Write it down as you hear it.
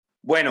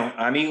Bueno,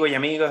 amigos y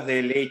amigas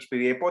del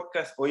HPB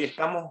Podcast, hoy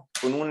estamos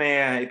con un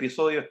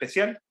episodio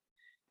especial.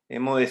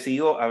 Hemos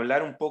decidido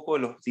hablar un poco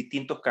de los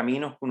distintos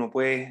caminos que uno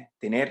puede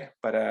tener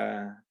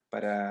para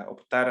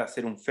optar a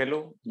ser un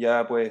fellow,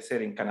 ya puede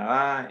ser en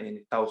Canadá, en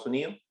Estados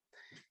Unidos.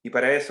 Y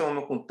para eso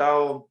hemos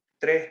juntado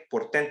 3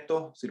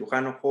 portentos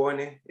cirujanos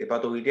jóvenes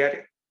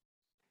hepatobiliares.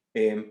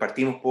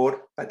 Partimos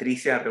por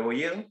Patricia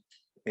Rebolledo,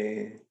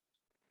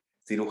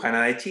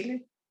 cirujana de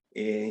Chile,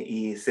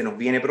 y se nos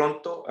viene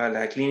pronto a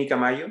la clínica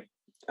Mayo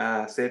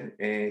a hacer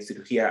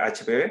cirugía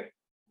HPB.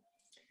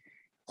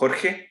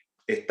 Jorge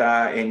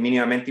está en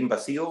mínimamente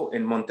invasivo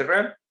en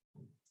Montreal,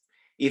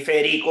 y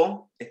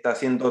Federico está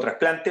haciendo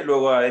trasplante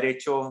luego de haber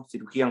hecho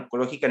cirugía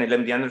oncológica en el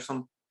MD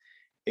Anderson,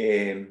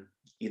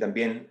 y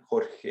también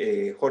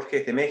Jorge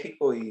es de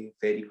México y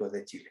Federico es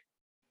de Chile.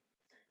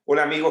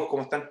 Hola amigos,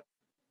 ¿cómo están?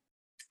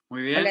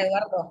 Muy bien. Hola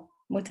Eduardo,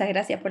 muchas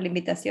gracias por la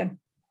invitación.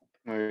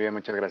 Muy bien,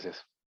 muchas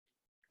gracias.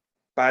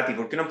 Pati,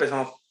 ¿por qué no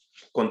empezamos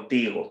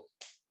contigo?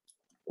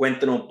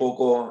 Cuéntanos un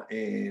poco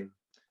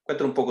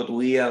tu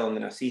vida, dónde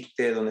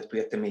naciste, dónde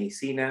estudiaste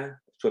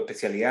medicina, su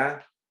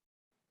especialidad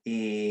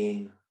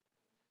y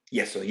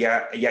eso,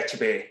 ya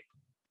HPV.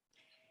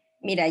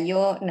 Mira,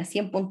 yo nací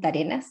en Punta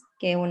Arenas,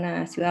 que es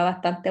una ciudad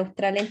bastante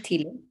austral en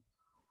Chile.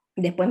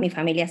 Después mi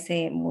familia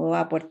se mudó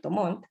a Puerto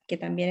Montt, que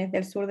también es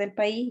del sur del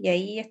país, y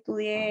ahí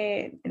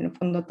estudié en el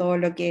fondo todo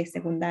lo que es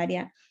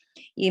secundaria.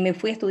 Y me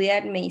fui a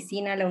estudiar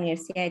medicina a la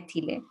Universidad de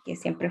Chile, que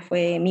siempre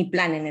fue mi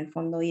plan en el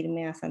fondo,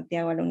 irme a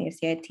Santiago a la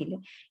Universidad de Chile.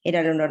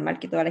 Era lo normal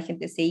que toda la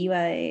gente se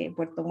iba de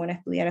Puerto Montt a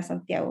estudiar a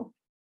Santiago.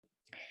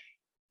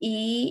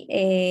 Y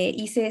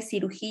hice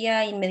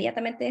cirugía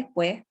inmediatamente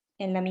después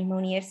en la misma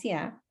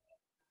universidad,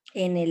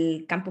 en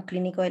el campus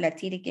clínico de la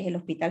Chile, que es el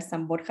Hospital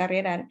San Borja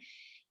Real,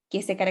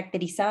 que se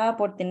caracterizaba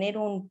por tener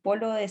un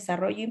polo de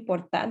desarrollo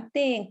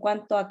importante en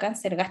cuanto a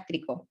cáncer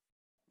gástrico,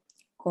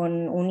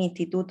 con un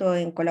instituto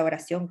en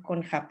colaboración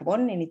con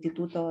Japón, el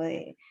Instituto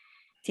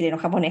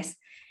Chileno-Japonés.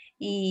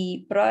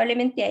 Y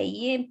probablemente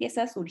ahí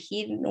empieza a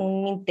surgir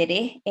un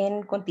interés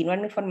en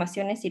continuar mi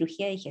formación en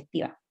cirugía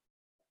digestiva.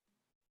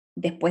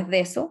 Después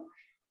de eso,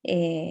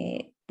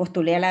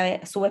 postulé a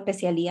la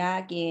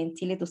subespecialidad que en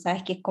Chile tú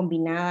sabes que es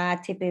combinada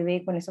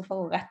HPB con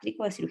esófago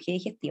gástrico de cirugía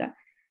digestiva,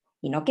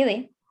 y no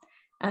quedé.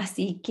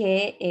 Así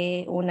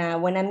que una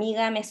buena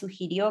amiga me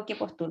sugirió que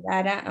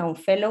postulara a un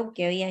fellow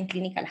que había en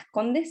Clínica Las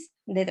Condes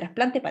de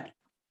trasplante hepático.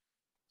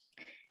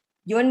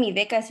 Yo en mi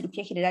beca de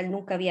cirugía general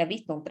nunca había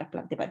visto un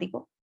trasplante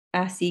hepático,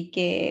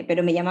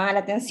 pero me llamaba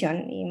la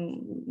atención y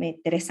me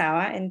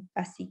interesaba,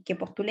 así que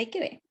postulé y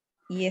quedé.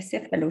 Y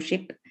ese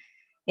fellowship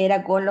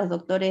era con los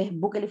doctores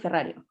Buckel y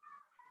Ferrario,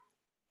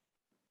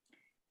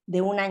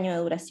 de 1 año de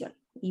duración.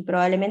 Y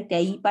probablemente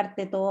ahí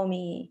parte todo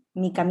mi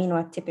camino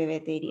a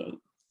HPV, te diría yo.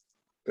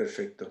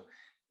 Perfecto.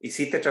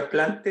 Hiciste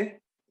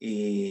trasplante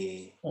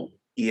Sí.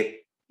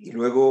 y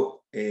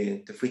luego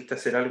te fuiste a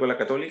hacer algo a la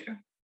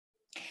Católica.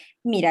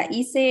 Mira,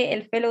 hice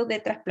el fellow de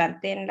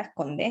trasplante en Las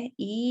Condes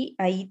y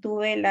ahí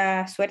tuve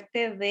la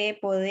suerte de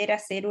poder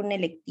hacer un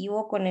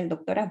electivo con el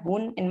doctor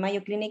Asbun en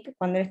Mayo Clinic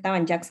cuando él estaba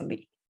en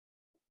Jacksonville,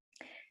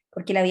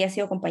 porque él había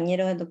sido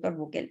compañero del doctor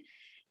Buckel.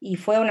 Y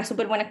fue una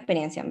súper buena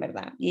experiencia, en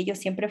verdad. Y ellos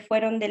siempre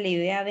fueron de la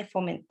idea de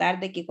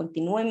fomentar de que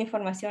continúe mi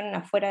formación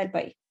afuera del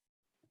país,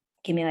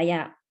 que me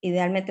vaya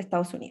idealmente a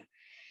Estados Unidos.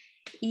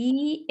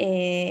 Y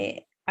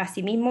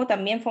asimismo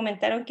también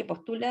fomentaron que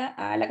postula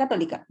a la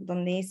Católica,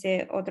 donde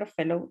hice otro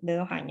fellow de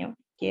 2 años,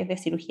 que es de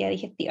cirugía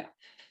digestiva.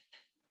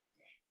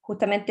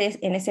 Justamente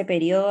en ese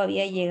periodo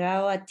había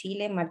llegado a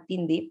Chile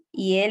Martín Dip,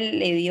 y él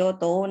le dio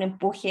todo un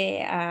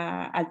empuje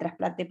al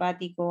trasplante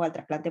hepático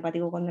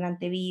con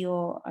donante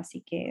vivo,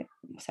 así que,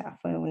 o sea,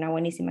 fue una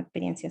buenísima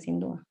experiencia sin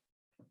duda.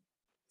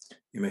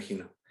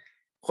 Imagino.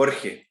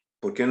 Jorge,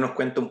 ¿por qué no nos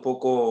cuenta un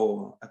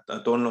poco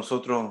a todos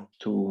nosotros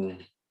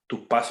tus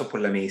pasos por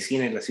la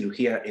medicina y la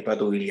cirugía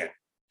hepatobiliar?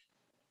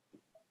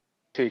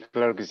 Sí,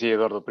 claro que sí,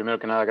 Eduardo. Primero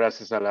que nada,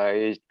 gracias a la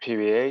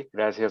HPBA.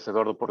 Gracias,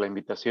 Eduardo, por la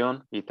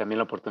invitación y también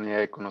la oportunidad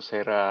de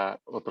conocer a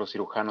otros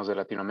cirujanos de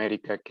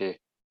Latinoamérica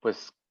que,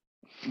 pues,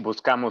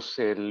 buscamos,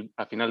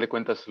 a final de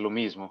cuentas, lo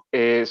mismo.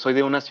 Soy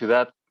de una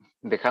ciudad,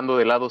 dejando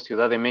de lado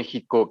Ciudad de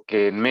México,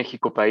 que en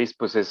México, país,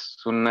 pues es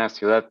una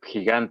ciudad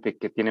gigante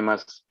que tiene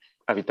más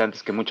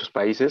habitantes que muchos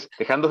países.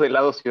 Dejando de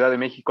lado Ciudad de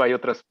México, hay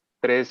otras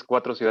 3,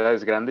 4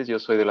 ciudades grandes. Yo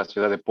soy de la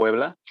ciudad de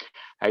Puebla.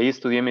 Ahí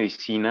estudié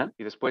medicina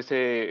y después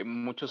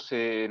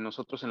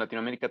nosotros en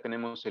Latinoamérica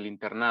tenemos el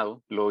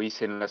internado. Lo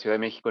hice en la Ciudad de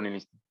México en el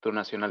Instituto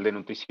Nacional de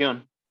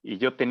Nutrición y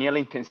yo tenía la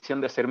intención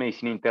de hacer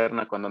medicina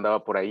interna cuando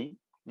andaba por ahí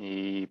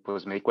y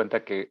pues me di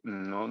cuenta que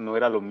no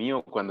era lo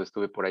mío cuando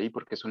estuve por ahí,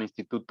 porque es un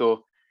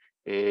instituto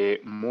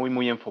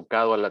muy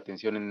enfocado a la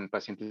atención en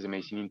pacientes de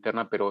medicina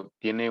interna, pero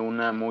tiene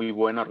una muy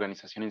buena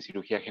organización en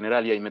cirugía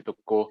general, y ahí me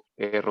tocó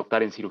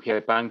rotar en cirugía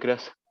de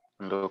páncreas,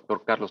 el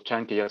doctor Carlos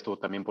Chan, que ya estuvo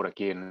también por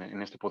aquí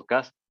en este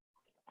podcast,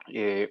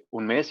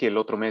 1 mes, y el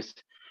otro mes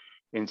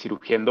en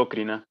cirugía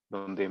endocrina,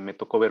 donde me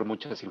tocó ver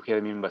mucha cirugía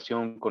de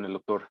mioinvasión con el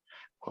doctor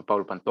Juan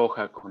Pablo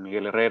Pantoja, con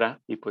Miguel Herrera,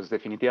 y pues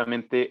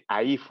definitivamente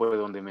ahí fue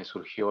donde me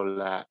surgió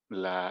la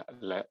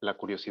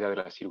curiosidad de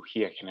la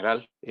cirugía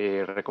general,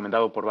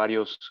 recomendado por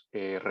varios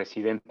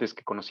residentes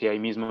que conocí ahí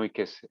mismo y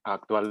que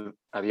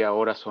a día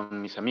ahora son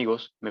mis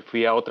amigos. Me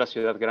fui a otra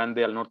ciudad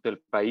grande al norte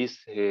del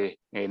país,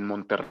 en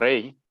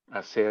Monterrey, a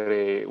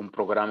hacer un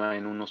programa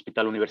en un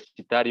hospital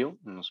universitario,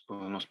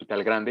 un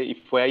hospital grande, y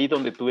fue ahí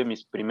donde tuve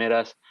mis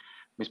primeros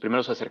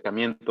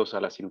acercamientos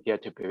a la cirugía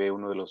HPB,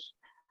 uno de los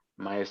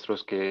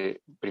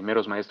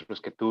primeros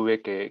maestros que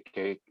tuve,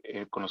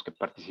 con los que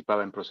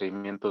participaba en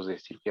procedimientos de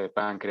cirugía de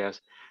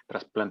páncreas,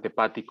 trasplante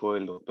hepático,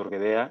 el doctor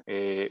Guedea,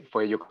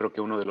 fue yo creo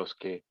que uno de los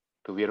que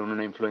tuvieron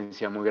una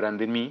influencia muy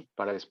grande en mí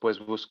para después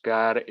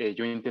buscar.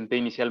 Yo intenté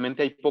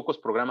inicialmente, hay pocos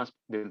programas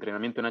de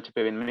entrenamiento en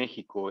HPV en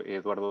México,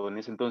 Eduardo. En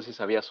ese entonces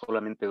había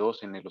solamente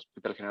 2 en el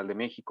Hospital General de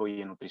México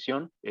y en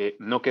nutrición.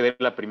 No quedé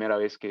la primera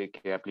vez que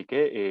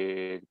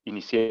apliqué.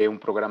 Inicié un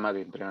programa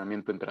de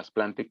entrenamiento en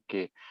trasplante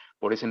que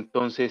por ese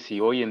entonces y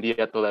hoy en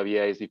día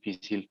todavía es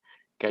difícil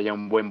que haya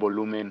un buen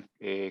volumen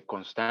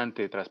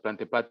constante de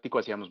trasplante hepático.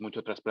 Hacíamos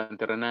mucho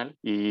trasplante renal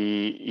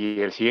y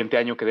el siguiente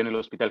año quedé en el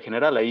Hospital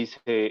General, ahí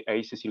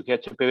hice cirugía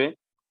HPV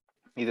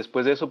y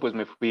después de eso pues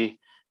me fui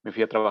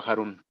a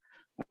trabajar un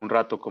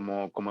rato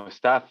como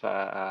staff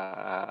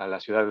a la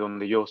ciudad de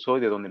donde yo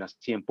soy, de donde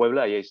nací, en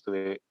Puebla, y ahí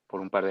estuve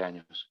por un par de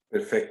años.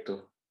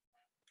 Perfecto,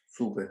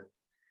 súper.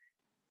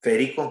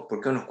 Federico, ¿por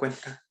qué no nos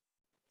cuentas?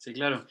 Sí,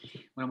 claro.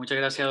 Bueno, muchas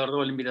gracias, Eduardo,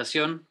 por la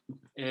invitación.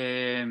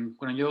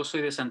 Bueno, yo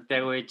soy de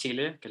Santiago de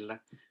Chile, que es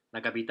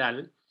la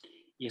capital,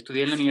 y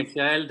estudié en la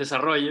Universidad del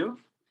Desarrollo,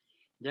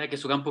 ya que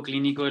su campo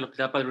clínico es el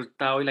Hospital Padre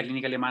Hurtado y la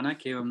Clínica Alemana,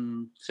 que es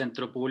un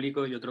centro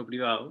público y otro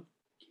privado.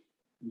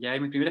 Ya, y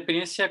mi primera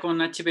experiencia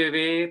con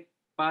HPV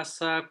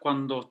pasa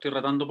cuando estoy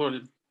rotando por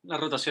las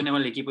rotaciones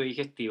con el equipo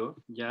digestivo,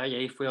 ya, y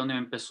ahí fue donde me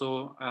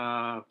empezó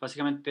a,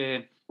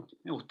 básicamente,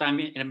 me gustaban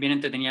eran bien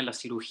entretenidas las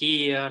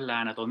cirugías,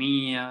 la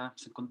anatomía,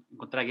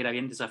 encontraba que era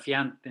bien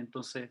desafiante,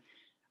 entonces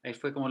ahí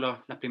fue como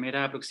las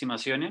primeras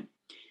aproximaciones.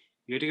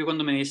 Yo creo que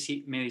cuando me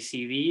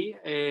decidí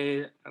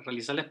a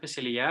realizar la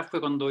especialidad fue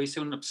cuando hice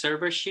un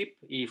observership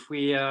y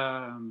fui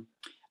al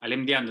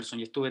MD Anderson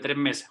y estuve 3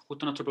 meses,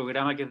 justo nuestro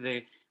programa que es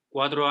de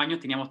 4 años,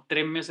 teníamos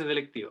 3 meses de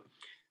lectivo,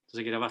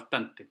 entonces que era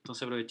bastante.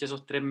 Entonces aproveché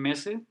esos 3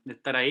 meses de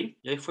estar ahí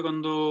y ahí fue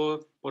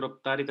cuando, por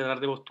optar y tratar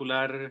de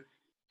postular,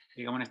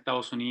 digamos, en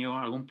Estados Unidos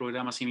algún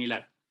programa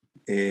similar.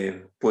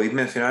 ¿Podéis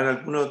mencionar a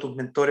alguno de tus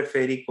mentores,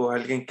 Federico,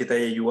 alguien que te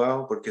haya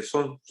ayudado? Porque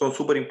son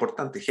súper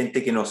importantes,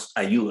 gente que nos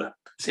ayuda.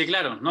 Sí,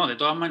 claro, no, de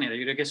todas maneras,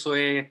 yo creo que eso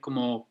es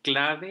como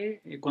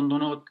clave cuando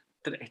uno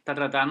está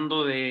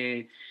tratando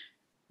de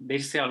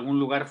irse a algún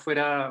lugar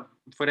fuera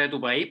de tu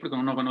país, porque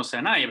uno no conoce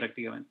a nadie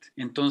prácticamente.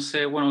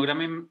 Entonces, bueno,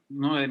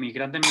 uno de mis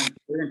grandes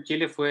mentores en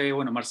Chile fue,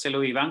 bueno, Marcelo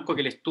Vivanco,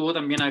 que él estuvo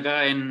también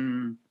acá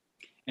en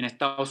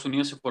Estados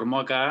Unidos, se formó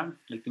acá,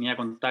 él tenía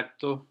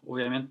contactos,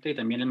 obviamente, y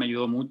también él me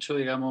ayudó mucho,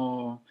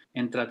 digamos,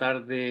 en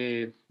tratar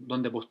de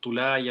dónde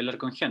postular y hablar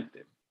con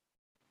gente,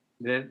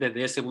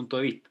 desde ese punto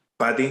de vista.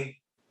 Pati.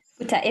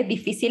 Escucha, es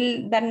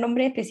difícil dar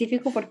nombre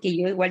específico porque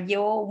yo igual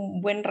llevo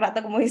un buen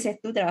rato, como dices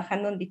tú,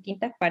 trabajando en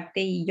distintas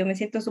partes y yo me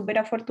siento súper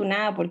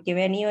afortunada porque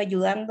me han ido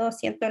ayudando,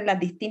 siento, en las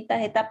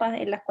distintas etapas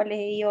en las cuales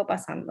he ido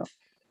pasando.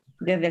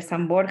 Desde el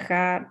San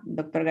Borja,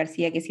 doctor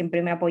García, que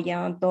siempre me ha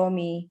apoyado en todo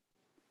mi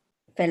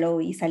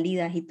fellow y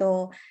salidas y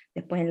todo.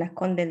 Después en Las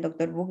Condes, el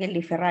doctor Buchel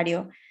y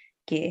Ferrario,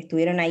 que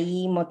estuvieron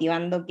ahí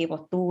motivando que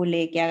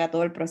postule, que haga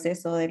todo el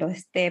proceso de los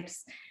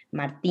steps.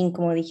 Martín,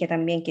 como dije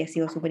también, que ha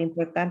sido súper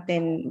importante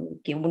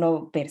en que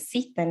uno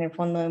persista en el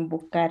fondo en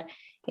buscar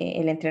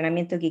el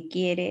entrenamiento que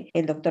quiere.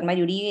 El doctor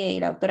Mayo Uribe y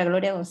la doctora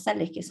Gloria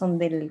González, que son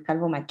del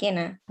Calvo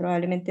Maquena,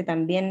 probablemente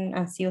también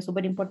han sido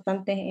súper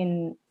importantes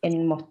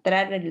en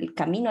mostrar el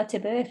camino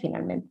HPV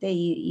finalmente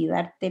y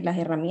darte las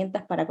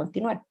herramientas para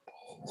continuar.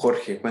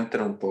 Jorge,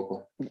 cuéntanos un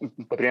poco.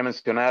 Podría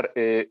mencionar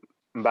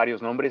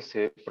varios nombres.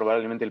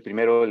 Probablemente el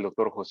primero, el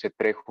doctor José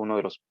Trejo, uno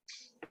de los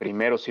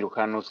primeros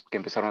cirujanos que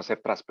empezaron a hacer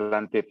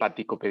trasplante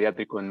hepático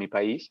pediátrico en mi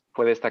país.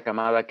 Fue de esta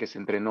camada que se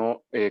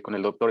entrenó con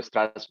el doctor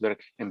Strasberg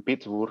en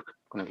Pittsburgh,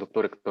 con el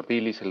doctor Héctor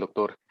Dillis, el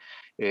doctor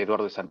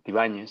Eduardo de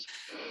Santibáñez.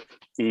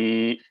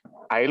 Y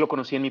a él lo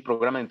conocí en mi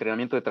programa de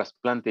entrenamiento de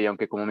trasplante y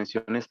aunque como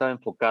mencioné estaba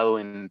enfocado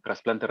en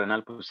trasplante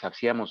renal, pues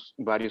hacíamos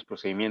varios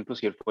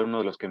procedimientos y él fue uno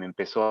de los que me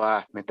empezó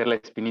a meter la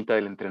espinita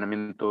del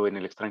entrenamiento en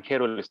el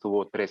extranjero. Él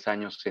estuvo 3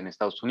 años en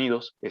Estados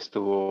Unidos,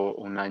 estuvo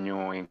 1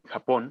 año en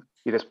Japón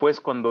y después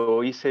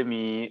cuando hice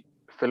mi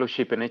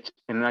fellowship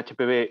en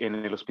HPV en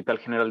el Hospital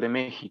General de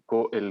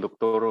México, el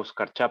doctor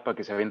Oscar Chapa,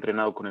 que se había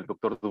entrenado con el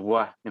doctor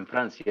Dubois en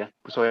Francia,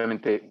 pues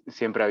obviamente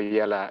siempre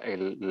había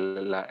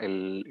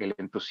el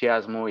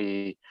entusiasmo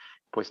y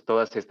pues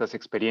todas estas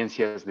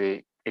experiencias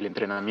de el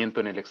entrenamiento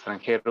en el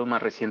extranjero.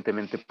 Más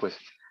recientemente pues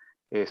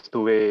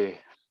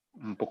estuve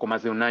un poco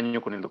más de un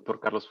año con el doctor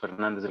Carlos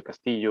Fernández del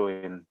Castillo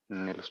en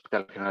el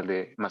Hospital General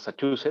de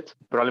Massachusetts.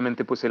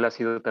 Probablemente pues él ha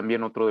sido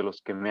también otro de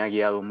los que me ha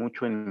guiado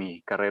mucho en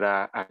mi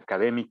carrera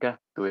académica.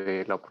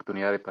 Tuve la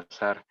oportunidad de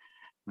pasar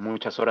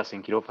muchas horas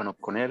en quirófano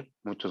con él,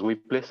 muchos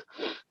whipples,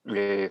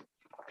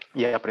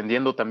 y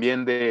aprendiendo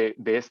también de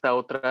esta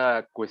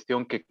otra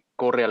cuestión que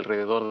corre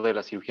alrededor de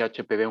la cirugía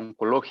HPB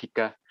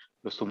oncológica,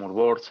 los tumor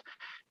boards,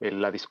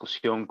 la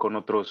discusión con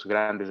otros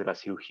grandes de la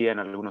cirugía en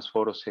algunos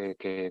foros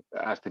que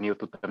has tenido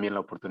tú también la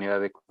oportunidad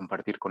de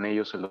compartir con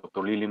ellos, el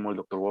doctor Lilimo, el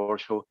doctor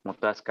Warshaw,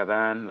 Motaz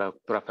Kadán, la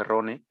doctora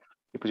Ferrone,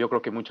 y pues yo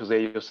creo que muchos de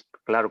ellos,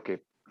 claro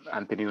que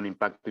han tenido un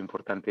impacto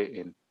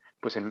importante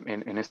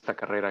en esta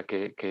carrera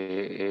que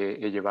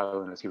he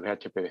llevado en la cirugía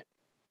HPV.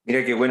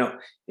 Mira que bueno,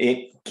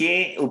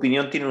 ¿qué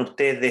opinión tienen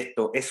ustedes de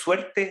esto? ¿Es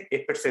suerte?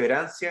 ¿Es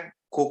perseverancia?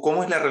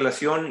 ¿Cómo es la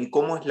relación y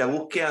cómo es la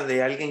búsqueda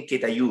de alguien que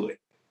te ayude?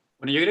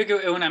 Bueno, yo creo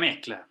que es una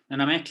mezcla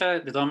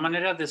de todas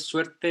maneras de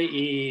suerte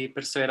y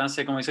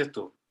perseverancia, como dices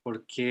tú,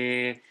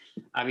 porque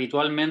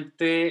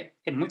habitualmente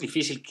es muy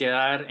difícil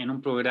quedar en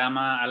un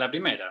programa a la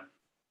primera.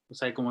 O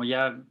sea, como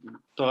ya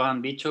todos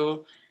han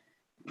dicho,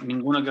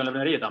 ninguno quedó en la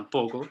primera, yo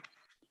tampoco.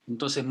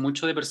 Entonces,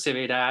 mucho de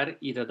perseverar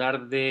y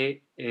tratar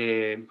de,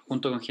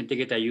 junto con gente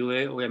que te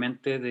ayude,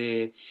 obviamente,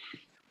 de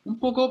un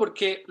poco,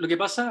 porque lo que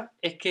pasa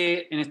es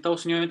que en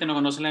Estados Unidos obviamente no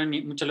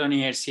conocen muchas de las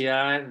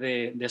universidades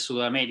de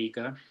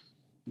Sudamérica.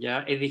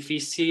 ¿Ya? Es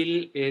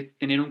difícil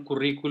tener un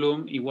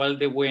currículum igual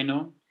de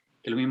bueno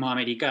que los mismos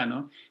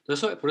americanos.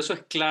 Entonces, por eso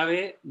es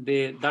clave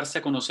de darse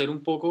a conocer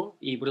un poco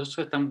y por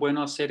eso es tan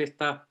bueno hacer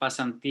estas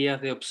pasantías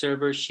de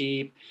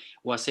observership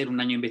o hacer un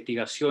año de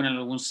investigación en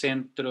algún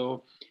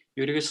centro.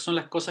 Yo creo que esas son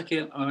las cosas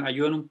que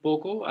ayudan un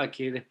poco a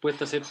que después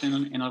te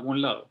acepten en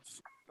algún lado.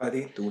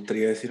 Pati, ¿te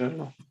gustaría decir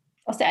algo?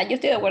 O sea, yo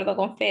estoy de acuerdo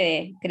con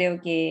Fede.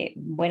 Creo que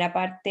buena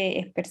parte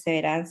es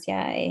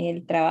perseverancia, es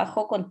el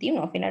trabajo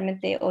continuo.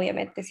 Finalmente,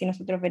 obviamente, si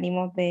nosotros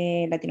venimos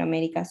de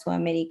Latinoamérica,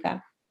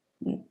 Sudamérica,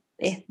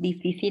 es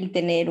difícil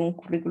tener un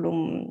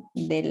currículum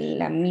de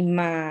la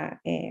misma,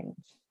 el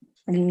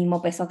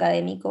mismo peso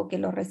académico que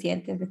los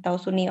residentes de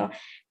Estados Unidos,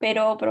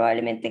 pero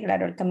probablemente,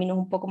 claro, el camino es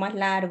un poco más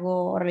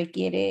largo,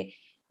 requiere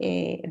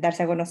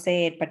darse a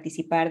conocer,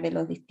 participar de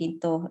los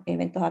distintos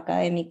eventos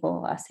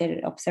académicos,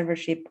 hacer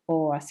observership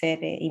o hacer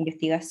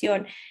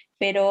investigación,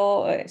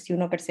 pero si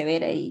uno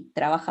persevera y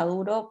trabaja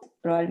duro,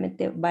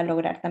 probablemente va a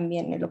lograr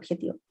también el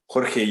objetivo.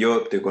 Jorge,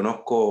 yo te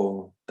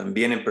conozco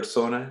también en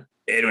persona.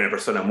 Eres una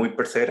persona muy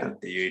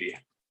perseverante, yo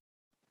diría.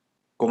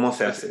 ¿Cómo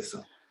se hace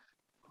eso?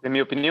 En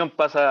mi opinión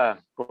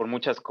pasa por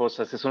muchas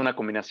cosas, es una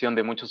combinación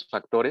de muchos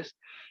factores.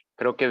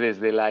 Creo que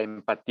desde la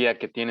empatía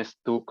que tienes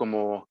tú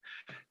como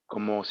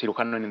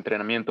cirujano en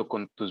entrenamiento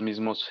con tus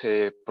mismos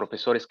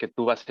profesores que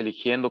tú vas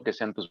eligiendo que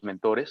sean tus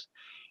mentores,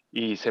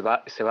 y se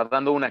va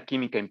dando una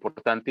química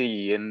importante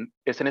y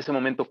es en ese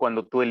momento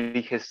cuando tú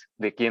eliges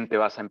de quién te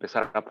vas a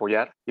empezar a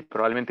apoyar y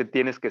probablemente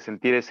tienes que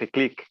sentir ese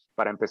clic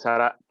para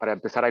empezar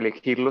a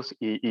elegirlos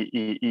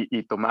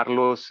y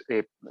tomarlos,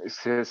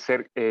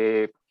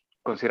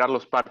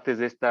 considerarlos partes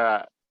de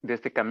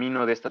este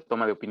camino, de esta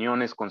toma de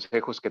opiniones,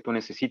 consejos que tú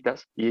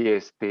necesitas.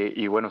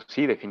 Y bueno,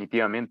 sí,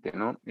 definitivamente,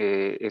 ¿no?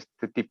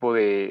 Este tipo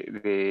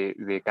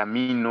de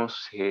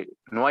caminos,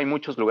 no hay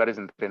muchos lugares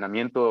de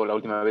entrenamiento. La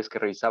última vez que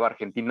revisaba,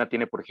 Argentina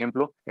tiene, por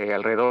ejemplo,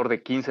 alrededor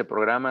de 15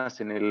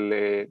 programas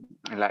en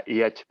la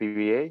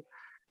EHPBA,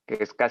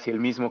 que es casi el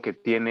mismo que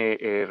tiene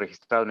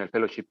registrado en el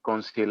Fellowship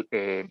Council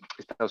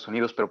Estados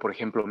Unidos, pero por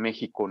ejemplo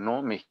México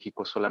no,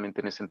 México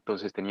solamente en ese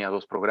entonces tenía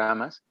 2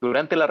 programas.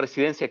 Durante la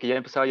residencia, que ya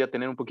empezaba ya a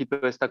tener un poquito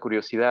de esta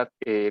curiosidad,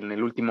 en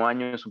el último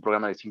año, es un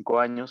programa de 5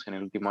 años, en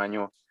el último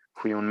año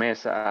fui un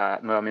mes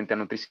nuevamente a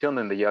nutrición,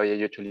 donde ya había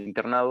yo hecho el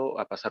internado,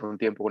 a pasar un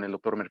tiempo con el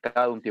doctor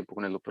Mercado, un tiempo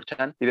con el doctor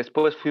Chan, y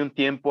después fui un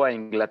tiempo a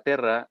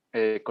Inglaterra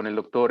con el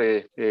doctor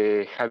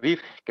Habib,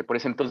 que por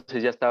ese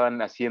entonces ya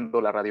estaban haciendo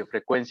la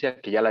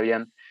radiofrecuencia, que ya la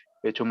habían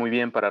hecho muy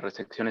bien para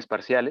resecciones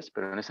parciales,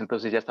 pero en ese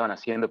entonces ya estaban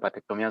haciendo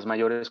hepatectomías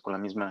mayores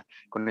con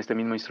este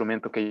mismo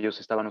instrumento que ellos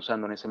estaban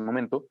usando en ese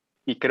momento.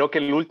 Y creo que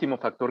el último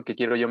factor que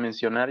quiero yo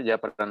mencionar, ya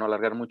para no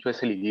alargar mucho,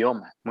 es el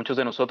idioma. Muchos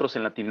de nosotros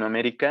en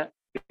Latinoamérica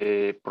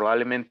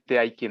probablemente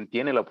hay quien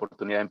tiene la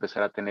oportunidad de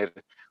empezar a tener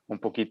un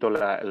poquito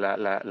la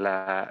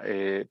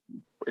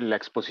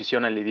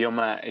exposición al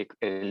idioma,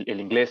 el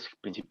inglés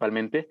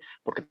principalmente,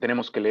 porque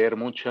tenemos que leer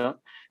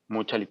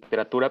mucha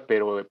literatura,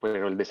 pero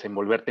el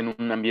desenvolverte en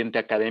un ambiente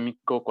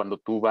académico, cuando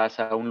tú vas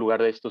a un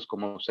lugar de estos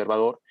como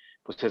observador,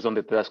 pues es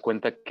donde te das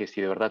cuenta que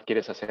si de verdad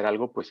quieres hacer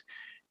algo, pues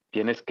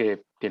tienes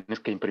que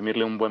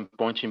imprimirle un buen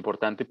punch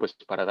importante pues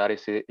para dar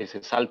ese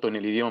salto en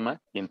el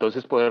idioma y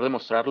entonces poder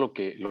demostrar lo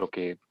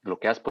que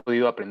has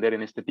podido aprender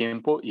en este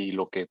tiempo y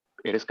lo que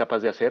eres capaz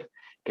de hacer,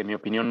 que en mi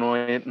opinión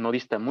no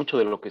dista mucho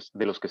de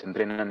los que se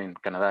entrenan en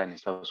Canadá, en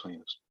Estados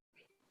Unidos.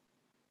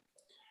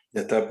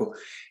 Ya está.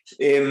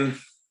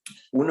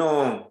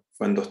 Uno,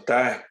 cuando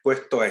está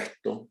expuesto a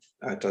esto,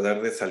 a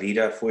tratar de salir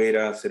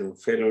afuera, hacer un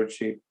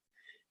fellowship,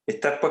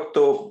 está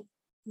expuesto,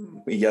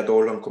 y ya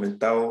todos lo han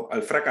comentado,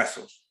 al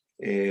fracaso.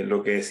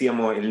 Lo que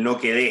decíamos, el no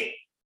quedé.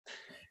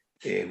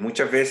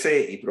 Muchas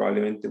veces, y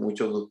probablemente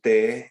muchos de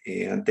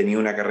ustedes, han tenido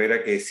una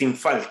carrera que sin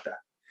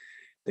falta.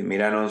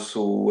 Terminaron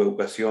su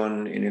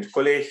educación en el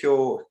colegio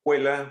o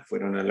escuela,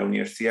 fueron a la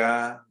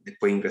universidad,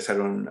 después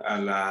ingresaron a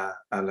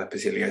la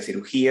especialidad de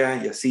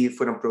cirugía y así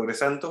fueron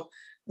progresando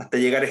hasta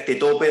llegar a este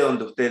tope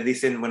donde ustedes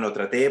dicen, bueno,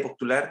 traté de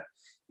postular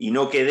y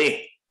no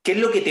quedé. ¿Qué es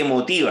lo que te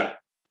motiva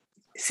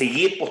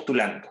seguir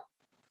postulando?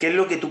 ¿Qué es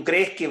lo que tú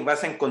crees que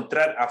vas a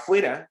encontrar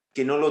afuera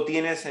que no lo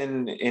tienes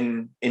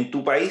en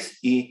tu país?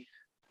 ¿Y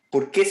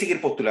por qué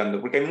seguir postulando?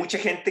 Porque hay mucha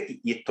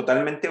gente, y es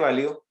totalmente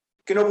válido,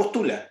 que no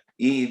postula.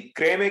 Y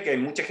créeme que hay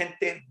mucha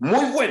gente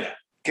muy buena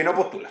que no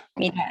postula.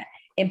 Mira,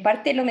 en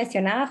parte lo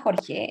mencionaba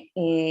Jorge,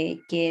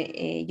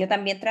 yo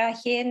también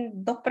trabajé en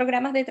 2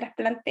 programas de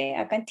trasplante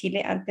acá en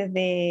Chile antes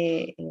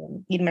de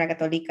irme a la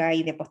Católica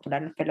y de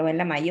postular los fellows en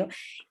la Mayo,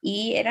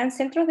 y eran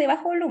centros de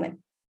bajo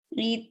volumen.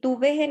 Y tú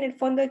ves en el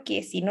fondo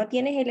que si no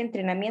tienes el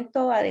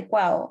entrenamiento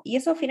adecuado, y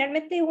eso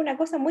finalmente es una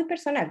cosa muy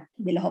personal,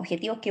 de los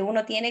objetivos que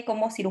uno tiene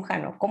como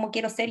cirujano, cómo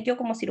quiero ser yo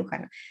como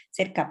cirujano,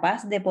 ser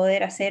capaz de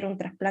poder hacer un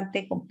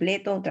trasplante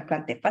completo, un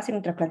trasplante fácil,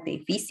 un trasplante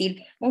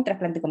difícil, un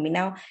trasplante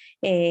combinado,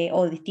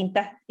 o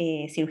distintas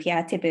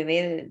cirugías HPB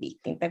de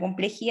distinta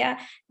complejidad,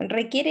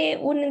 requiere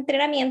un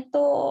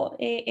entrenamiento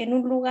en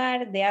un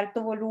lugar de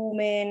alto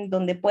volumen,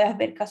 donde puedas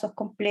ver casos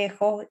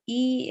complejos,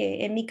 y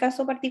en mi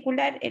caso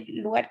particular, el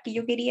lugar que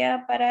yo quería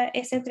para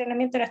ese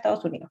entrenamiento era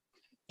Estados Unidos,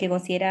 que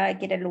consideraba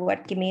que era el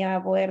lugar que me iba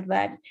a poder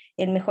dar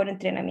el mejor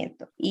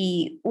entrenamiento.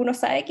 Y uno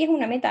sabe que es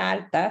una meta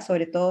alta,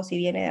 sobre todo si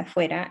viene de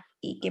afuera,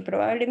 y que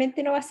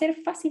probablemente no va a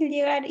ser fácil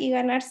llegar y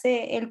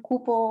ganarse el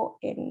cupo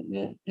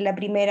en la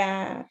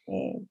primera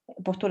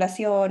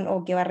postulación,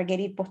 o que va a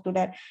requerir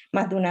postular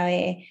más de una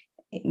vez,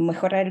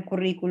 mejorar el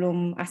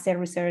currículum, hacer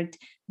research,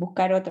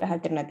 buscar otras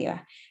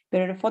alternativas.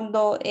 Pero en el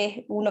fondo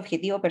es un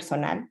objetivo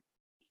personal.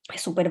 Es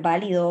súper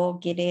válido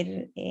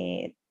querer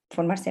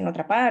formarse en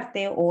otra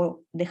parte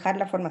o dejar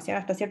la formación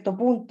hasta cierto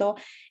punto,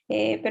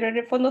 pero en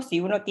el fondo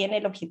si uno tiene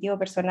el objetivo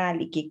personal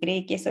y que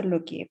cree que eso es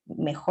lo que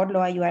mejor lo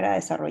va a ayudar a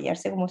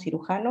desarrollarse como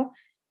cirujano,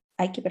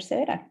 hay que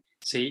perseverar.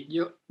 Sí,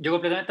 yo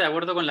completamente de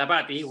acuerdo con la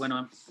Pati.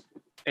 Bueno,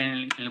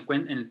 en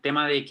el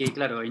tema de que,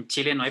 claro, en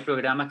Chile no hay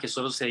programas que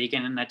solo se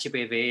dediquen en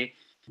HPV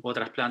o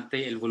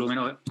trasplante, el volumen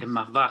es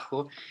más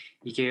bajo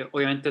y que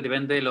obviamente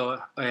depende de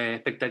las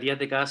expectativas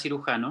de cada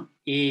cirujano.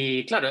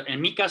 Y claro, en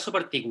mi caso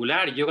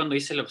particular, yo cuando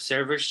hice el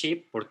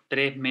observership por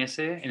 3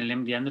 meses en el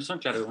MD Anderson,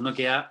 claro, uno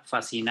queda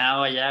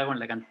fascinado allá con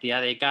la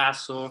cantidad de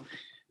casos,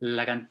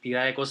 la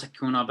cantidad de cosas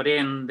que uno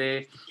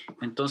aprende.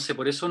 Entonces,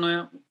 por eso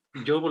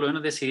yo por lo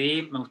menos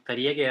decidí, me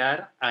gustaría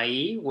quedar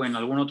ahí o en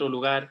algún otro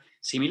lugar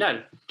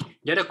similar.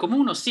 Y ahora, ¿cómo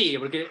uno sigue?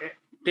 Porque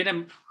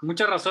tienen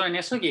mucha razón en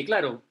eso, que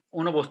claro,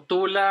 uno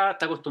postula,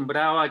 está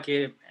acostumbrado a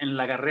que en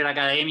la carrera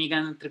académica,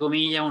 entre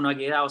comillas, uno ha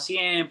quedado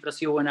siempre, ha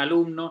sido buen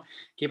alumno.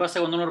 ¿Qué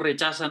pasa cuando uno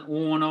rechazan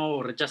uno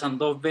o rechazan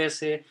 2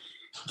 veces?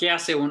 ¿Qué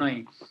hace uno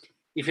ahí?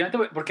 Y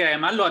finalmente, porque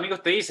además los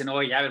amigos te dicen,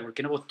 oye, a ver, ¿por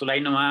qué no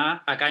postuláis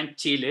nomás acá en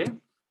Chile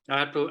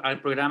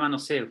al programa, no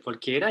sé,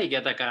 cualquiera, y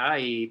quédate acá?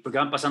 Y porque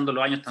van pasando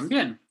los años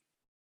también.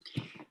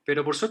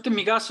 Pero por suerte en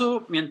mi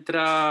caso,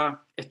 mientras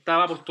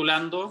estaba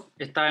postulando,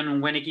 estaba en un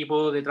buen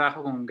equipo de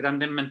trabajo con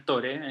grandes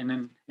mentores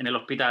en el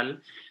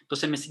hospital.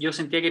 Entonces yo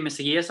sentía que me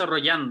seguía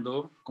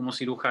desarrollando como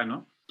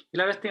cirujano. Y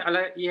a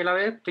la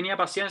vez tenía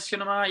paciencia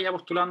nomás, ya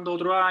postulando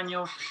otro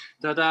año,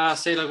 tratar de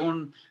hacer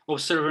algún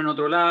observer en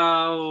otro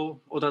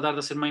lado, o tratar de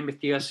hacer más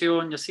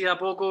investigación, y así de a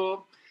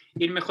poco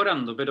ir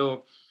mejorando.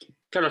 Pero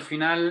claro, al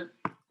final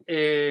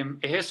es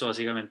eso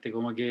básicamente,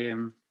 como que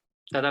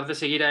tratar de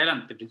seguir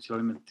adelante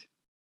principalmente.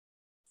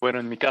 Bueno,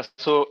 en mi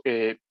caso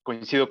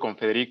coincido con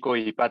Federico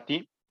y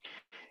Patti.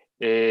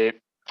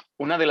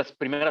 Una de las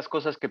primeras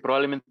cosas que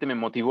probablemente me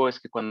motivó es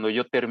que cuando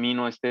yo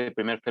termino este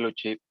primer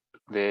fellowship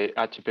de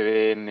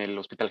HPV en el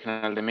Hospital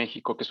General de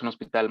México, que es un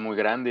hospital muy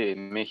grande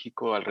en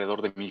México,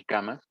 alrededor de 1000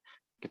 camas,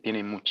 que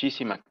tiene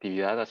muchísima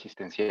actividad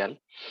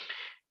asistencial,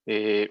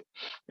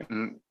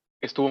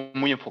 estuvo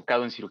muy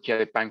enfocado en cirugía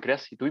de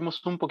páncreas y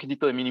tuvimos un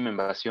poquitito de mínima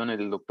invasión.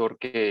 El doctor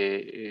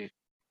que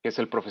es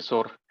el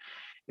profesor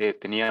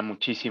tenía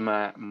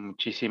muchísima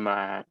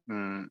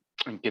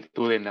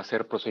inquietud en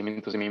hacer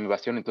procedimientos de mínima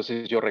invasión.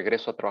 Entonces yo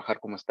regreso a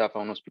trabajar como staff a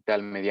un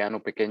hospital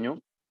mediano,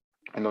 pequeño,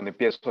 en donde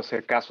empiezo a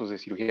hacer casos de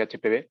cirugía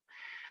HPV.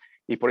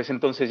 Y por ese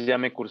entonces ya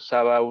me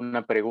cursaba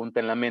una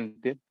pregunta en la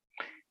mente,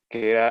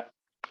 que era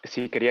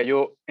si quería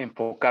yo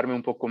enfocarme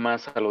un poco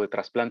más a lo de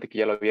trasplante, que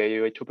ya lo había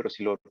yo hecho, pero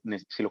si lo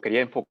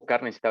quería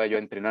enfocar, necesitaba yo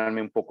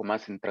entrenarme un poco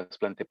más en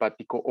trasplante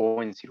hepático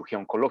o en cirugía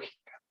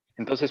oncológica.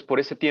 Entonces, por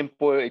ese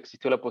tiempo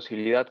existió la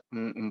posibilidad,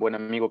 un buen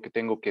amigo que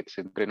tengo que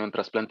se entrenó en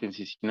trasplante en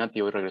Cincinnati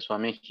y hoy regresó a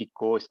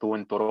México, estuvo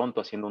en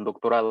Toronto haciendo un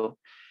doctorado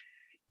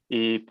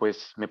y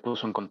pues me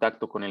puso en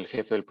contacto con el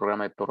jefe del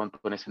programa de Toronto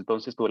en ese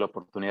entonces. Tuve la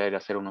oportunidad de ir a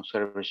hacer un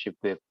observership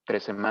de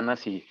 3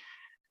 semanas y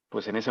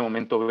pues en ese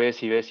momento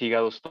ves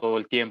hígados todo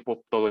el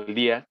tiempo, todo el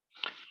día.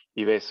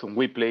 y ves un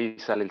Whipple y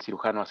sale el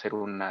cirujano a hacer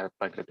una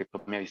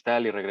pancreatectomía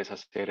distal y regresa a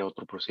hacer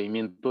otro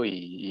procedimiento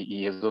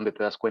y es donde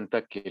te das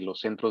cuenta que los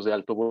centros de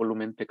alto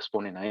volumen te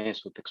exponen a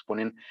eso, te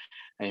exponen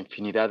a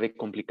infinidad de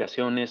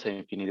complicaciones, a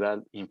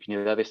infinidad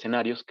de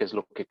escenarios, que es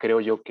lo que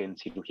creo yo que en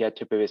cirugía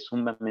HPV es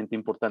sumamente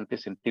importante,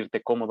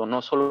 sentirte cómodo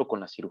no solo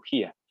con la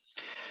cirugía,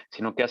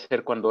 sino qué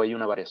hacer cuando hay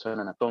una variación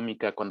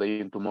anatómica, cuando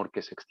hay un tumor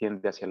que se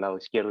extiende hacia el lado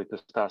izquierdo y tú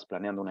estabas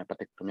planeando una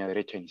hepatectomía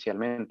derecha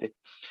inicialmente.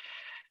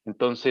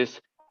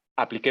 Entonces,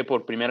 apliqué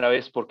por primera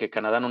vez porque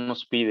Canadá no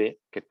nos pide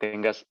que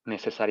tengas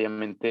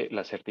necesariamente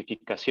la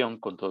certificación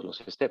con todos los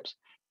steps.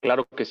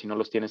 Claro que si no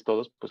los tienes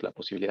todos, pues la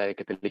posibilidad de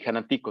que te elijan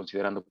a ti,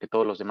 considerando que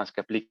todos los demás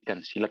que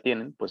aplican sí la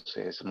tienen, pues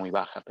es muy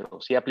baja.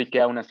 Pero sí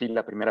apliqué aún así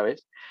la primera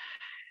vez.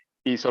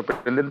 Y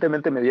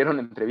sorprendentemente me dieron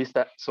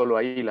entrevista solo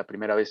ahí la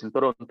primera vez en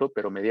Toronto,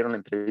 pero me dieron la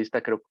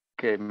entrevista creo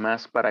que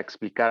más para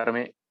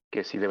explicarme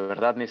que si de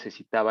verdad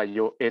necesitaba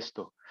yo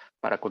esto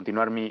para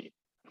continuar mi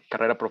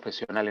carrera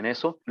profesional en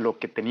eso, lo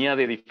que tenía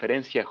de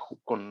diferencia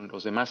con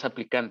los demás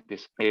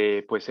aplicantes,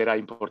 pues era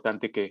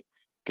importante que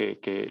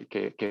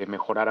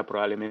mejorara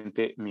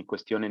probablemente mi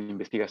cuestión en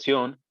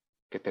investigación,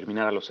 que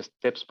terminara los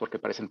steps, porque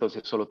para ese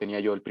entonces solo tenía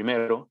yo el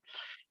primero,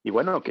 y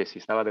bueno, que si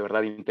estaba de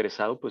verdad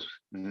interesado, pues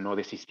no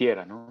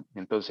desistiera, ¿no?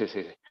 Entonces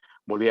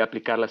volví a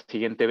aplicar la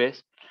siguiente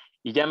vez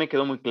y ya me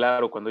quedó muy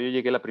claro. Cuando yo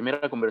llegué a la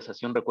primera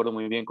conversación, recuerdo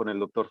muy bien con el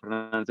doctor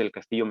Fernández del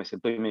Castillo, me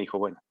sentó y me dijo,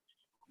 bueno,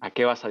 ¿a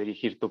qué vas a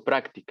dirigir tu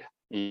práctica?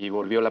 Y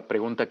volvió la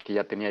pregunta que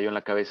ya tenía yo en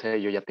la cabeza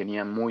y yo ya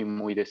tenía muy,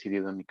 muy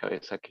decidido en mi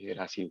cabeza que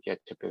era cirugía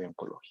HPV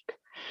oncológica.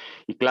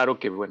 Y claro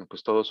que, bueno,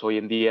 pues todos hoy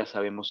en día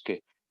sabemos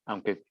que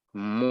aunque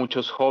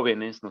muchos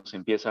jóvenes nos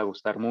empieza a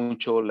gustar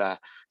mucho la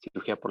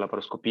cirugía por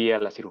laparoscopía,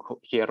 la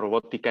cirugía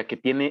robótica, que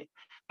tiene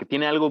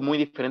algo muy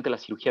diferente a la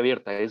cirugía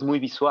abierta, es muy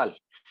visual.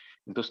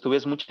 Entonces tú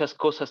ves muchas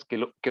cosas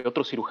que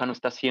otro cirujano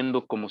está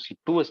haciendo como si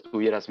tú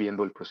estuvieras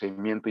viendo el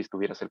procedimiento y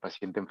estuvieras el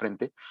paciente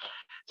enfrente.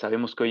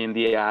 Sabemos que hoy en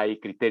día hay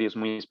criterios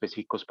muy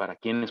específicos para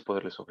quiénes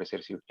poderles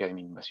ofrecer cirugía de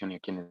minimización y a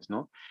quiénes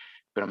no,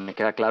 pero me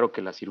queda claro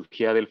que la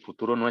cirugía del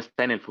futuro no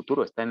está en el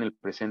futuro, está en el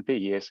presente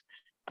y es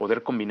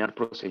poder combinar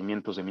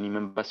procedimientos de mínima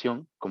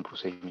invasión con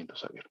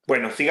procedimientos abiertos.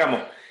 Bueno,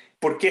 sigamos.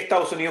 ¿Por qué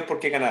Estados Unidos? ¿Por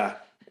qué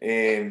Canadá?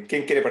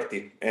 ¿Quién quiere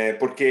partir?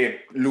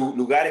 Porque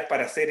lugares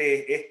para hacer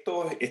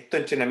estos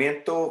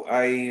entrenamientos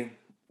hay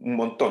un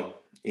montón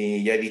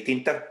y hay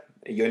distintas.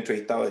 Yo he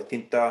entrevistado a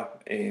distintas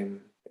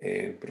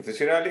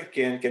profesionales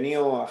que han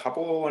ido a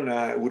Japón,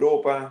 a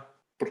Europa.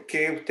 ¿Por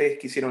qué ustedes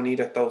quisieron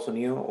ir a Estados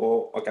Unidos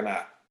o a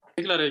Canadá?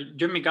 Sí, claro,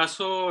 yo en mi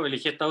caso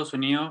elegí Estados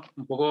Unidos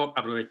un poco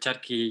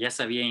aprovechar que ya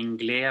sabía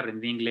inglés,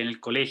 aprendí inglés en el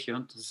colegio,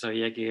 entonces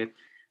sabía que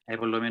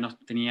por lo menos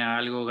tenía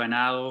algo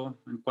ganado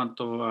en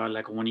cuanto a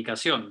la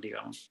comunicación,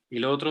 digamos. Y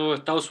lo otro,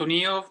 Estados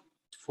Unidos,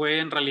 fue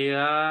en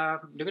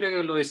realidad, yo creo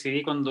que lo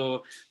decidí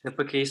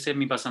después que hice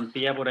mi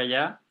pasantía por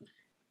allá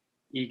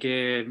y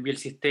que vi el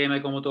sistema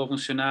y cómo todo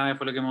funcionaba, y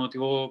fue lo que me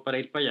motivó para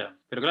ir para allá.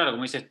 Pero claro,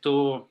 como dices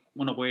tú,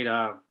 uno puede ir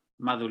a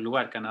más de un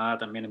lugar, Canadá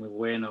también es muy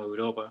bueno,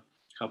 Europa,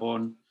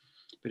 Japón.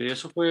 Pero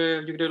eso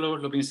fue, yo creo,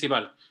 lo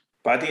principal.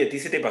 Pati, ¿a ti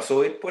se te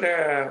pasó ir por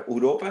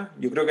Europa?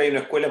 Yo creo que hay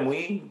una escuela muy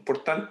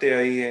importante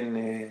ahí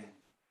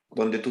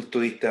donde tú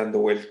estuviste dando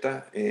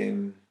vueltas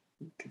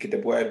que te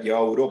puede haber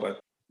llevado a Europa.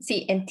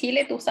 Sí, en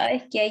Chile tú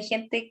sabes que hay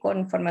gente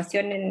con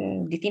formación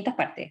en distintas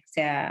partes. O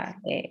sea,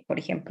 por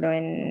ejemplo,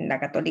 en la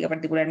Católica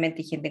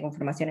particularmente hay gente con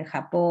formación en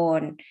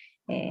Japón,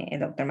 el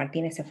doctor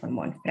Martínez se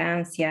formó en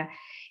Francia.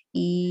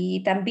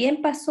 Y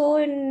también pasó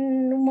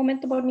en un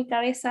momento por mi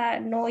cabeza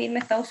no irme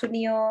a Estados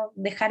Unidos,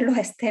 dejar los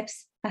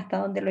steps hasta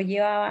donde lo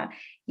llevaba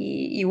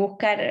y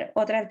buscar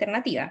otra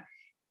alternativa.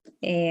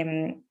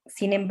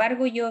 Sin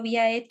embargo, yo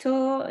había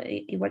hecho,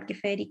 igual que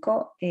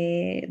Federico,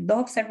 2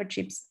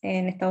 observerships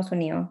en Estados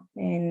Unidos,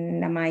 en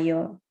la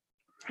Mayo,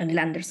 en el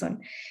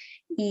Anderson,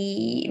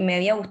 y me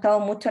había gustado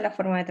mucho la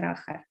forma de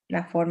trabajar,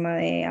 la forma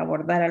de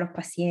abordar a los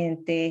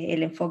pacientes,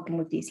 el enfoque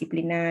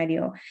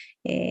multidisciplinario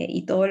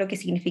y todo lo que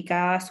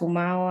significaba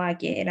sumado a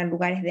que eran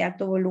lugares de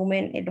alto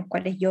volumen en los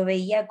cuales yo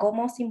veía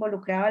cómo se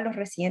involucraban los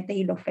residentes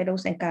y los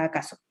fellows en cada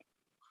caso.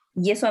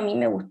 Y eso a mí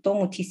me gustó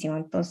muchísimo.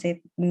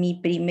 Entonces, mi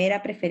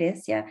primera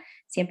preferencia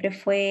siempre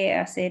fue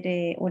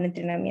hacer un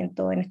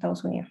entrenamiento en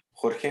Estados Unidos.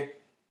 Jorge.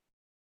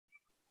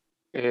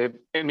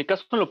 En mi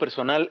caso, en lo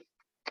personal,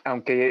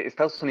 aunque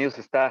Estados Unidos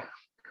está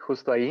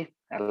justo ahí,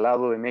 al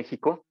lado de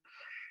México,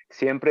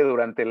 siempre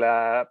durante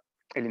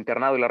el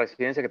internado y la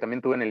residencia, que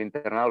también tuve en el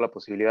internado la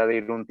posibilidad de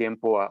ir un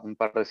tiempo, un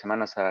par de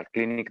semanas al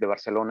Clinic de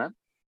Barcelona,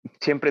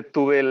 siempre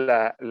tuve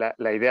la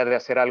idea de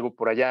hacer algo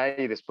por allá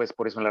y después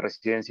por eso en la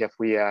residencia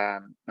fui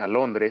a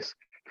Londres,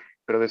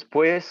 pero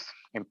después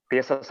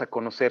empiezas a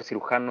conocer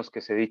cirujanos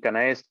que se dedican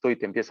a esto y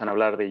te empiezan a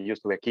hablar de yo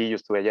estuve aquí, yo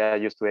estuve allá,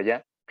 yo estuve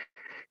allá.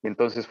 Y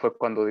entonces fue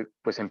cuando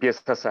pues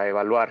empiezas a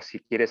evaluar si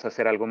quieres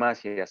hacer algo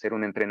más y hacer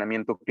un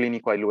entrenamiento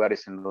clínico. Hay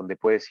lugares en donde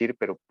puedes ir,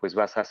 pero pues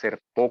vas a hacer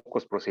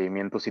pocos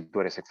procedimientos si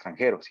tú eres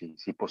extranjero.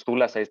 Si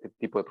postulas a este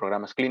tipo de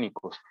programas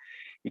clínicos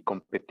y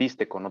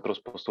competiste con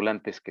otros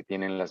postulantes que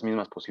tienen las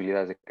mismas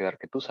posibilidades de quedar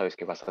que tú, sabes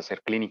que vas a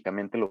hacer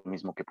clínicamente lo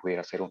mismo que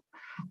pudiera hacer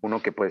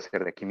uno que puede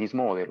ser de aquí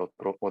mismo o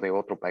de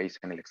otro país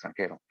en el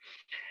extranjero.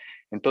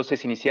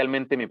 Entonces,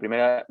 inicialmente mi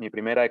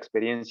primera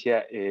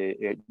experiencia,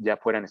 ya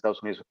fuera en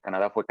Estados Unidos o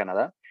Canadá, fue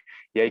Canadá.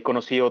 Y ahí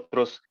conocí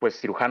otros pues,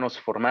 cirujanos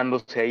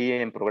formándose ahí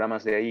en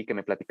programas de ahí que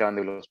me platicaban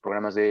de los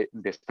programas de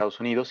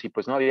Estados Unidos y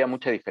pues no había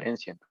mucha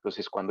diferencia.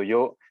 Entonces, cuando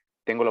yo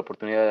tengo la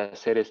oportunidad de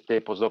hacer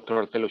este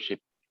postdoctoral fellowship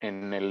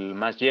en el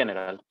Mass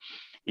General,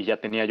 y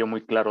ya tenía yo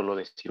muy claro lo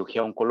de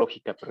cirugía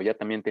oncológica, pero ya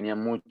también tenía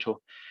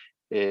mucho,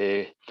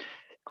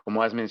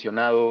 como has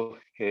mencionado,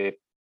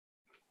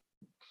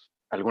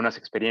 algunas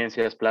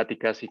experiencias,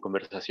 pláticas y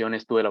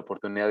conversaciones. Tuve la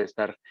oportunidad de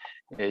estar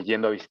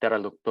yendo a visitar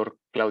al doctor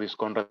Claudius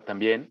Conrad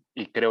también,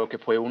 y creo que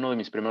fue uno de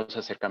mis primeros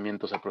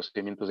acercamientos a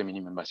procedimientos de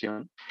mínima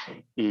invasión.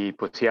 Y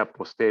pues sí,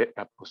 aposté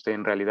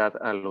en realidad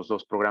a los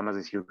dos programas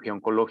de cirugía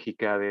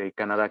oncológica de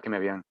Canadá que me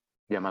habían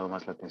llamado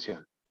más la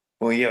atención.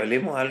 Oye,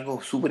 hablemos de algo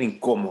súper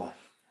incómodo.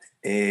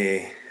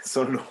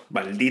 Son los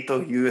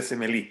malditos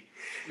USMLE.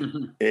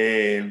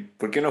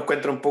 ¿Por qué nos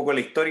cuenta un poco la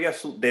historia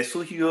de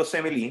sus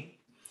USMLE?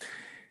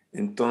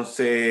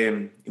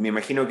 Entonces, me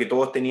imagino que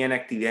todos tenían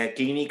actividad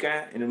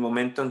clínica en el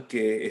momento en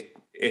que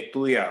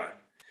estudiaban.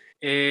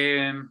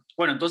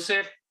 Bueno,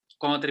 entonces,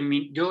 cuando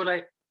yo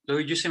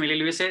UCML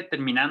lo hice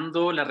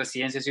terminando la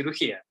residencia de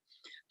cirugía.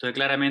 Entonces,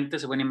 claramente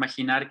se pueden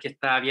imaginar que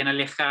estaba bien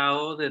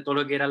alejado de todo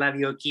lo que era la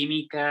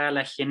bioquímica,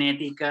 la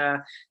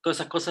genética, todas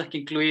esas cosas que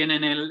incluyen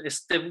en el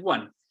Step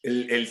 1.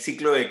 El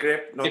ciclo de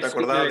Krebs, ¿no te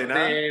acordabas de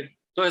nada?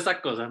 Todas esas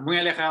cosas, muy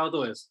alejado de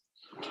todo eso.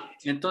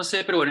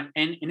 Entonces, pero bueno,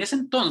 en ese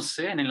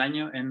entonces,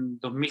 en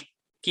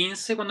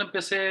 2015, cuando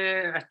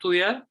empecé a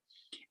estudiar,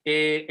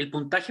 el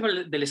puntaje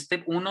del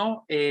Step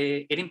 1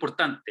 era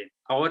importante.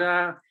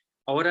 Ahora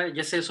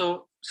ya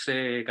eso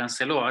se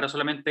canceló, ahora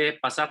solamente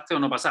pasaste o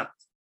no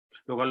pasaste,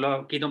 lo cual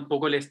lo quita un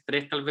poco el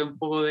estrés, tal vez un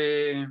poco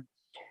de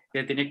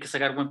tener que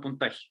sacar buen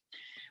puntaje.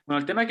 Bueno,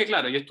 el tema es que,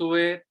 claro,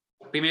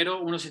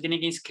 primero uno se tiene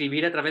que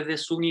inscribir a través de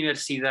su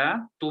universidad.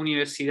 Tu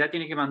universidad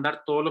tiene que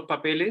mandar todos los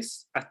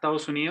papeles a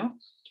Estados Unidos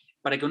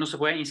para que uno se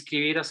pueda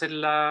inscribir a hacer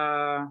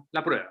la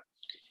prueba.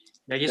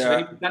 Y ahí es súper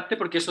importante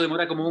porque eso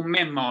demora como un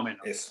mes más o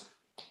menos. Eso.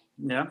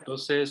 ¿Ya?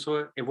 Entonces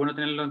eso es bueno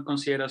tenerlo en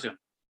consideración.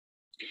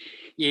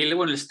 Y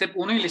el Step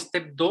 1 y el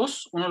Step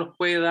 2 uno los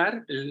puede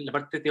dar, la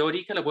parte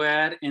teórica la puede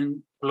dar,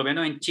 por lo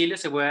menos en Chile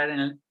se puede dar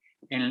en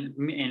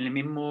el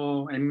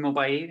mismo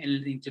país, en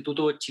el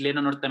Instituto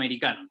Chileno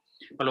Norteamericano.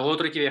 Para los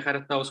otros hay que viajar a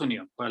Estados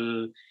Unidos,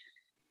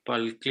 para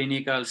el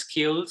Clinical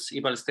Skills y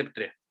para el Step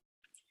 3.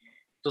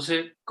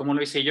 Entonces, como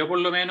lo hice yo por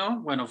lo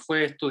menos, bueno,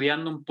 fue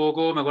estudiando un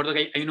poco, me acuerdo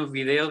que hay unos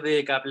videos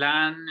de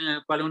Kaplan en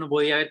el cual uno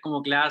podía ver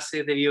como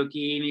clases de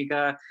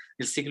bioquímica,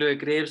 el ciclo de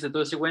Krebs, de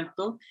todo ese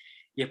cuento,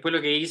 y después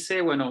lo que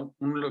hice, bueno,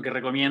 lo que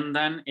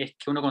recomiendan es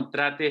que uno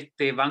contrate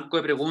este banco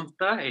de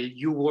preguntas, el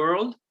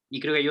UWorld, y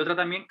creo que hay otra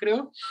también,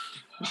 creo,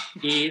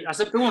 y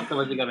hacer preguntas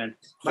básicamente.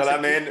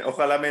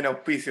 Ojalá me en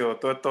auspicio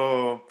todos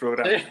estos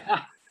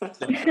programas.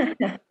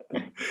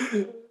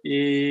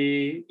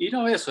 Y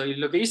no, eso, y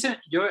lo que hice,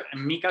 yo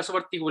en mi caso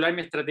particular,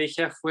 mi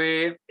estrategia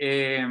fue,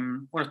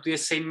 bueno, estudié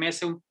 6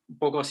 meses un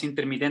poco así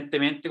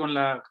intermitentemente con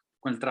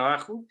el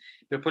trabajo,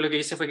 pero después lo que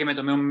hice fue que me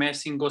tomé un mes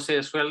sin goce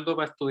de sueldo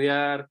para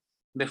estudiar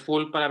de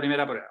full para la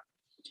primera prueba.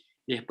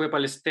 Y después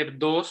para el Step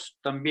 2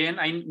 también,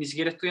 ahí ni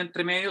siquiera estudié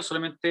entre medio,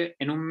 solamente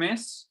en un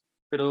mes,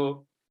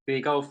 pero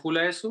dedicado full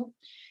a eso.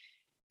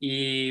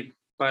 Y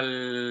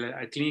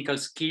para el Clinical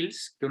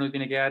Skills, que uno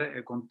tiene que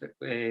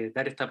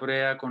dar esta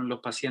prueba con los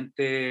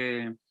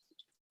pacientes,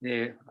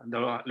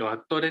 los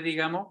actores,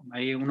 digamos.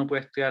 Ahí uno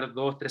puede estudiar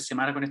 2 o 3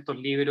 semanas con estos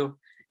libros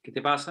que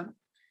te pasan.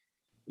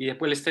 Y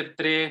después el Step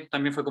 3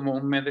 también fue como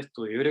un mes de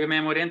estudio. Yo creo que me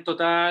demoré en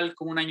total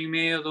como 1 año y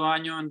medio, 2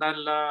 años en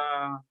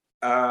darla.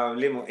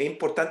 Hablemos, ¿es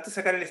importante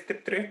sacar el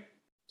Step 3?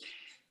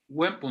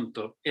 Buen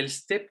punto. El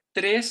Step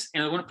 3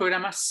 en algunos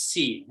programas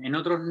sí, en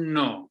otros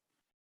no.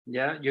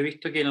 ¿Ya? Yo he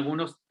visto que en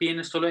algunos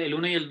piden solo el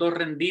 1 y el 2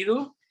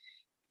 rendido,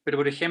 pero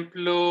por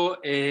ejemplo,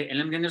 en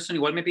el MD Anderson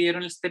igual me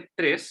pidieron el Step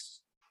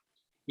 3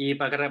 y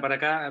para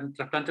acá en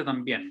Trasplante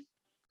también.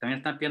 También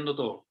están pidiendo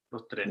todos,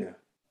 los 3. Yeah.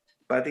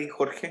 Pati,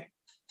 Jorge.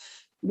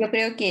 Yo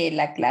creo que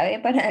la clave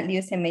para el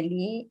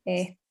USMLE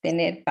es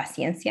tener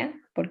paciencia,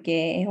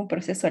 porque es un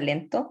proceso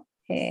lento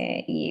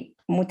y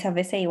muchas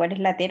veces igual es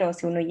latero.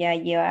 Si uno ya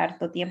lleva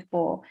harto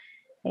tiempo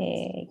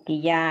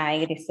que ya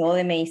egresó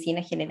de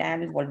medicina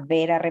general,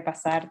 volver a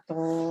repasar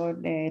todas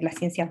las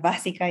ciencias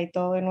básicas y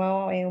todo de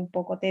nuevo es un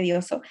poco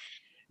tedioso.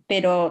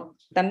 Pero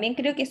también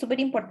creo que es súper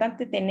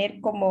importante tener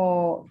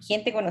como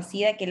gente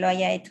conocida que lo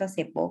haya hecho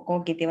hace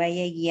poco, que te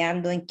vaya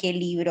guiando en qué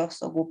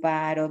libros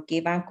ocupar o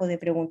qué banco de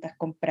preguntas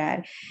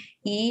comprar,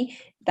 y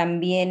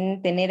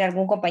también tener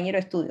algún compañero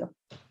de estudio.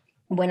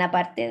 Buena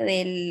parte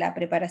de la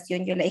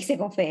preparación yo la hice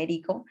con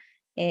Federico,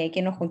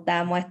 que nos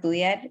juntábamos a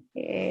estudiar,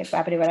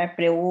 para preparar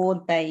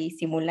preguntas y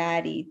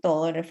simular y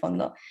todo en el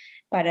fondo,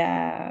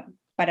 para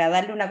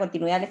darle una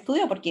continuidad al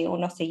estudio, porque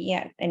uno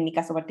seguía, en mi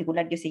caso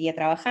particular, yo seguía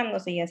trabajando,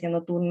 seguía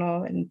haciendo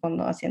turnos, en el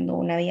fondo haciendo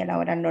una vida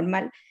laboral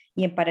normal,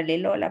 y en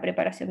paralelo la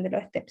preparación de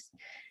los steps.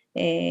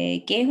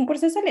 Que es un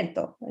proceso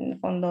lento. En el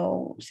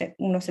fondo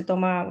uno se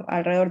toma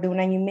alrededor de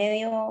 1 año y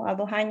medio a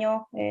 2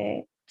 años,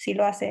 si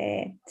lo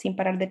hace sin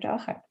parar de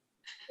trabajar.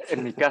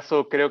 En mi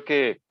caso, creo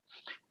que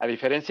a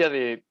diferencia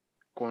de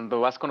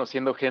cuando vas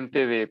conociendo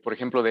gente de, por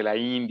ejemplo, de la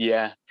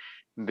India,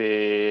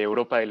 de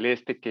Europa del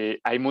Este, que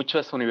hay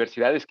muchas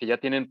universidades que ya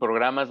tienen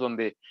programas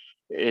donde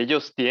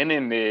ellos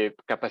tienen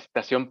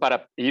capacitación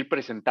para ir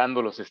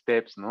presentando los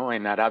steps, ¿no?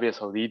 En Arabia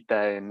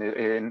Saudita,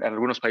 en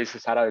algunos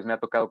países árabes me ha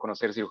tocado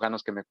conocer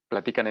cirujanos que me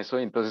platican eso,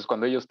 y entonces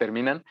cuando ellos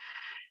terminan,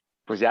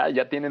 pues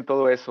ya tienen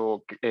todo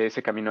eso,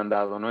 ese camino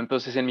andado, ¿no?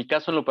 Entonces, en mi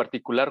caso en lo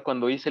particular,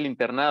 cuando hice el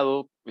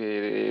internado,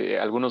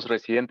 algunos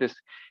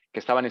residentes que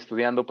estaban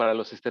estudiando para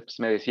los STEPS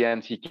me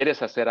decían, si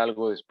quieres hacer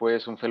algo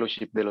después, un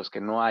fellowship de los que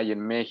no hay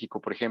en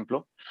México, por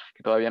ejemplo,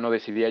 que todavía no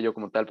decidía yo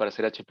como tal para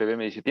hacer HPB,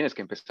 me dice, tienes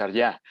que empezar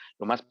ya,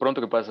 lo más pronto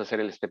que puedas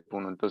hacer el STEP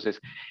 1. Entonces,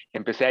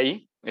 empecé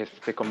ahí,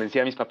 convencí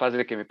a mis papás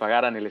de que me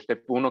pagaran el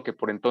STEP 1, que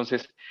por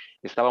entonces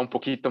estaba un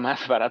poquito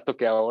más barato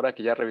que ahora,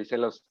 que ya revisé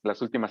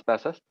las últimas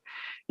tasas.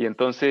 Y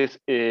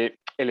entonces el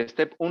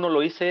Step 1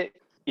 lo hice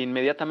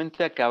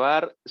inmediatamente a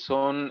acabar. Es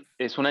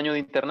un año de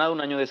internado, un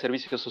año de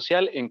servicio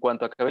social. En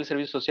cuanto acabé el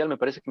servicio social, me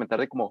parece que me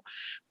tardé como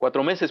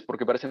 4 meses,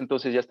 porque para ese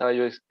entonces ya estaba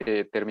yo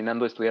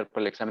terminando de estudiar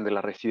para el examen de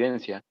la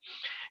residencia.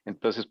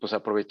 Entonces, pues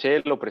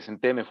aproveché, lo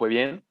presenté, me fue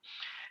bien,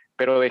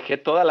 pero dejé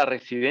toda la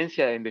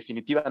residencia. En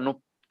definitiva,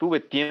 no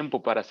tuve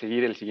tiempo para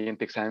seguir el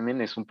siguiente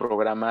examen. Es un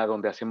programa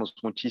donde hacemos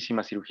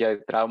muchísima cirugía de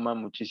trauma,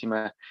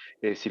 muchísima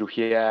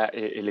cirugía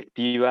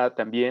electiva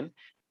también,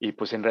 y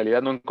pues en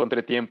realidad no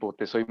encontré tiempo,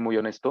 te soy muy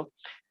honesto.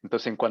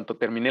 Entonces, en cuanto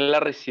terminé la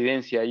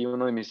residencia, y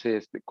uno de mis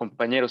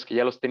compañeros que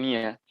ya los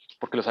tenía,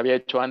 porque los había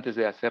hecho antes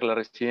de hacer la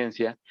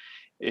residencia,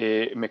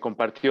 me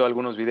compartió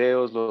algunos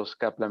videos, los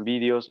Kaplan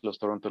Videos, los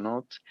Toronto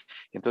Notes.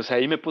 Entonces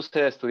ahí me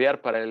puse a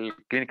estudiar para el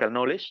Clinical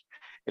Knowledge,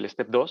 el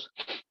Step 2,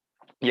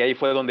 y ahí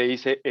fue donde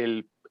hice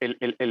el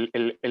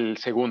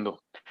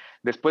segundo.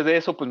 Después de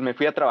eso, pues me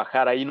fui a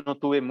trabajar. Ahí no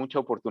tuve mucha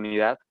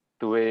oportunidad.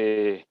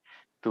 Estuve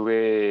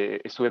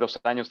 2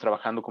 años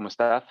trabajando como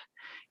staff,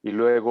 y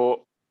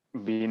luego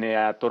vine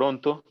a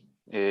Toronto,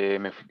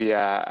 me fui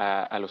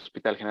al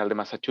Hospital General de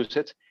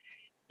Massachusetts,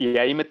 y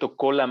ahí me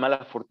tocó la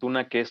mala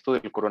fortuna que esto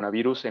del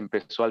coronavirus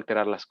empezó a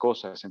alterar las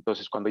cosas.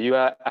 Entonces, cuando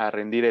iba a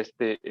rendir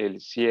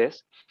el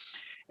CIES,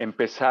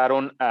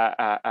 empezaron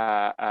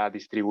a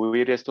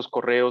distribuir estos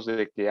correos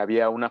de que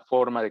había una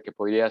forma de que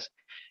podías,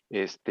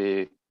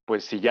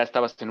 pues si ya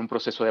estabas en un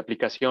proceso de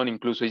aplicación,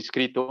 incluso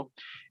inscrito,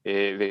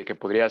 de que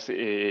podrías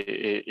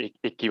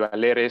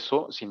equivaler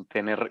eso sin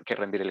tener que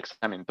rendir el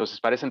examen. Entonces,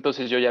 para ese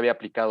entonces yo ya había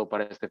aplicado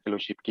para este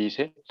fellowship que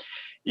hice,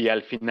 y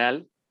al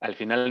final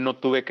no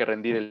tuve que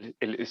rendir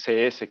el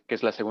CS, que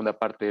es la segunda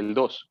parte del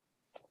 2.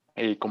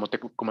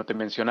 Como te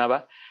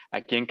mencionaba,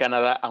 aquí en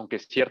Canadá, aunque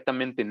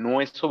ciertamente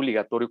no es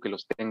obligatorio que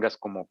los tengas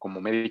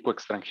como médico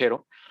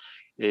extranjero,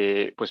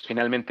 pues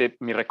finalmente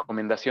mi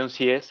recomendación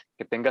sí es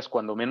que tengas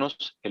cuando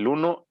menos el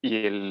 1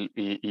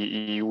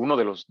 y uno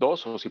de los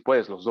 2, o si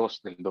puedes, los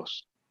 2 del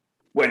 2.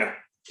 Bueno,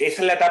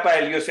 esa es la etapa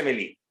del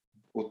USMLE.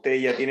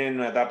 Ustedes ya tienen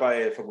una etapa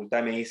de Facultad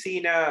de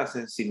Medicina,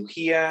 hacen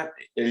cirugía,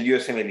 el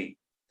USMLE.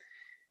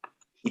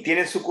 Y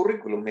tienen su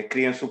currículum, me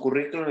escriben su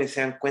currículum y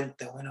se dan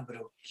cuenta, bueno,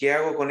 pero ¿qué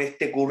hago con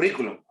este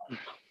currículum?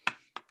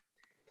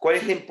 ¿Cuál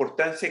es la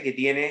importancia que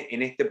tiene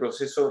en este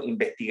proceso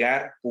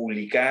investigar,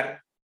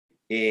 publicar?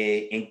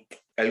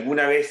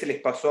 ¿Alguna vez se les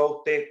pasó a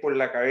ustedes por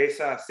la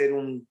cabeza hacer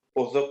un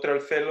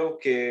postdoctoral fellow,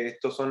 que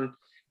estos son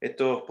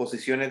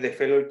posiciones de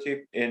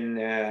fellowship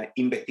en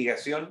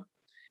investigación?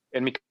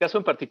 En mi caso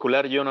en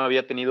particular, yo no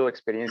había tenido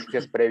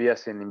experiencias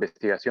previas en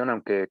investigación,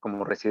 aunque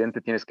como residente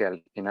tienes que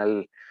al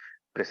final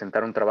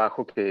presentar un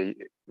trabajo que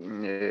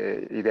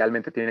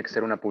idealmente tiene que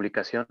ser una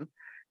publicación.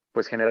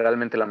 Pues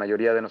generalmente la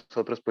mayoría de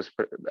nosotros pues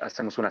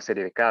hacemos una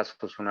serie de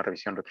casos, una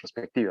revisión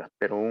retrospectiva,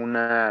 pero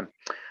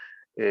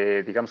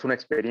digamos una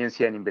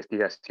experiencia en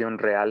investigación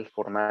real,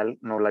 formal,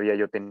 no la había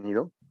yo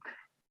tenido.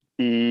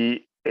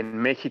 Y en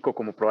México,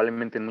 como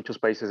probablemente en muchos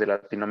países de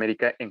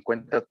Latinoamérica,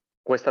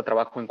 cuesta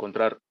trabajo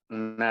encontrar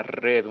una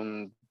red,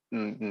 un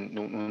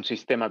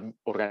sistema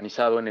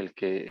organizado en el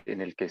que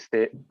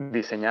esté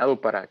diseñado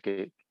para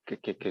que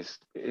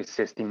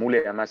se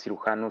estimule a más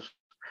cirujanos,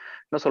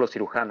 no solo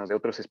cirujanos, de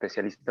otros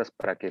especialistas,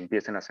 para que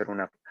empiecen a hacer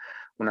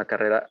una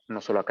carrera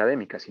no solo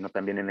académica, sino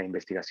también en la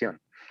investigación.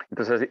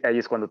 Entonces ahí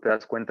es cuando te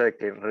das cuenta de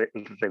que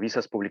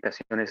revisas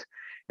publicaciones,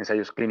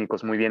 ensayos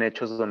clínicos muy bien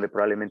hechos, donde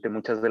probablemente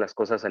muchas de las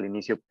cosas al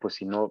inicio, pues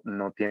si no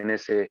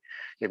tienes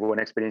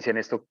buena experiencia en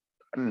esto,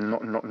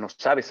 no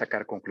sabes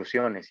sacar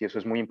conclusiones, y eso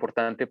es muy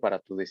importante para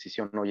tu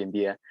decisión hoy en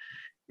día,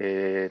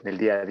 en el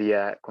día a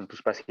día con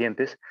tus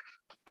pacientes,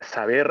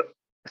 saber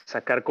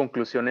sacar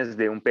conclusiones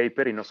de un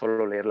paper y no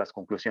solo leer las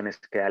conclusiones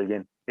que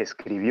alguien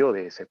escribió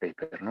de ese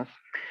paper, ¿no?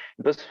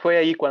 Entonces fue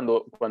ahí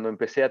cuando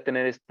empecé a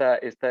tener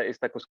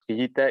esta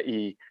cosquillita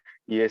y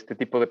este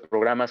tipo de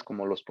programas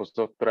como los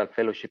postdoctoral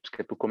fellowships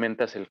que tú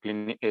comentas, el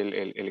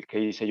que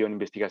hice yo en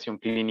investigación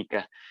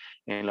clínica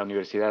en la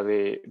Universidad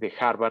de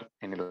Harvard,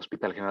 en el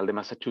Hospital General de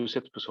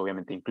Massachusetts, pues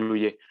obviamente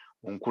incluye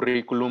un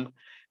currículum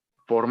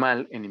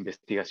formal en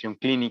investigación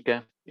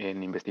clínica,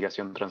 en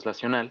investigación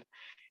translacional,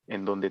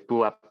 en donde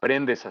tú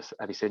aprendes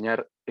a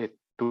diseñar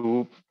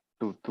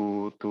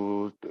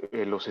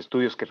los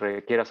estudios que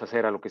requieras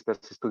hacer a lo que estás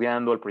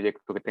estudiando, al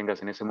proyecto que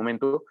tengas en ese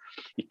momento.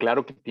 Y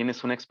claro que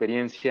tienes una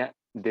experiencia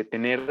de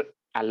tener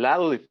al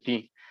lado de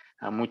ti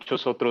a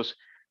muchos otros,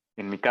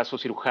 en mi caso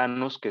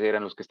cirujanos, que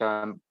eran los que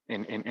estaban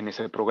en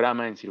ese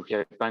programa, en cirugía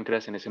de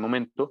páncreas en ese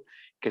momento,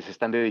 que se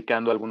están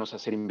dedicando algunos a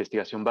hacer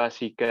investigación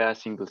básica,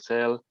 single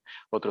cell,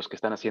 otros que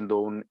están haciendo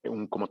un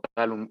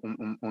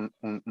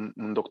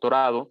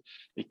doctorado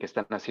y que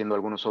están haciendo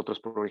algunos otros,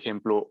 por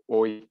ejemplo,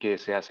 hoy que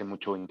se hace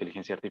mucho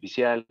inteligencia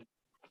artificial,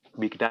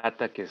 Big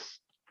Data, que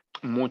es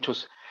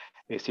muchos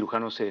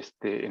cirujanos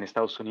en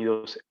Estados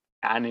Unidos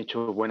han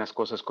hecho buenas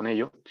cosas con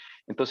ello.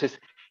 Entonces,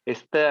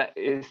 este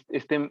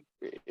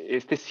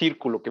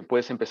círculo que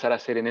puedes empezar a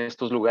hacer en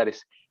estos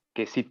lugares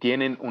que sí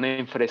tienen una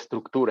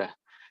infraestructura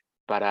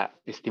para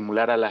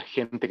estimular a la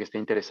gente que esté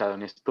interesada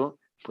en esto,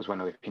 pues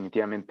bueno,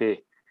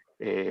 definitivamente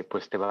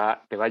pues te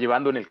va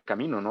llevando en el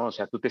camino, ¿no? O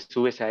sea, tú te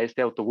subes a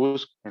este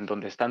autobús en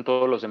donde están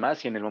todos los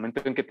demás y en el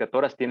momento en que te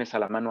atoras tienes a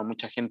la mano a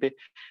mucha gente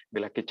de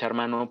la que echar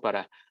mano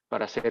para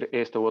hacer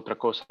esto u otra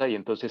cosa, y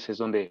entonces es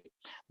donde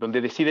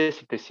decides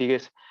si te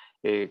sigues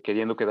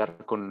queriendo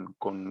quedar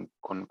con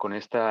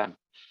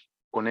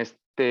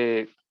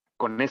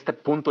este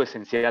punto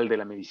esencial de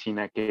la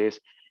medicina, que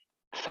es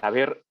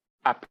saber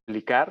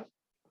aplicar,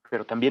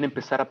 pero también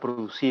empezar a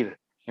producir,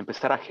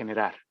 empezar a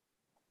generar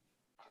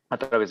a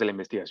través de la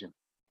investigación.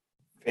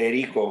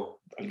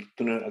 Federico,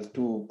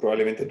 tú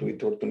probablemente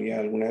tuviste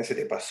oportunidad alguna vez, ¿se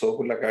te pasó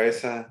por la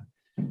cabeza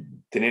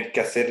tener que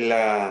hacer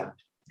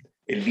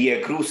el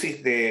vía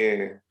crucis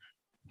de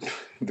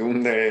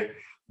un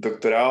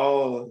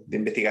doctorado de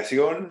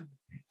investigación?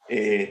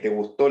 ¿Te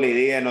gustó la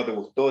idea? ¿No te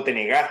gustó? ¿Te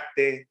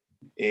negaste?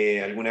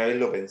 ¿Alguna vez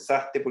lo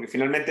pensaste? Porque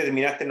finalmente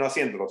terminaste no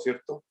haciéndolo,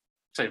 ¿cierto?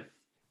 Sí.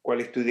 ¿Cuál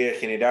es tu idea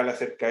general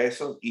acerca de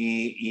eso?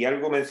 Y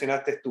algo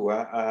mencionaste tú,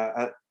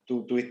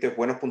 tú tuviste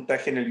buenos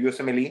puntajes en el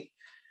USMLE,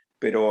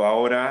 pero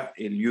ahora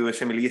el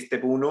USMLE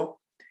Step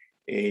 1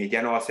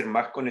 ya no va a ser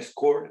más con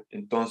score,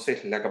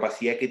 entonces la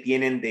capacidad que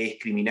tienen de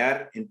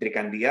discriminar entre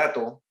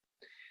candidatos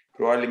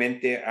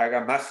probablemente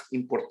haga más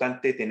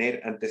importante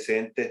tener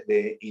antecedentes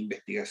de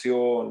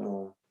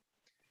investigación.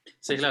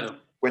 Sí,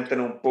 claro.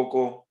 Cuéntanos un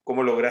poco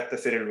cómo lograste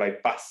hacer el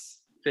bypass.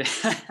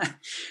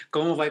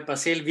 ¿Cómo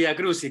bypassé el vía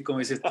crucis, como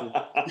dices tú?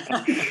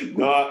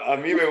 No, a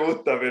mí me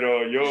gusta,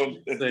 pero yo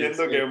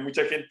entiendo sí. que a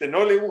mucha gente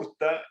no le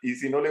gusta, y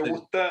si no le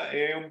gusta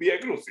es un vía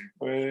crucis.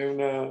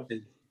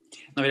 Sí.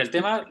 No, mira, el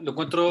tema lo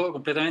encuentro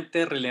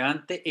completamente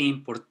relevante e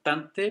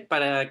importante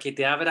para que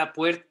te abra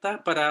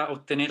puertas para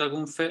obtener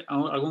algún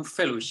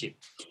fellowship.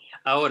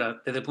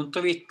 Ahora, desde el punto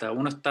de vista,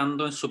 uno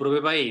estando en su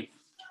propio país,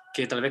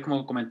 que tal vez,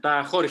 como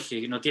comentaba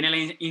Jorge, no tiene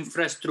la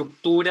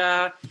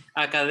infraestructura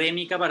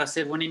académica para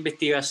hacer buena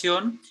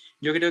investigación,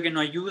 yo creo que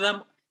no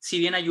ayuda, si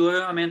bien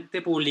ayuda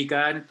obviamente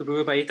publicar en tu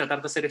propio país, tratar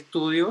de hacer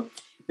estudios,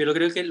 pero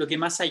creo que lo que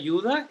más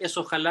ayuda es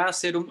ojalá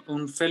hacer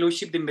un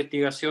fellowship de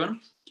investigación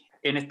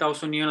en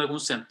Estados Unidos en algún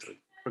centro,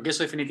 porque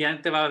eso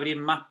definitivamente va a abrir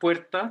más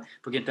puertas,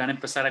 porque te van a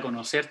empezar a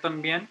conocer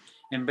también,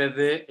 en vez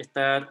de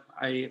estar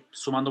ahí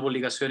sumando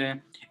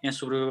publicaciones en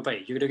su propio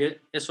país. Yo creo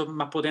que eso es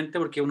más potente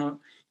porque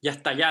uno ya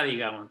está allá,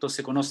 digamos,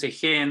 entonces conoce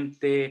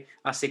gente,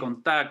 hace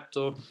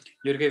contacto.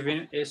 Yo creo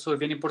que eso es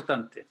bien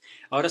importante.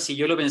 Ahora, si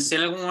yo lo pensé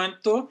en algún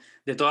momento,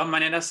 de todas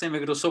maneras se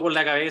me cruzó por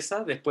la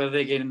cabeza, después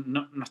de que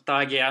no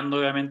estaba quedando,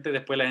 obviamente,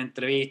 después de las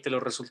entrevistas,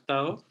 los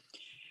resultados,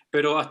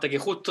 pero hasta que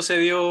justo se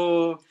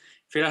dio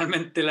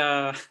finalmente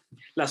la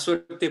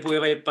suerte,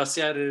 pude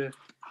pasear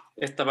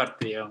esta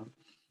parte, digamos.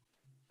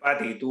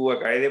 Pati, tú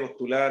acabé de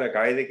postular,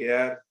 acabé de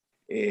quedar.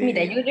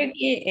 Mira, yo creo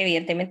que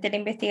evidentemente la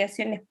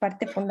investigación es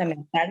parte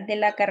fundamental de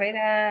la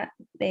carrera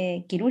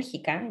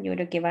quirúrgica. Yo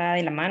creo que va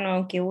de la mano,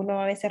 aunque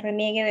uno a veces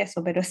reniegue de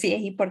eso, pero sí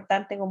es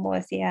importante, como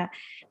decía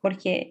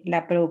Jorge,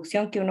 la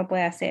producción que uno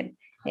puede hacer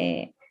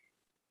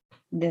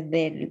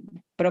desde el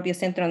propio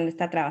centro donde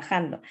está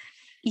trabajando.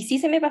 Y sí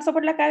se me pasó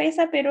por la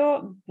cabeza,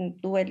 pero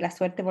tuve la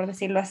suerte, por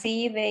decirlo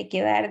así, de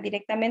quedar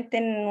directamente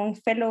en un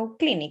fellow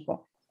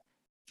clínico.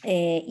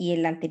 Y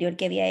el anterior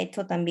que había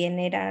hecho también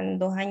eran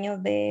 2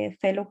 años de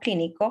fellow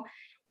clínico,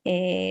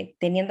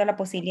 teniendo la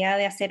posibilidad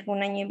de hacer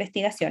un año de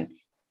investigación.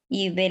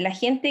 Y de la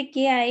gente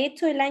que ha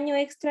hecho el año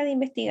extra de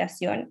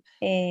investigación,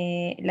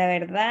 la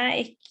verdad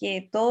es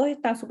que todos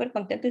están súper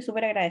contentos y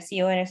súper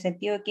agradecidos en el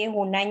sentido de que es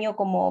un año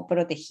como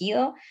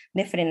protegido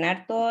de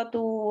frenar toda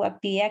tu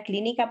actividad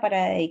clínica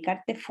para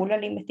dedicarte full a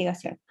la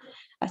investigación.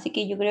 Así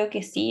que yo creo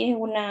que sí es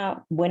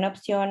una buena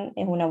opción,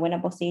 es una buena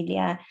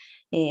posibilidad.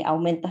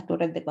 Aumentas tu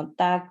red de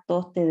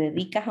contactos, te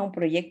dedicas a un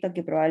proyecto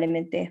que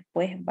probablemente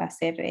después va a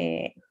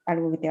ser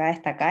algo que te va a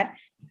destacar.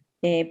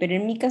 Pero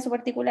en mi caso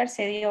particular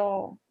se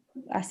dio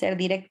hacer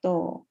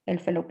directo el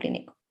fellow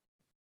clínico.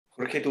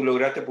 Jorge, tú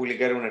lograste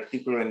publicar un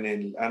artículo en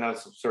el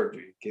Annals of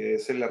Surgery, que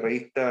es la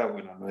revista,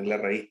 bueno, no es la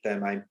revista de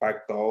más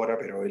impacto ahora,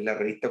 pero es la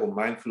revista con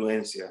más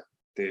influencia,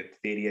 te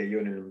diría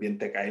yo, en el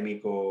ambiente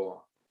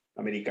académico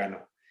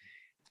americano.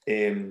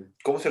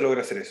 ¿Cómo se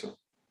logra hacer eso?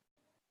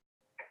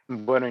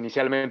 Bueno,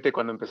 inicialmente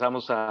cuando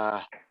empezamos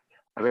a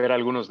ver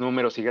algunos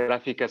números y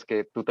gráficas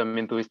que tú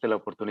también tuviste la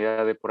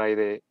oportunidad de por ahí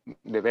de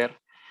ver,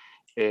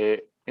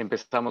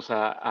 empezamos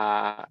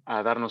a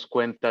darnos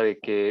cuenta de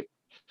que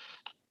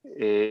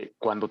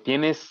cuando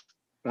tienes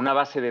una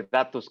base de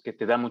datos que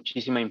te da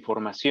muchísima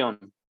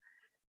información,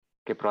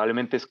 que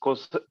probablemente es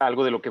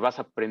algo de lo que vas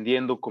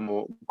aprendiendo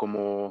como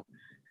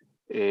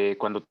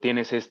cuando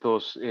tienes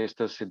estos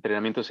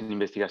entrenamientos en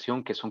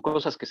investigación, que son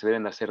cosas que se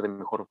deben de hacer de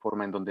mejor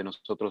forma en donde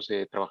nosotros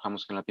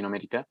trabajamos en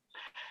Latinoamérica,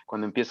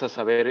 cuando empiezas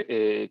a ver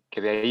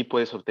que de ahí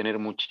puedes obtener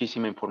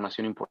muchísima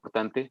información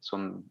importante,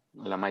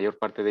 la mayor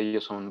parte de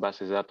ellos son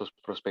bases de datos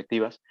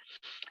prospectivas.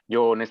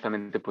 Yo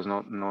honestamente pues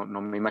no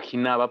me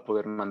imaginaba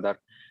poder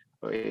mandar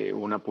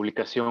una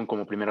publicación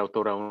como primer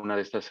autor a una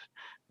de estas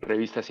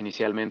revistas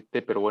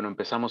inicialmente, pero bueno,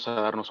 empezamos a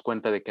darnos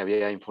cuenta de que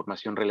había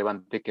información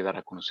relevante que dar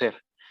a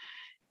conocer.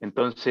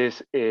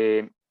 Entonces,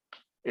 me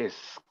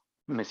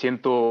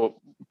siento,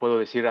 puedo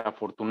decir,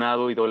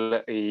 afortunado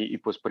y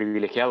pues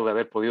privilegiado de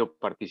haber podido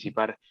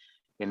participar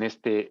en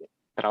este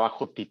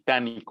trabajo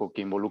titánico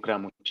que involucra a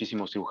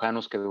muchísimos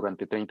cirujanos que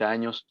durante 30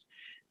 años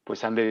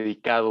pues han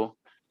dedicado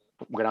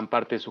gran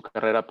parte de su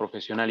carrera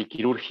profesional y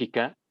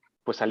quirúrgica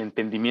pues al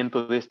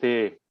entendimiento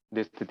de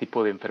este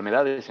tipo de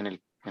enfermedades, en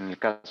el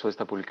caso de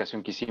esta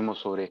publicación que hicimos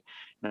sobre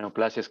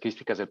neoplasias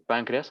quísticas del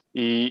páncreas.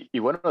 Y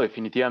bueno,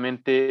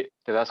 definitivamente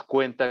te das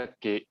cuenta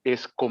que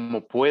es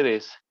como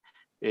puedes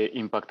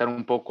impactar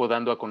un poco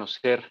dando a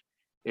conocer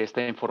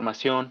esta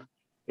información,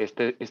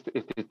 este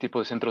tipo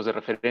de centros de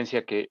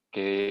referencia que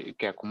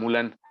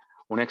acumulan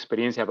una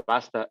experiencia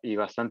vasta y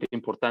bastante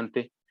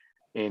importante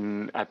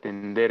en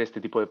atender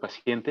este tipo de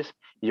pacientes.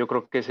 Y yo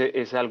creo que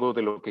ese es algo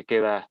de lo que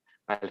queda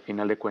al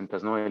final de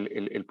cuentas, ¿no?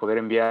 El poder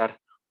enviar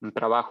un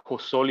trabajo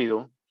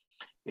sólido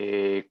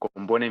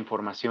con buena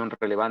información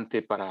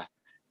relevante para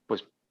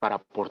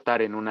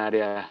aportar en un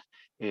área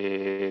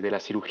de la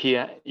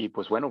cirugía. Y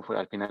pues bueno, fue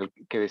al final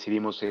que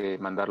decidimos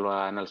mandarlo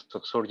a Annals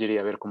of Surgery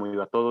a ver cómo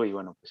iba todo. Y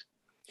bueno, pues.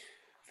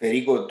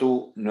 Federico,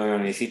 tú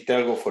no hiciste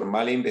algo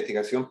formal de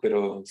investigación,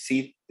 pero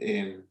sí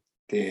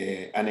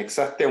te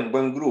anexaste a un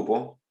buen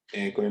grupo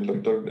con el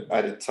doctor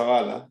Aret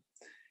Zavala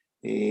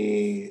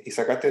y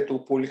sacaste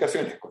tus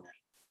publicaciones con él.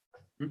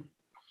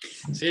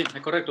 Sí,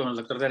 es correcto. El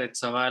doctor Aret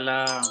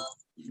Zavala,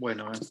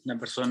 bueno, es una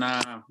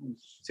persona, un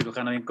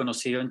cirujano bien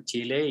conocido en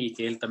Chile y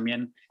que él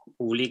también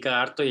publica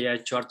harto y ha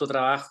hecho harto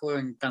trabajo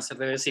en cáncer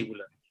de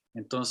vesícula.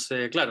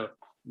 Entonces, claro,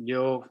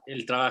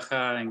 él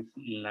trabaja en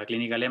la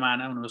clínica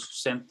alemana, uno de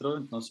sus centros,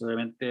 entonces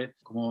obviamente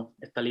como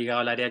está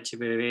ligado al área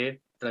HPB,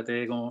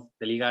 traté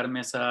de ligarme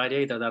a esa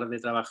área y tratar de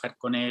trabajar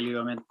con él,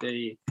 obviamente,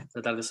 y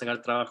tratar de sacar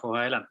trabajos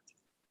adelante.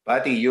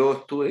 Pati, yo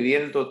estuve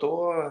viendo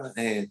todo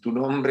tu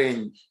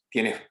nombre,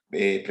 tienes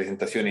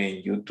presentaciones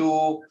en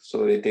YouTube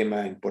sobre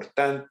temas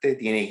importantes,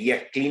 tienes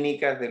guías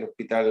clínicas del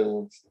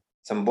Hospital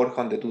San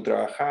Borja donde tú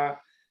trabajas,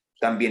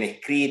 están bien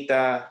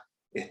escritas,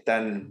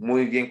 están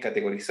muy bien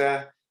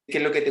categorizadas. ¿Qué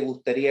es lo que te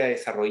gustaría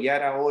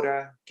desarrollar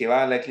ahora que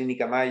vas a la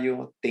Clínica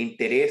Mayo? ¿Te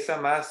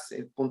interesa más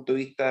el punto de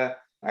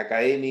vista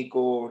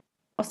académico?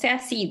 O sea,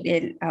 sí,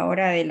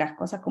 ahora de las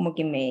cosas como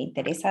que me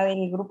interesa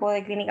del grupo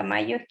de Clínica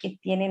Mayo es que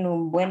tienen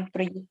un buen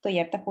proyecto y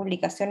hartas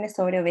publicaciones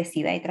sobre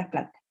obesidad y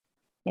trasplante.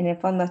 En el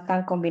fondo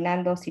están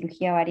combinando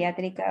cirugía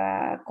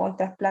bariátrica con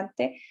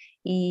trasplante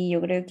y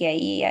yo creo que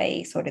ahí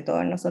hay, sobre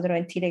todo nosotros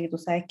en Chile, que tú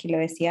sabes que la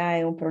obesidad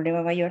es un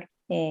problema mayor,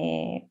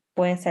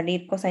 pueden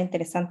salir cosas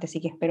interesantes,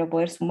 así que espero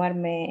poder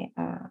sumarme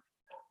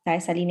a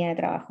esa línea de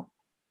trabajo.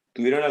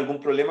 ¿Tuvieron algún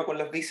problema con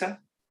las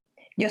visas?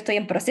 Yo estoy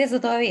en proceso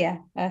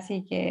todavía,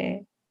 así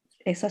que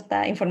eso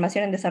está,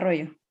 información en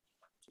desarrollo.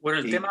 Bueno,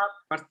 el tema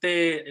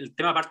parte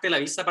de la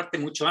visa parte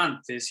mucho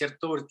antes,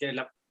 ¿cierto? Porque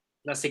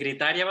la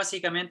secretaria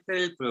básicamente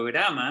del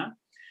programa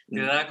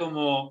te da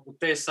como,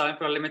 ustedes saben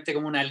probablemente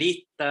como una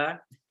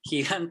lista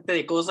gigante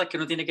de cosas que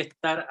uno tiene que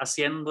estar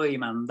haciendo y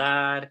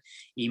mandar,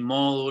 y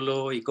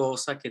módulos y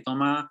cosas que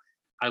toma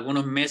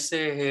algunos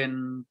meses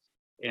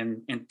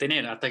en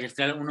tener, hasta que al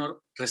final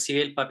uno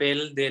recibe el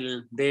papel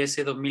del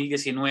DS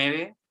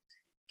 2019,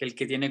 que es el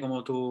que tiene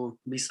como tu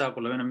visa,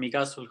 por lo menos en mi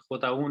caso, el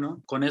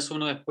J1. Con eso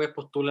uno después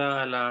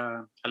postula a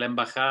la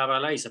embajada para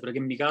la visa, pero que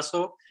en mi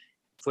caso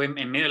fue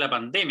en medio de la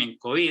pandemia, en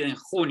COVID, en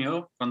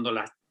junio, cuando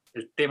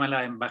el tema de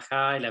la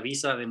embajada y la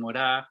visa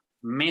demoraba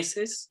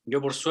meses.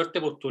 Yo por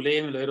suerte postulé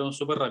y me lo dieron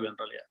súper rápido en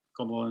realidad.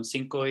 Como en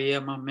 5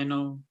 días más o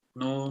menos,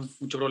 no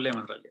mucho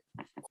problema en realidad.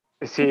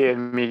 Sí,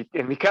 en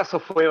mi caso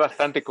fue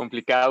bastante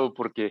complicado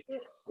porque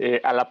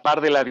a la par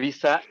de la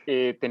visa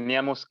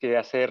teníamos que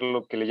hacer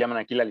lo que le llaman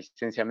aquí la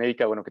licencia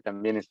médica, bueno, que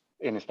también es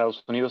en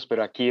Estados Unidos,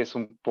 pero aquí es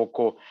un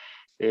poco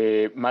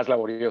más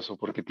laborioso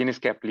porque tienes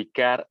que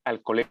aplicar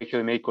al Colegio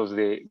de Médicos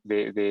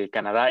de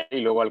Canadá y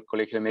luego al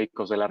Colegio de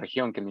Médicos de la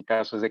región, que en mi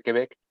caso es de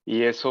Quebec,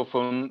 y eso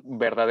fue un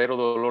verdadero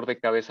dolor de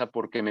cabeza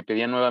porque me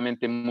pedían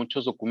nuevamente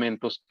muchos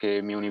documentos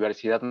que mi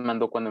universidad me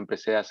mandó cuando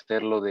empecé a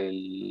hacer lo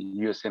del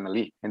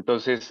USMLE.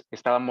 Entonces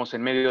estábamos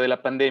en medio de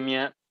la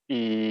pandemia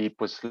y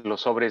pues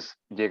los sobres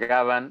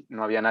llegaban,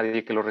 no había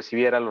nadie que los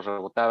recibiera, los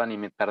rebotaban y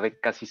me tardé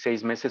casi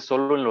 6 meses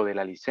solo en lo de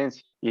la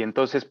licencia. Y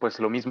entonces pues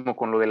lo mismo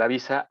con lo de la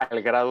visa,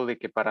 al grado de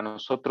que para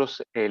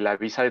nosotros la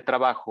visa de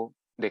trabajo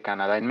de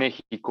Canadá en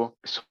México,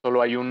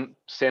 solo hay un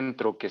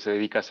centro que se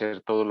dedica a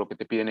hacer todo lo que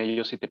te piden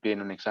ellos y te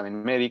piden un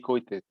examen médico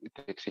y te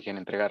exigen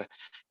entregar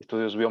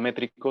estudios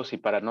biométricos, y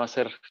para no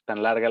hacer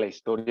tan larga la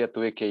historia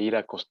tuve que ir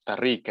a Costa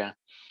Rica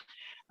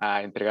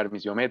a entregar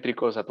mis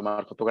biométricos, a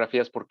tomar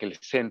fotografías, porque el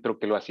centro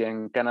que lo hacía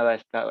en Canadá,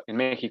 en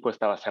México,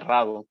 estaba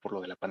cerrado por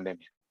lo de la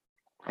pandemia.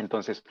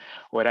 Entonces,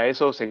 o era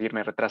eso, o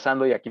seguirme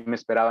retrasando, y aquí me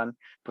esperaban,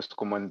 pues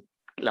como en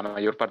la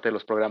mayor parte de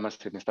los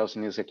programas en Estados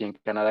Unidos y aquí en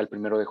Canadá, el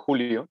 1 de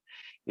julio,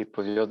 y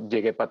pues yo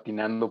llegué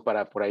patinando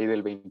para por ahí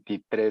del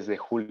 23 de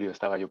julio,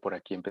 estaba yo por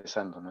aquí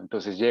empezando, ¿no?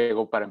 Entonces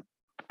llego para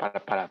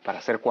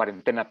hacer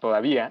cuarentena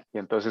todavía, y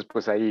entonces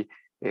pues ahí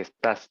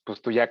estás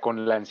pues tú ya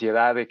con la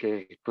ansiedad de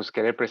que pues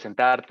querer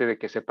presentarte, de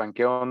que sepan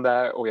qué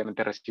onda,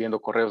 obviamente recibiendo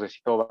correos de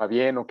si todo va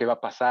bien o qué va a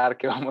pasar,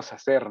 qué vamos a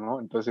hacer, ¿no?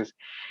 Entonces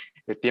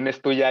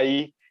tienes tú ya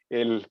ahí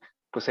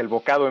pues el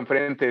bocado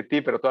enfrente de ti,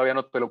 pero todavía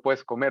no te lo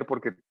puedes comer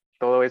porque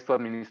todo esto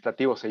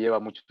administrativo se lleva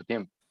mucho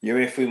tiempo. Yo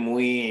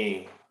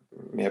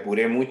me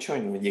apuré mucho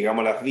y no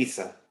llegamos a las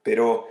visas,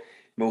 pero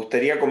me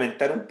gustaría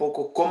comentar un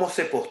poco cómo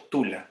se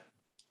postula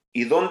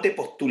y dónde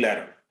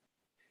postularon,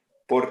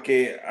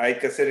 porque hay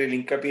que hacer el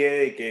hincapié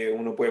de que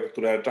uno puede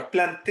postular a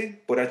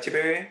trasplante por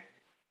HPV,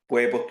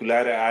 puede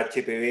postular a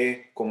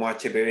HPV como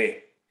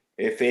HPV.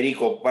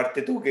 Federico,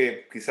 parte tú,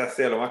 que quizás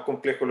sea lo más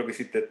complejo lo que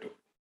hiciste tú.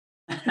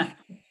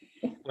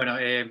 Bueno,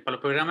 para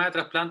los programas de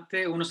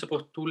trasplante uno se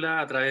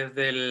postula a través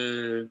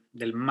del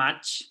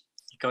Match,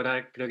 que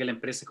ahora creo que la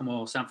empresa es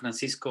como San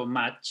Francisco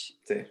Match,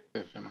 Sí.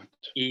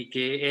 y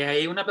que es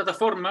ahí una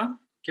plataforma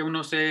que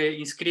uno se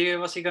inscribe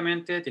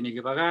básicamente, tiene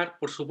que pagar,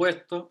 por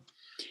supuesto,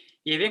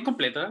 y es bien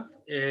completa.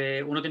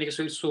 Uno tiene que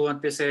subir su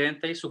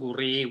antecedente y su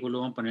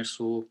currículum,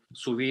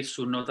 subir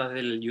sus notas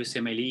del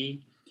USMLE.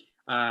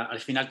 Al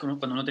final,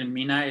 cuando uno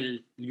termina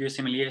el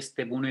USMLE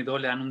Step 1 y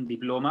 2, le dan un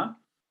diploma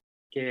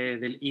que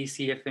del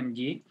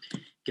ECFMG,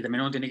 que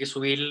también uno tiene que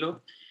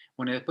subirlo.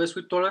 Bueno, después de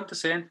subir todos los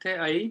antecedentes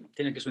ahí,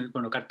 tiene que subir,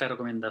 bueno, carta de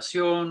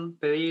recomendación,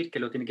 pedir, que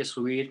lo tiene que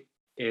subir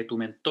tu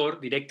mentor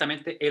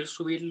directamente, él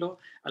subirlo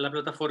a la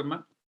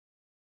plataforma.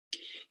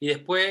 Y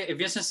después es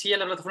bien sencilla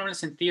la plataforma en el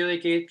sentido de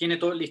que tiene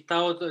todo el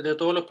listado de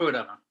todos los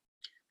programas.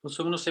 Entonces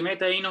uno se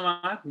mete ahí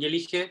nomás y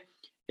elige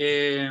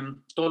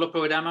todos los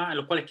programas en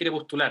los cuales quiere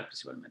postular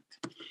principalmente.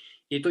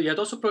 Y a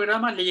todos esos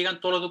programas le llegan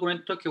todos los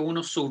documentos que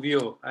uno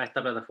subió a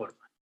esta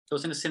plataforma.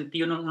 Entonces, en ese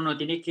sentido, uno no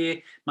tiene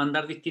que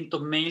mandar distintos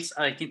mails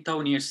a distintas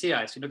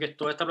universidades, sino que es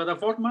toda esta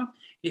plataforma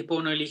y después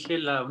uno elige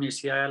las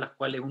universidades a las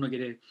cuales uno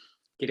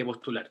quiere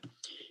postular.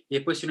 Y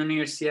después, si una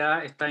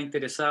universidad está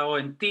interesado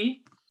en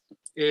ti,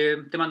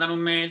 te mandan un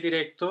mail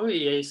directo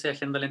y ahí se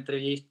agenda la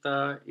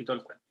entrevista y todo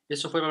el cuento.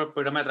 Eso fue para el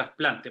programa de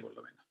trasplante, por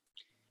lo menos.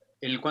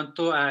 En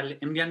cuanto al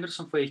MD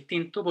Anderson fue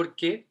distinto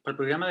porque para el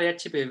programa de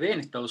HPV en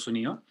Estados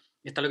Unidos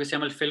está lo que se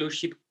llama el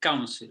Fellowship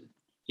Council.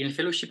 Y en el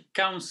Fellowship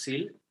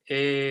Council,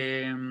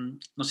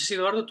 no sé si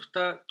Eduardo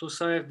tú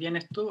sabes bien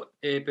esto,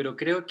 pero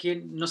creo que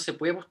no se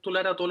puede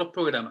postular a todos los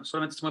programas,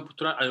 solamente se puede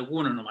postular a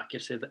algunos nomás que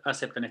se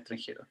aceptan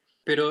extranjeros.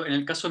 Pero en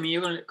el caso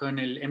mío con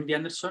el MD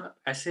Anderson,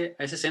 a ese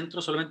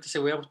centro solamente se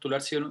puede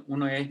postular si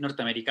uno es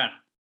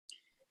norteamericano.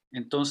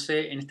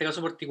 Entonces, en este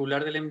caso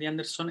particular del MD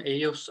Anderson,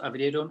 ellos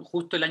abrieron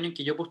justo el año en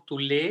que yo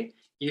postulé,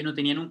 ellos no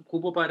tenían un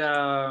cupo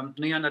no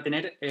iban a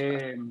tener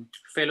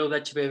fellow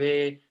de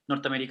HPV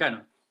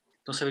norteamericano.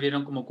 Entonces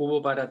abrieron como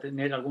cupo para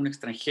tener algún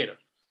extranjero.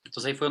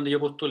 Entonces ahí fue donde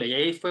yo postulé. Y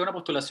ahí fue una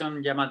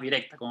postulación ya más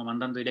directa, como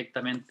mandando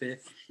directamente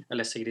a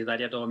la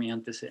secretaria todos mis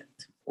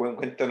antecedentes.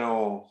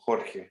 Cuéntanos,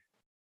 Jorge.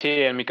 Sí,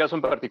 en mi caso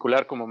en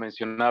particular, como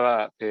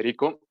mencionaba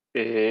Federico,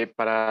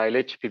 para el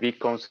HPV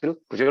Council,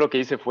 pues yo lo que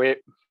hice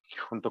fue,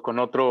 junto con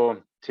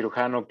otro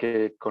cirujano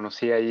que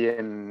conocí ahí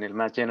en el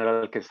Mass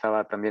General, que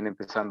estaba también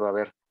empezando a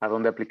ver a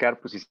dónde aplicar,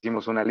 pues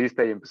hicimos una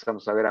lista y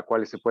empezamos a ver a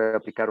cuáles se puede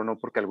aplicar o no,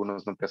 porque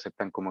algunos no te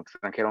aceptan como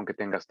extranjero, aunque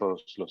tengas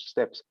todos los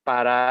steps.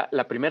 Para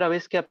la primera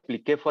vez que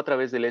apliqué fue a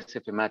través del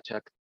SF Match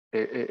Act,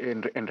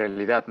 en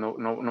realidad,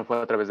 no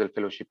fue a través del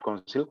Fellowship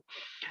Council.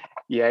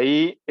 Y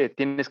ahí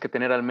tienes que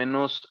tener al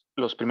menos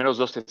los primeros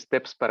 2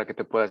 steps para que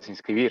te puedas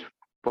inscribir.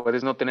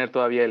 Puedes no tener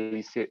todavía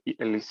el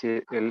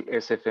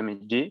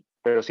SFMG,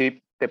 pero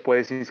sí te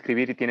puedes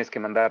inscribir y tienes que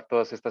mandar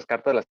todas estas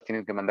cartas, las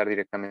tienen que mandar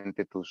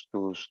directamente tus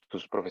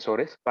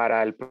profesores.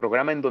 Para el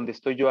programa en donde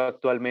estoy yo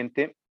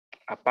actualmente,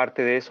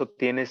 aparte de eso,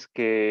 tienes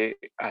que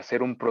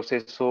hacer un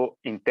proceso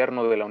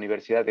interno de la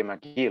Universidad de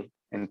McGill.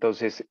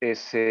 Entonces,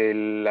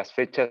 las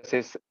fechas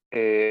es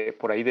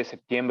por ahí de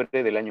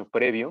septiembre del año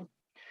previo.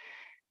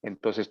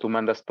 Entonces, tú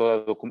mandas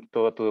toda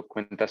tu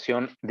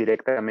documentación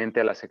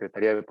directamente a la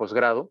Secretaría de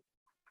Posgrado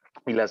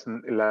y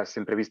las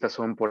entrevistas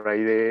son por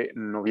ahí de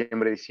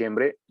noviembre,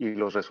 diciembre y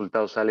los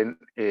resultados salen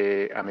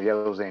a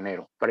mediados de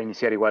enero para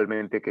iniciar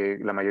igualmente que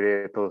la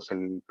mayoría de todos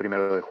el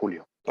 1 de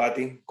julio.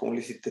 Pati, ¿cómo lo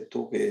hiciste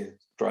tú? Que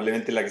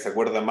probablemente la que se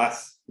acuerda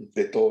más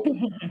de todo.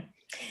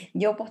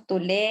 Yo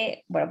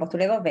postulé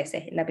 2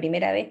 veces. La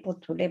primera vez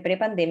postulé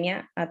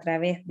prepandemia a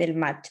través del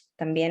match,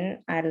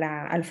 también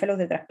al fellows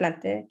de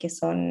trasplante, que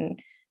son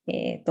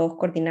todos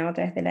coordinados a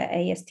través de la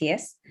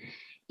ASTS.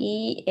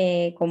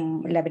 Y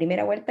con la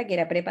primera vuelta, que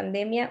era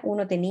prepandemia,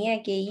 uno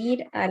tenía que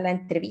ir a la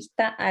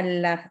entrevista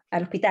al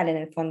hospital, en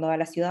el fondo, a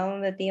la ciudad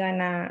donde te iban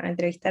a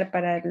entrevistar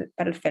para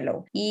el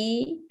fellow.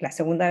 Y la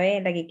segunda vez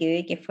en la que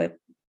quedé, que fue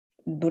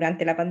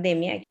durante la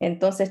pandemia,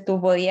 entonces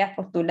tú podías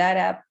postular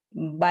a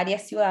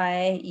varias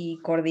ciudades y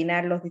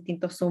coordinar los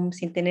distintos Zoom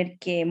sin tener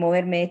que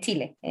moverme de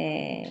Chile,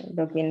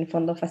 lo que en el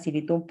fondo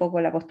facilitó un poco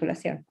la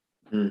postulación.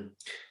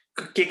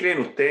 ¿Qué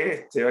creen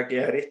ustedes? ¿Se va a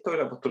quedar esto de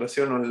la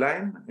postulación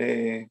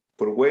online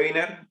por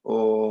webinar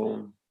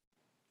o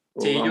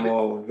Sí, vamos a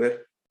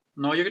volver?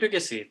 No, yo creo que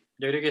sí.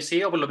 Yo creo que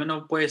sí, o por lo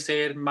menos puede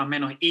ser más o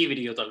menos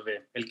híbrido tal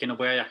vez. El que no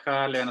pueda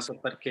viajar le van a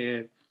aceptar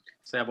que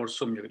sea por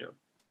Zoom, yo creo.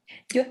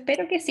 Yo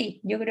espero que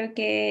sí, yo creo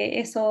que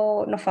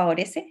eso nos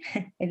favorece,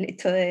 el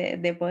hecho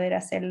de poder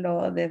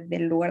hacerlo desde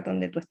el lugar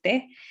donde tú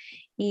estés.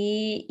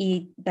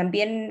 Y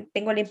también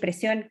tengo la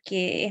impresión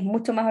que es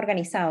mucho más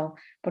organizado,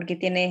 porque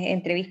tienes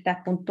entrevistas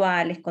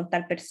puntuales con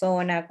tal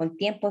persona, con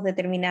tiempos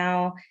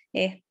determinados,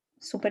 es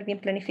súper bien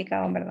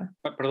planificado, en verdad.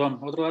 Perdón,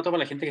 otro dato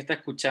para la gente que está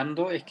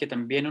escuchando es que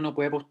también uno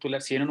puede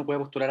postular, si bien uno puede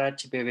postular a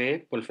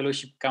HPB por el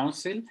Fellowship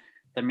Council,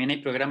 también hay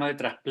programas de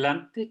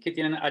trasplante que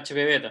tienen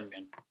HPB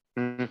también.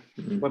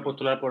 Puede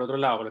postular por otro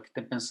lado, para los que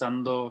estén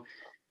pensando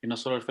que no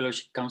solo el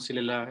Fellowship Council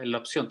es la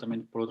opción,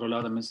 también por otro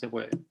lado también se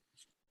puede.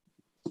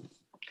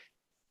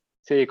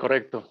 Sí,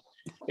 correcto.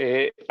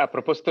 A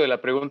propósito de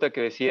la pregunta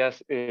que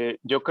decías,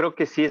 yo creo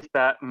que sí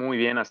está muy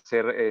bien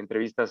hacer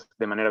entrevistas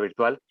de manera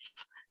virtual.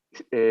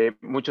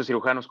 Muchos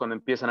cirujanos cuando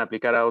empiezan a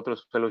aplicar a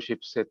otros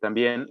fellowships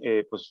también,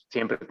 pues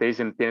siempre te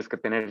dicen tienes que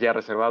tener ya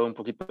reservado un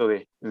poquito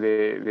de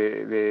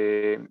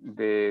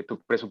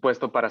tu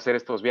presupuesto para hacer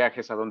estos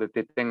viajes a donde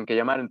te tengan que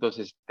llamar,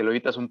 entonces te lo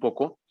evitas un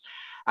poco.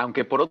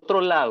 Aunque por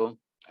otro lado,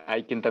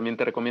 hay quien también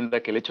te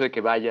recomienda que el hecho de que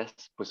vayas,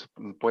 pues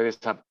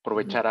puedes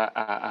aprovechar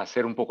a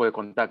hacer un poco de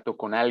contacto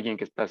con alguien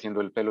que está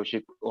haciendo el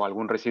fellowship o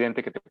algún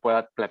residente que te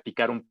pueda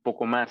platicar un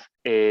poco más,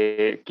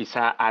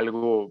 quizá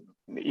algo,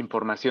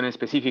 información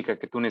específica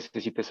que tú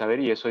necesites saber,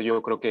 y eso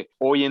yo creo que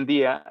hoy en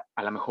día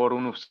a lo mejor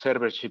un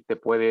observership te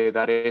puede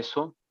dar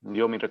eso.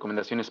 Yo, mi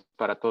recomendación es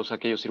para todos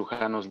aquellos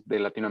cirujanos de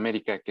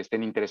Latinoamérica que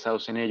estén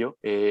interesados en ello.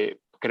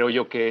 Creo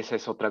yo que esa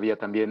es otra vía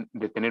también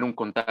de tener un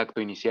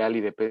contacto inicial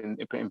y de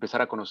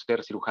empezar a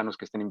conocer cirujanos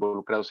que estén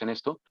involucrados en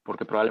esto,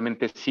 porque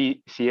probablemente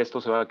sí esto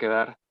se va a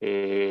quedar,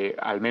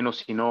 al menos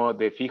si no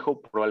de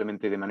fijo,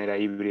 probablemente de manera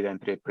híbrida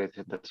entre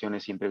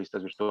presentaciones y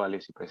entrevistas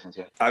virtuales y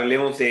presenciales.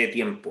 Hablemos de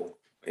tiempo.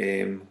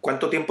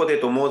 ¿Cuánto tiempo te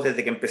tomó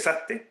desde que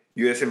empezaste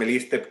USMLE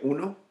Step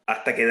 1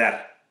 hasta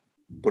quedar?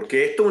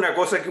 Porque esto es una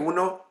cosa que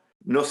uno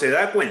no se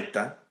da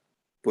cuenta,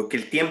 porque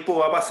el tiempo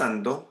va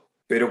pasando,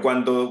 pero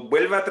cuando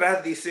vuelve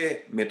atrás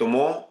dice, me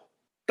tomó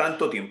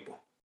tanto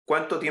tiempo.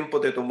 ¿Cuánto tiempo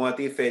te tomó a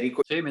ti,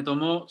 Federico? Sí, me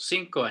tomó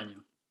 5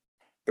 años.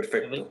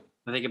 Perfecto.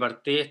 Desde que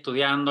partí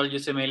estudiando al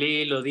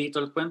USMLE, lo di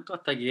todo el cuento,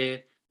 hasta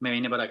que me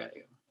vine para acá,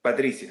 digamos.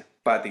 Patricia,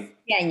 Pati.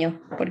 ¿Qué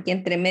año? Porque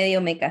entre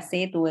medio me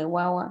casé, tuve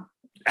guagua.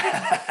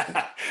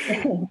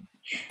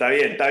 Está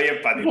bien,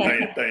 Pati,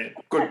 está bien.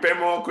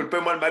 Culpemos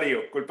al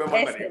marido,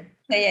 al marido.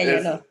 6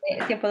 años,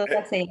 no, tiempo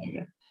total 6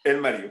 años. El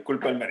marido,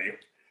 culpa al marido.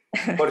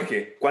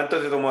 Jorge,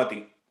 ¿cuánto te tomó a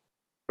ti?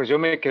 Pues yo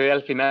me quedé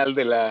al final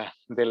de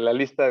la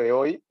lista de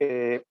hoy.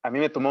 A mí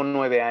me tomó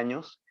 9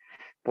 años,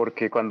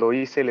 porque cuando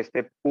hice el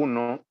Step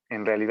 1,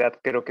 en realidad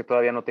creo que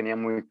todavía no tenía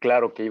muy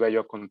claro que iba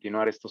yo a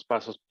continuar estos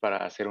pasos para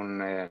hacer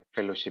un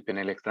fellowship en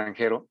el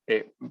extranjero.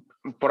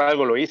 Por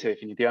algo lo hice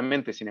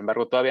definitivamente, sin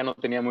embargo todavía no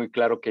tenía muy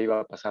claro qué iba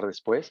a pasar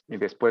después. Y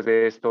después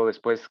de esto,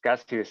 después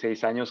casi de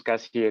 6 años,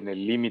 casi en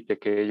el límite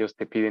que ellos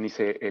te piden,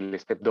 hice el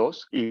Step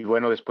 2. Y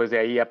bueno, después de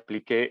ahí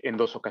apliqué en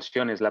 2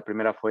 ocasiones. La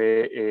primera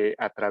fue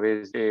a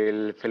través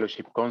del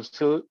Fellowship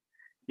Council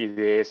y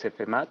de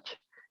SF Match,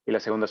 y la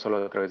segunda solo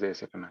a través de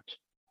SF Match.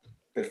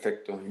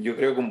 Perfecto. Yo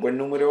creo que un buen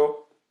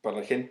número para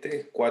la gente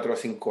es 4 a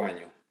 5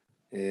 años.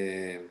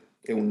 Es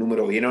un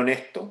número bien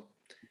honesto,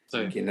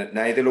 sí, que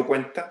nadie te lo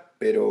cuenta,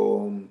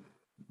 pero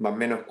más o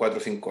menos 4 o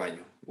 5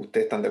 años.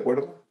 ¿Ustedes están de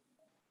acuerdo?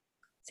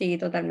 Sí,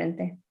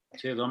 totalmente.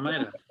 Sí, de todas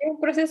maneras. Es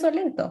un proceso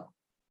lento.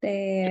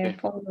 En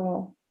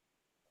fondo,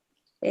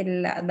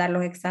 dar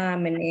los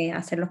exámenes,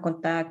 hacer los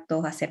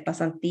contactos, hacer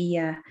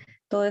pasantías,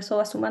 todo eso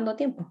va sumando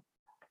tiempo.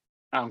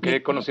 Aunque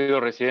he conocido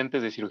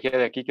residentes de cirugía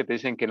de aquí que te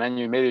dicen que en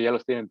año y medio ya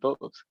los tienen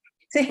todos.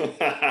 Sí.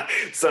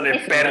 Son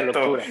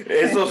expertos.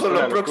 Esos son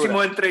los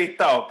próximos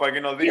entrevistados para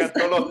que nos digan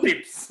todos los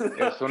tips.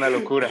 Es una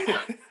locura.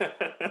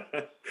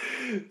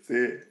 Sí.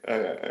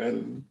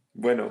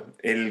 Bueno,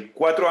 el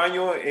 4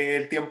 años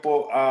es el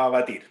tiempo a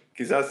batir.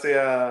 Quizás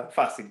sea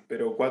fácil,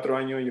 pero 4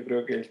 años yo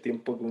creo que es el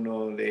tiempo que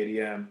uno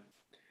debería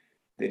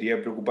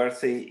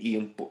preocuparse,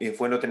 y es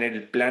bueno tener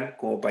el plan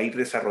como para ir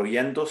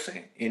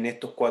desarrollándose en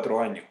estos 4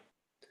 años.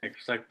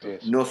 Exacto.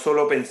 No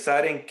solo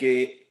pensar en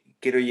que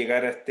quiero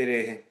llegar a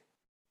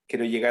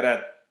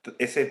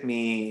esa es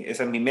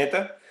mi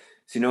meta,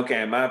 sino que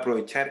además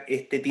aprovechar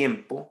este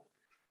tiempo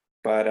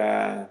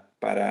para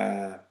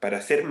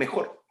ser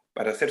mejor,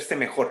 para hacerse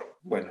mejor.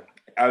 Bueno,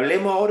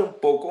 hablemos ahora un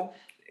poco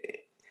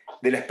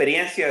de la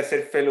experiencia de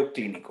ser fellow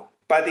clínico.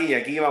 Pati, y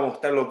aquí vamos a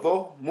estar los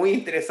dos muy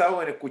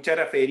interesados en escuchar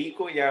a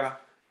Federico y a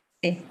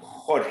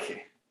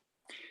Jorge.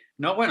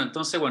 No, bueno,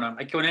 entonces,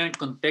 hay que poner en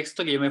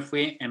contexto que yo me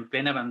fui en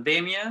plena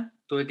pandemia,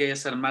 tuve que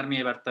desarmar mi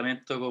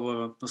departamento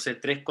como,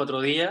 3,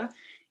 4 días,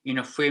 y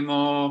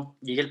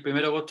llegué el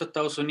 1 de agosto a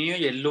Estados Unidos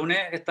y el lunes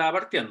estaba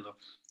partiendo.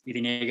 Y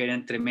tenía que ver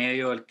entre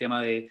medio el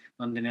tema de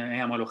dónde nos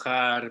íbamos a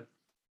alojar,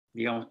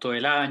 digamos, todo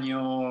el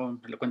año,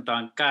 la cuenta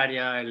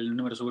bancaria, el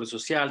número de seguro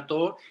social,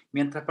 todo,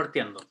 mientras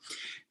partiendo.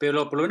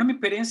 Pero por lo menos mi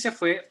experiencia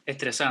fue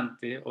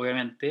estresante,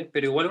 obviamente,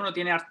 pero igual uno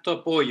tiene harto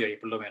apoyo ahí,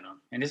 por lo menos.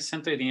 En ese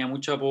centro yo tenía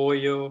mucho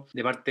apoyo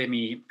de parte de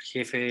mi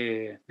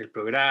jefe del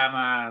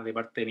programa, de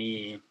parte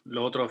de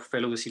los otros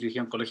fellows de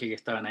cirugía oncológica que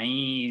estaban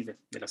ahí,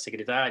 de la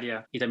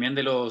secretaria, y también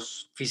de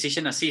los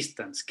physician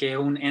assistants, que es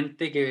un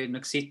ente que no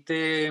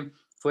existe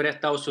fuera de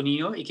Estados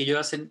Unidos y que ellos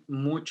hacen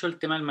mucho el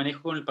tema del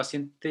manejo con el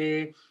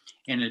paciente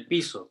en el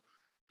piso.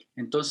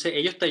 Entonces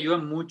ellos te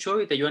ayudan mucho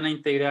y te ayudan a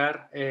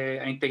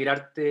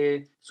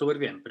integrarte súper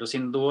bien, pero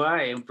sin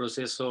duda es un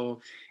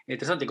proceso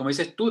interesante. Como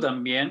dices tú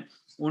también,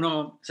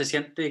 uno se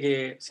siente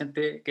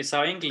que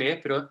sabe inglés,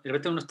 pero de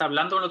repente uno está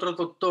hablando con otros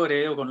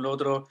doctores o con los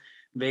otros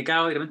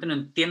becados y de repente no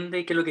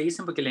entiende qué es lo que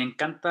dicen porque les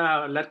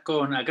encanta hablar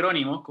con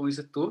acrónimos, como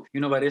dices tú, y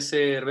uno parece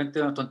de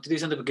repente un tontito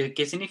diciendo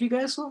 ¿qué significa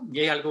eso?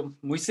 Y es algo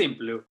muy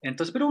simple.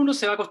 Entonces, pero uno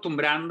se va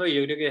acostumbrando y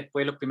yo creo que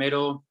después los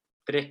primeros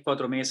 3,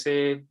 4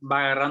 meses va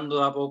agarrando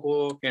de a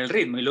poco el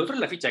ritmo. Y lo otro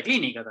es la ficha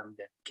clínica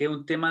también, que es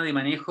un tema de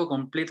manejo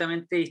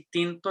completamente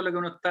distinto a lo que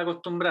uno está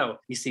acostumbrado.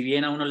 Y si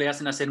bien a uno le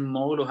hacen hacer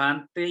módulos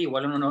antes,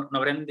 igual uno no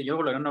aprende, yo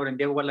por lo menos no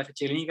aprendí a ocupar la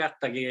ficha clínica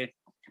hasta que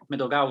me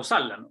tocaba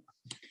usarla, ¿no?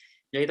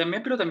 Y ahí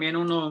también, pero también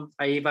uno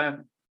ahí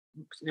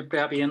siempre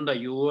va pidiendo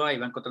ayuda y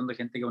va encontrando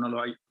gente que uno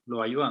lo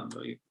va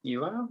ayudando y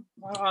va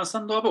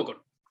avanzando a poco,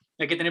 ¿no?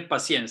 Hay que tener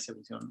paciencia,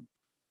 ¿no?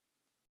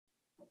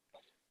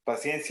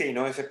 Paciencia y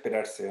no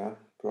desesperarse, ¿eh?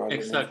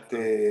 Probablemente Exacto.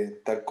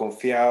 Estar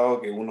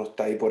confiado que uno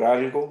está ahí por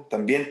algo.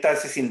 También está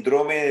ese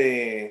síndrome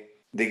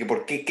de que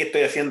 ¿por qué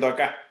estoy haciendo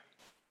acá?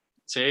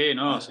 Sí,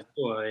 no, sin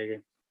duda.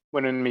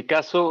 Bueno, en mi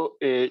caso,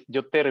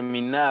 yo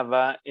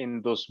terminaba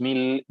en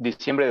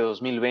diciembre de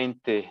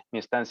 2020 mi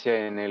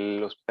estancia en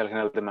el Hospital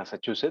General de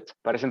Massachusetts.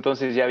 Para ese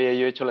entonces ya había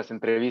yo hecho las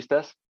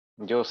entrevistas.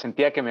 Yo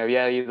sentía que me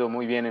había ido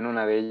muy bien en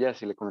una de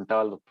ellas y le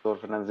comentaba al doctor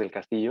Fernández del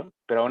Castillo,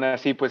 pero aún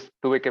así pues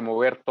tuve que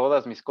mover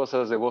todas mis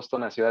cosas de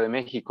Boston a Ciudad de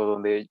México,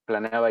 donde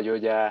planeaba yo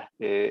ya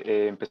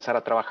empezar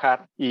a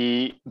trabajar.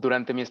 Y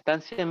durante mi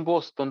estancia en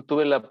Boston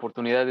tuve la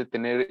oportunidad de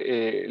tener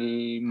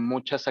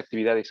muchas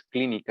actividades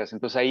clínicas.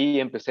 Entonces ahí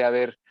empecé a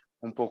ver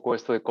un poco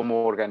esto de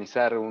cómo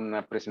organizar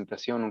una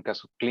presentación, un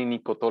caso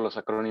clínico, todos los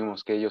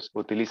acrónimos que ellos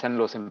utilizan,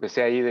 los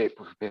empecé ahí de,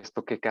 pues,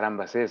 ¿esto qué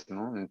carambas es,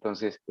 no?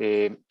 Entonces,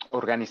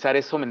 organizar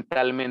eso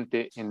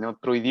mentalmente en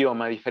otro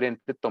idioma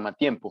diferente toma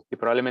tiempo, y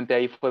probablemente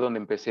ahí fue donde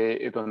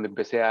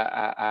empecé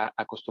a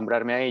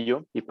acostumbrarme a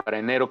ello, y para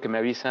enero que me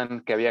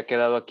avisan que había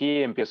quedado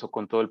aquí, empiezo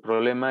con todo el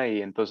problema,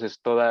 y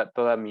entonces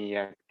toda mi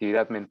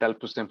actividad mental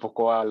pues se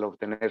enfocó al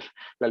obtener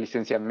la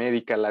licencia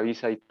médica, la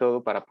visa y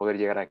todo para poder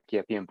llegar aquí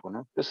a tiempo,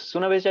 ¿no? Entonces,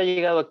 una vez ya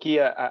llegado aquí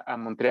a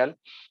Montreal,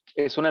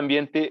 es un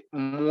ambiente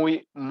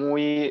muy,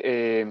 muy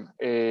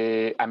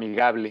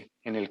amigable,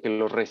 en el que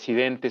los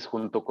residentes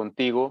junto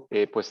contigo,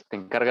 pues te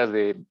encargas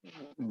de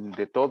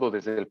todo,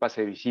 desde el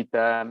pase de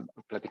visita,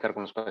 platicar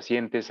con los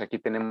pacientes. Aquí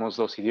tenemos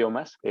 2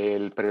 idiomas,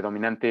 el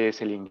predominante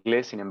es el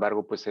inglés, sin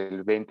embargo, pues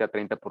el 20 a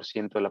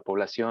 30% de la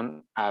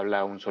población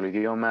habla un solo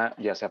idioma,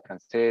 ya sea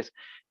francés,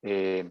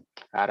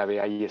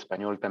 árabe y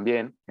español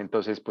también.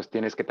 Entonces, pues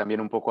tienes que también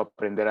un poco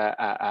aprender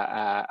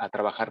a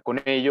trabajar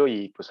con ello,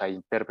 y pues hay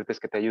intérpretes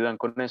que te ayudan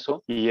con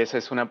eso, y esa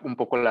es un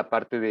poco la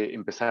parte de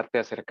empezarte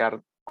a acercar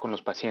con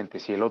los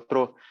pacientes. Y el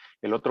otro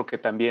que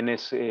también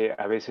es,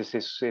 a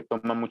veces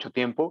toma mucho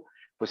tiempo,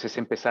 pues es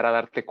empezar a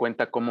darte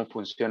cuenta cómo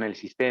funciona el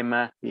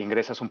sistema.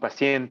 Ingresas un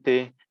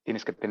paciente,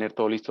 tienes que tener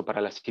todo listo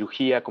para la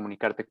cirugía,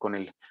 comunicarte con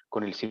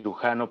el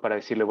cirujano para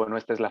decirle, bueno,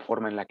 esta es la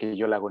forma en la que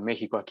yo la hago en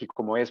México, aquí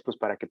como es, pues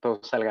para que todo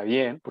salga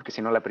bien, porque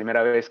si no, la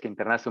primera vez que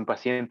internaste a un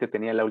paciente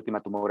tenía la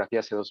última tomografía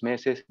hace 2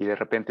 meses y de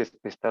repente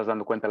te estás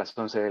dando cuenta a las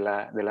 11 de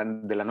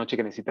la noche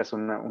que necesitas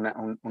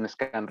un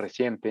scan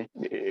reciente,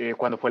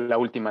 cuando fue la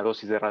última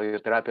dosis de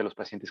radioterapia, los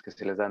pacientes que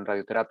se les dan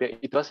radioterapia,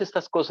 y todas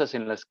estas cosas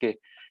en las que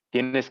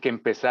tienes que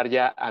empezar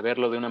ya a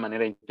verlo de una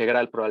manera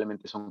integral,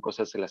 probablemente son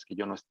cosas en las que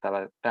yo no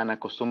estaba tan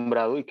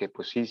acostumbrado y que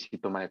pues sí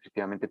toma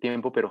efectivamente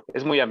tiempo, pero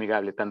es muy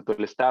amigable, tanto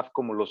el staff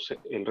como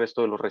el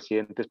resto de los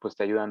residentes pues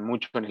te ayudan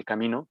mucho en el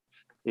camino.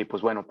 Y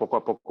pues bueno, poco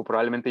a poco,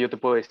 probablemente yo te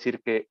puedo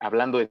decir que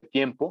hablando de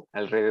tiempo,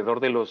 alrededor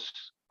de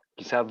los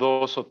quizá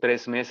 2 o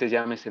 3 meses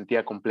ya me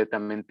sentía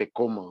completamente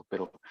cómodo,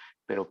 pero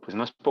pues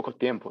no es poco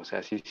tiempo, o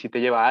sea, sí te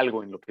lleva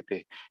algo en lo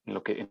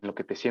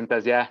que te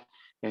sientas ya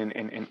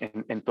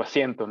en tu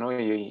asiento, ¿no?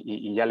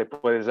 Y ya le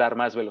puedes dar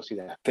más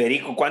velocidad.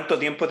 Federico, ¿cuánto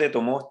tiempo te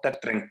tomó estar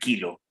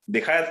tranquilo?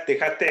 Dejaste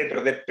de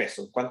perder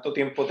peso. ¿Cuánto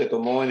tiempo te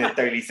tomó en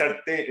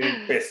estabilizarte en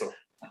el peso?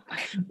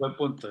 Buen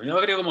punto. Yo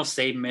creo como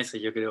 6 meses,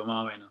 yo creo,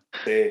 más o menos.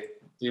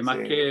 Sí, más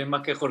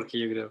que Jorge,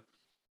 yo creo.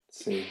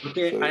 Sí.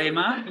 Porque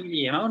además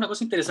una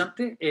cosa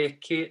interesante es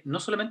que no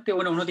solamente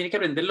uno tiene que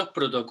aprender los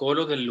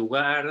protocolos del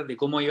lugar, de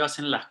cómo ellos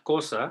hacen las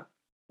cosas,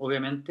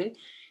 obviamente,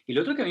 y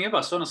lo otro que a mí me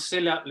pasó, no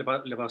sé si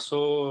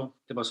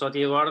te pasó a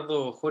ti,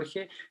 Eduardo o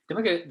Jorge, el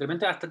tema que de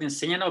repente hasta te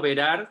enseñan a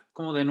operar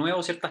como de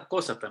nuevo ciertas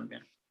cosas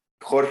también.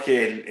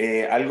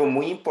 Jorge, algo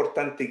muy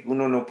importante que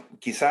uno no,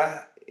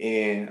 quizás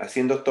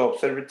haciendo estos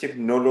observative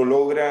no lo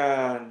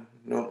logra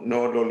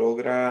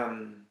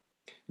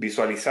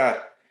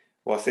visualizar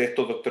o hacer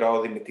estos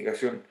doctorados de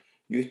investigación.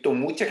 Yo he visto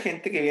mucha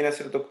gente que viene a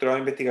hacer doctorado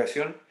de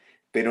investigación,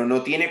 pero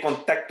no tiene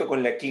contacto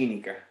con la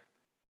clínica.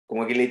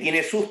 Como que le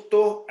tiene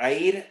susto a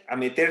ir a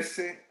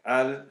meterse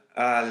a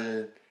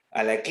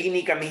la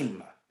clínica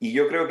misma. Y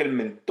yo creo que el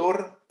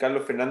mentor,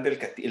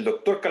 el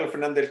doctor Carlos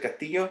Fernández del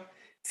Castillo,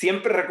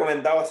 siempre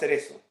recomendaba hacer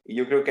eso. Y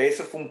yo creo que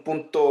eso fue un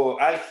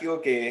punto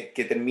álgido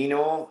que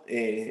terminó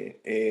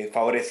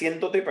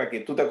favoreciéndote para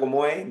que tú te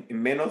acomodes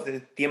en menos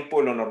de tiempo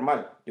de lo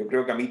normal. Yo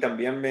creo que a mí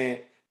también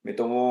me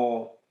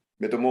tomó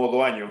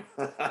 2 años.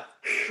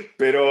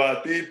 Pero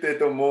a ti te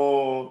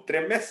tomó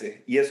 3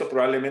 meses. Y eso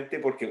probablemente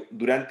porque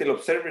durante el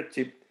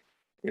observership,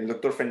 el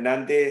doctor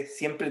Fernández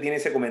siempre tiene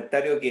ese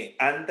comentario que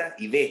anda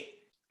y ve.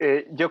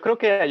 Yo creo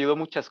que ayudó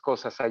muchas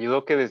cosas.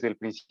 Ayudó que desde el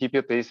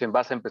principio te dicen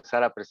vas a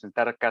empezar a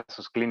presentar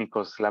casos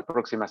clínicos la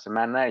próxima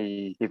semana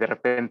y de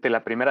repente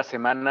la primera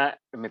semana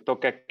me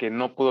toca que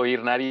no pudo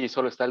ir nadie y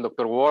solo está el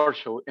doctor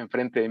Warshaw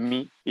enfrente de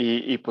mí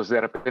y pues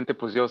de repente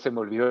pues yo se me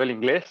olvidó el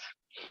inglés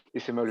y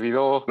se me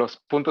olvidó los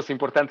puntos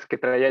importantes que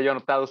traía yo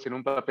anotados en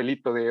un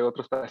papelito de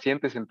otros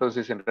pacientes,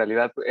 entonces en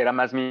realidad era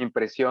más mi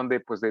impresión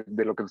de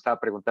lo que me estaba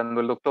preguntando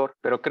el doctor,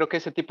 pero creo que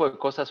ese tipo de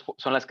cosas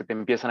son las que te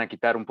empiezan a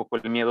quitar un poco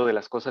el miedo de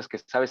las cosas que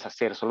sabes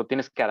hacer, solo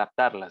tienes que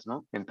adaptarlas,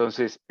 ¿no?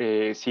 Entonces,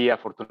 sí,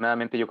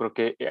 afortunadamente yo creo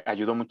que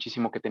ayudó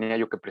muchísimo que tenía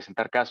yo que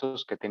presentar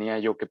casos, que tenía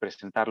yo que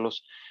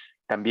presentarlos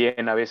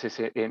también a veces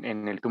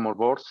en el Tumor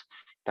Boards.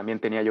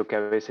 También tenía yo que a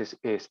veces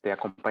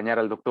acompañar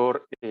al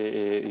doctor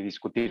y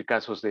discutir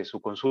casos de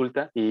su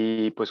consulta.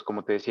 Y pues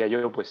como te decía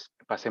yo, pues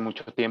pasé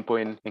mucho tiempo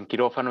en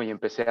quirófano y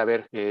empecé a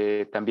ver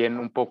también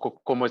un poco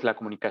cómo es la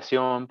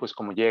comunicación, pues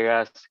cómo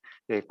llegas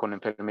con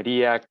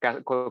enfermería,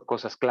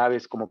 cosas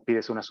claves, cómo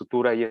pides una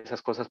sutura y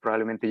esas cosas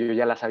probablemente yo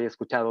ya las había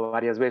escuchado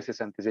varias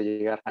veces antes de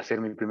llegar a hacer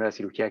mi primera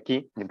cirugía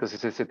aquí.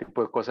 Entonces ese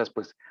tipo de cosas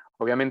pues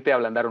obviamente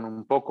ablandaron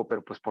un poco,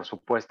 pero pues por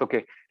supuesto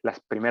que las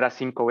primeras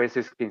 5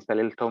 veces que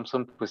instalé el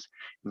Thompson pues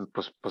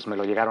me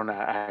lo llegaron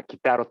a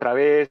quitar otra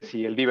vez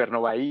y el Diver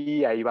no va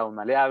ahí va un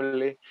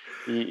maleable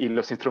y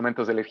los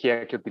instrumentos de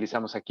energía que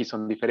utilizamos aquí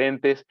son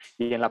diferentes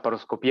y en la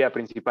paroscopía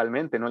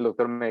principalmente, ¿no? El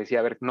doctor me decía,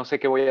 a ver, no sé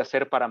qué voy a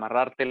hacer para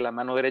amarrarte la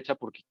mano derecha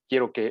porque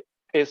quiero que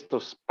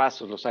estos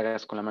pasos los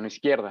hagas con la mano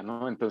izquierda,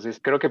 ¿no? Entonces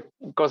creo que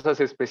cosas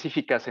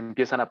específicas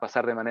empiezan a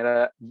pasar de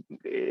manera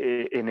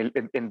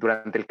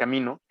durante el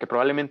camino que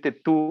probablemente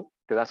tú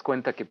te das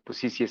cuenta que pues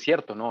sí es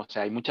cierto, ¿no? O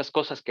sea, hay muchas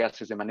cosas que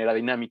haces de manera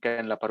dinámica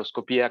en la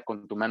paroscopía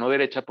con tu mano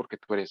derecha porque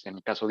tú eres, en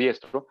mi caso,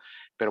 diestro,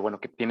 pero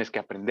bueno, que tienes que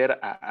aprender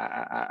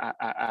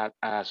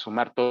a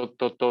sumar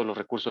todos los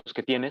recursos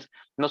que tienes,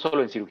 no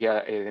solo en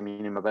cirugía de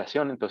mínima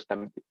invasión, entonces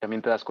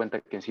también te das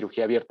cuenta que en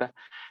cirugía abierta,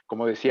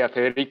 como decía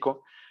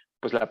Federico,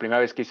 pues la primera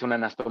vez que hice una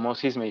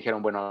anastomosis me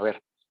dijeron, bueno, a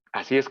ver,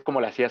 así es como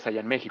la hacías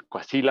allá en México,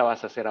 así la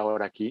vas a hacer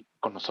ahora aquí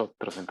con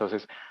nosotros.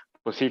 Entonces,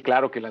 pues sí,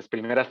 claro que las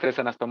primeras 3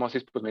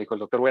 anastomosis, pues me dijo el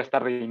doctor, voy a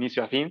estar de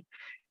inicio a fin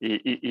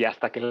y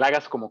hasta que la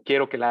hagas como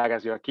quiero que la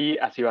hagas yo aquí,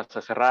 así vas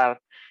a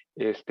cerrar,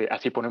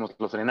 así ponemos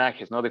los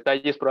drenajes, ¿no?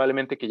 Detalles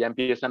probablemente que ya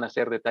empiezan a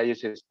ser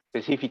detalles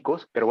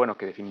específicos, pero bueno,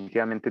 que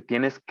definitivamente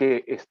tienes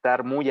que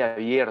estar muy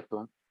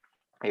abierto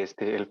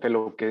el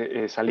fellow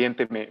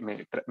saliente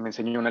me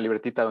enseñó una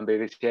libretita donde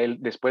decía él,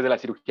 después de la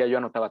cirugía yo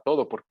anotaba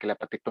todo, porque la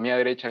patectomía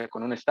derecha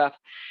con un staff,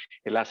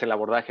 él hace el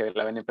abordaje de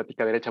la vena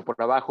hepática derecha por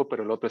abajo,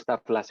 pero el otro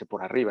staff la hace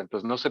por arriba.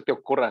 Entonces no se te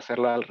ocurra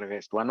hacerlo al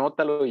revés. Tú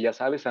anótalo y ya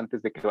sabes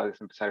antes de que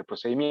vayas a empezar el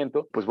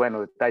procedimiento, pues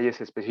bueno,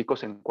 detalles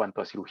específicos en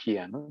cuanto a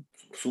cirugía, ¿no?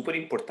 Súper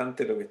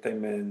importante lo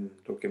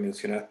que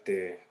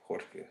mencionaste,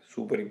 Jorge.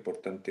 Súper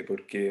importante,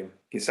 porque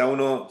quizá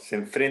uno se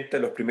enfrenta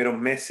en los primeros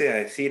meses a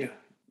decir,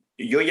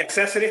 yo ya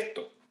sé hacer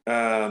esto.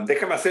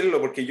 Déjame hacerlo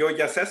porque yo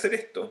ya sé hacer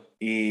esto.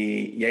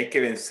 Y hay que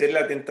vencer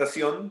la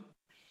tentación,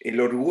 el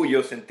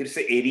orgullo,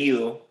 sentirse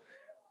herido,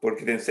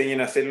 porque te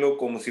enseñan a hacerlo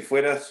como si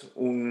fueras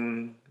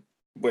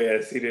voy a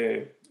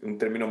decir un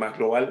término más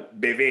global,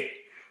 bebé.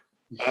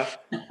 ¿Ah?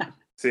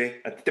 Sí,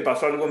 ¿a ti te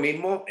pasó algo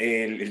mismo?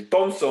 El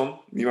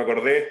Thompson, ni me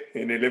acordé,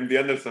 en el MD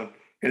Anderson.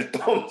 El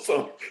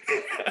Thompson.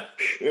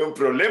 Es un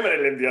problema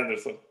en el MD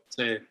Anderson.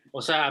 Sí,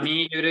 o sea, a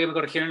mí yo creo que me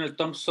corrigieron el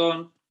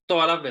Thompson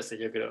todas las veces,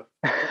 yo creo.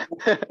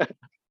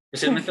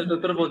 Especialmente el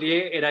doctor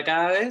Potier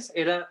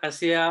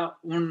hacía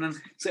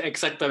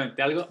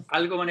exactamente,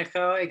 algo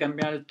manejaba y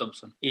cambiaba el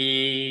Thompson.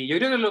 Y yo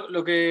creo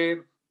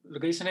que lo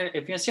que dicen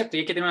es bien cierto,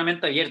 y hay que tener una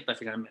mente abierta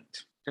finalmente.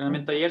 Tener una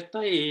mente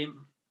abierta y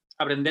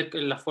aprender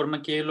la forma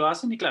en que ellos lo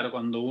hacen, y claro,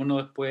 cuando uno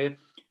después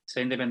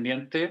sea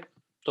independiente,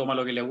 toma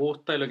lo que le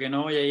gusta y lo que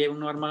no, y ahí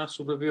uno arma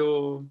su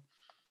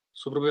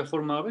propia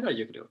forma de operar,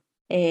 yo creo.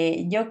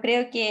 Yo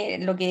creo que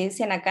lo que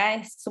dicen acá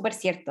es súper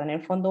cierto. En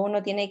el fondo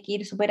uno tiene que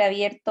ir súper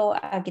abierto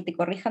a que te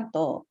corrijan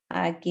todo,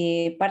 a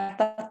que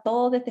partas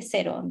todo desde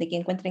cero, de que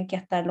encuentren que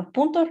hasta los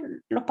puntos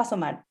los paso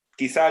mal.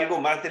 Quizá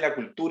algo más de la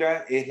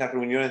cultura es las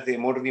reuniones de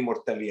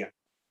morbimortalidad.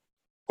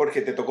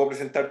 Jorge, ¿te tocó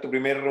presentar tu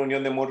primera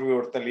reunión de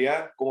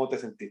morbimortalidad? ¿Cómo te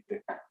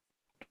sentiste?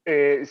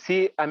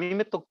 Sí, a mí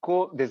me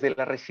tocó desde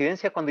la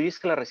residencia, cuando yo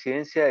hice la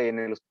residencia en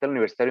el Hospital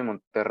Universitario de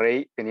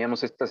Monterrey,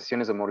 teníamos estas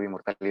sesiones de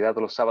morbimortalidad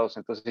los sábados,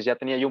 entonces ya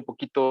tenía yo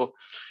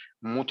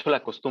mucho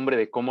la costumbre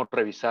de cómo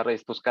revisar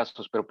estos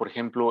casos, pero por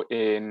ejemplo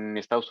en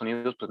Estados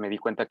Unidos pues me di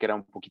cuenta que era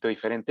un poquito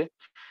diferente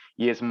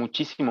y es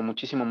muchísimo,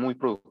 muy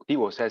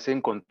productivo, o sea, es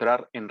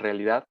encontrar en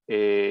realidad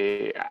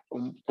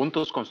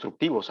puntos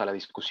constructivos a la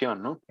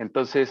discusión, ¿no?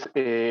 Entonces,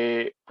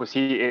 pues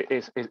sí,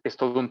 es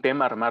todo un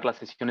tema armar las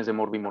sesiones de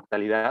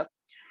morbimortalidad.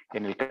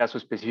 En el caso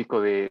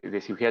específico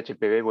de cirugía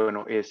HPB,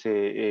 bueno, es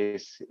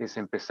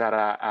empezar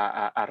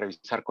a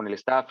revisar con el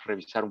staff,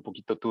 revisar un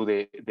poquito tú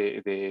de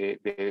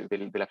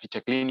la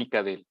ficha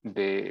clínica,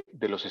 de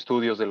los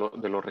estudios, de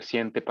lo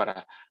reciente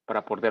para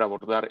poder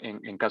abordar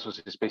en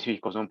casos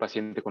específicos, ¿no? Un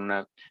paciente con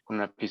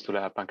una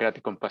fístula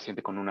pancreática, un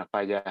paciente con una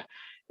falla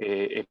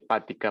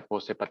hepática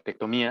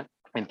post-hepatectomía.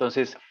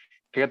 Entonces,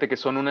 fíjate que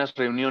son unas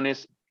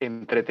reuniones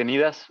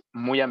entretenidas,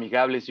 muy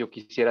amigables, yo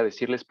quisiera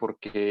decirles,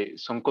 porque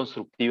son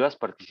constructivas,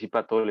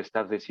 participa todo el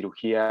staff de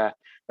cirugía,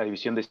 la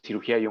división de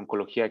cirugía y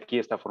oncología aquí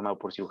está formado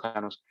por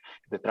cirujanos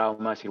de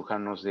trauma,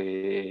 cirujanos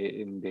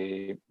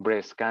de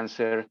breast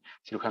cancer,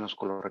 cirujanos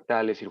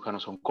colorectales,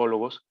 cirujanos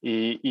oncólogos,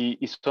 y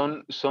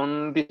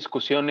son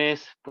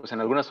discusiones, pues en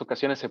algunas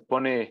ocasiones se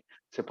pone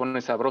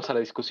sabrosa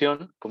la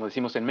discusión, como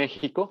decimos en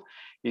México,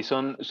 y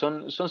son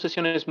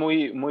sesiones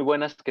muy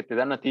buenas que te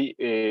dan a ti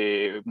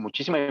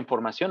muchísima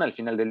información al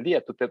final del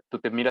día. Tú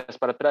te miras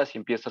para atrás y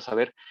empiezas a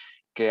ver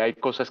que hay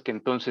cosas que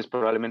entonces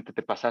probablemente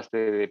te pasaste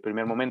de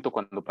primer momento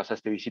cuando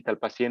pasaste visita al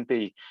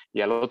paciente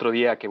y al otro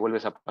día que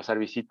vuelves a pasar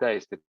visita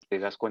te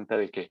das cuenta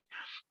de que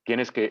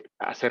tienes que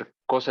hacer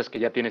cosas que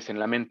ya tienes en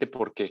la mente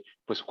porque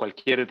pues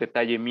cualquier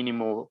detalle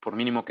mínimo, por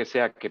mínimo que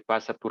sea, que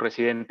pasa tu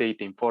residente y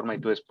te informa y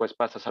tú después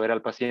pasas a ver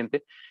al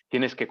paciente,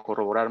 tienes que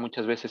corroborar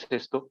muchas veces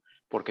esto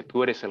porque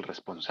tú eres el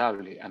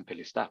responsable ante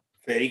el staff.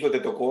 Federico, ¿te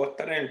tocó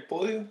estar en el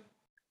podio?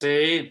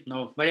 Sí,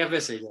 no, varias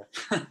veces ya.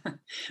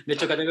 De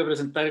hecho, acá tengo que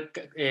presentar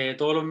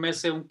todos los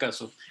meses un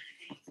caso.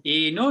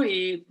 Y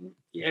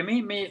a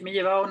mí me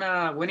llevaba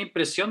una buena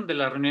impresión de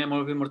la reunión de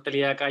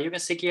morbimortalidad acá. Yo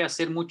pensé que iba a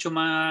ser mucho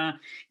más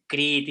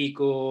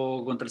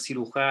crítico contra el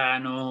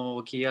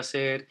cirujano, que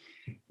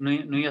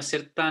no iba a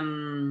ser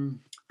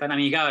tan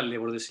amigable,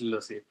 por decirlo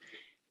así.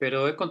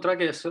 Pero he encontrado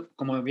que,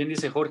 como bien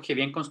dice Jorge,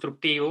 bien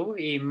constructivo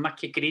y más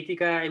que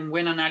crítica, es un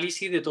buen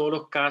análisis de todos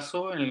los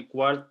casos en el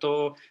cual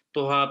todos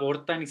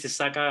aportan y se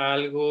saca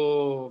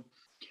algo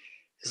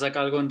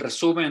en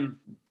resumen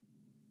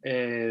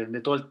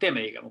de todo el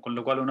tema, digamos, con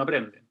lo cual uno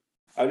aprende.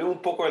 Hablemos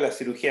un poco de la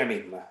cirugía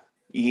misma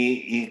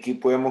y que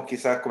podemos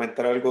quizás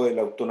comentar algo de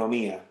la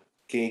autonomía.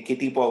 ¿Qué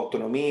tipo de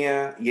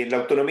autonomía? Y en la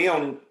autonomía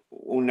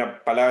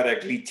una palabra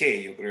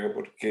cliché, yo creo,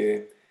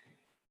 porque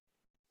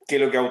 ¿qué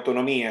es lo que es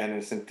autonomía? En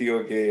el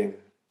sentido que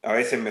a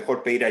veces es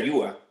mejor pedir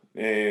ayuda.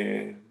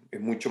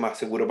 Es mucho más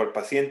seguro para el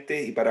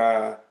paciente y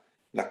para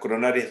las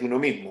coronarias de uno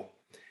mismo.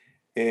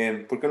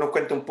 ¿Por qué nos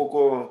cuenta un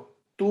poco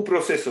tu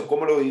proceso?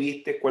 ¿Cómo lo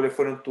viviste? ¿Cuáles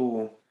fueron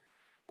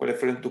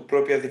tus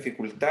propias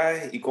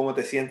dificultades y cómo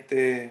te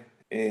sientes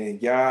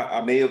ya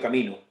a medio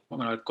camino?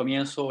 Bueno, al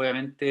comienzo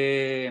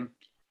obviamente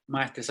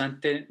más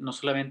estresante, no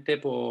solamente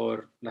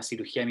por la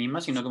cirugía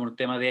misma, sino como el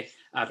tema de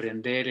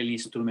aprender el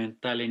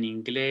instrumental en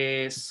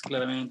inglés,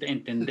 claramente,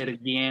 entender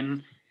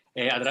bien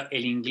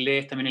el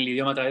inglés, también el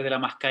idioma a través de la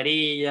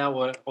mascarilla,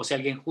 o si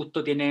alguien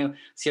justo tiene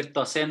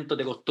cierto acento,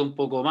 te costó un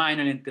poco más y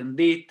no lo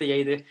entendiste, y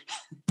ahí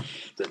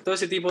todo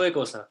ese tipo de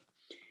cosas.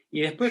 Y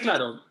después,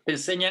 claro, te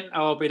enseñan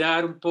a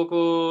operar un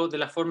poco de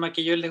la forma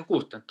que a ellos les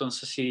gusta.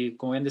 Entonces, si,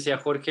 como bien decía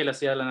Jorge, él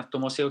hacía la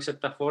anastomosis de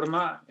cierta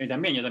forma, yo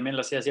también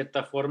la hacía de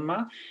cierta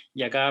forma,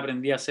 y acá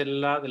aprendí a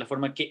hacerla de la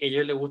forma que a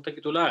ellos les gusta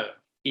que tú la hagas.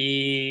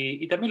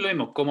 Y también lo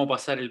mismo, cómo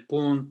pasar el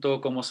punto,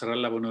 cómo cerrar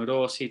la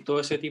poneurosis, todo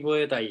ese tipo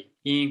de detalles.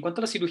 Y en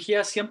cuanto a la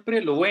cirugía,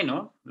 siempre lo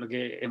bueno, lo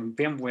que es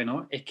bien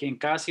bueno, es que en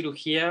cada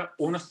cirugía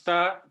uno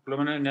está, por lo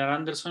menos en el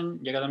Anderson,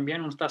 y acá también,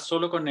 uno está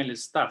solo con el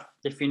staff.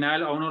 Y al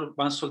final a uno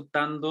van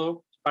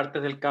soltando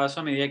partes del caso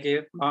a medida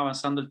que va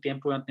avanzando el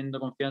tiempo y van teniendo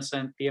confianza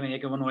en ti a medida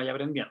que uno vaya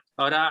aprendiendo.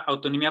 Ahora,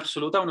 autonomía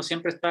absoluta, uno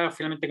siempre está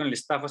finalmente con el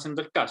staff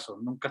haciendo el caso,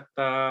 nunca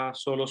está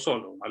solo.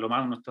 A lo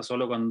más uno está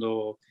solo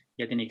cuando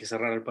ya tiene que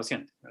cerrar al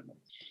paciente, ¿verdad?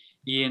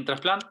 Y en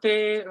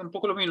trasplante, un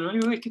poco lo mismo. Lo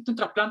único que existe en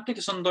trasplante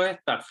que son dos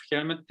staff.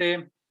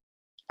 Generalmente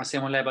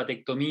hacemos la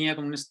hepatectomía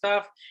con un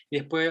staff y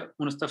después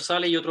un staff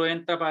sale y otro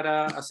entra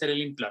para hacer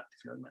el implante,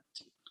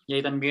 finalmente. Y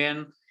ahí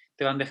también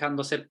te van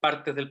dejando hacer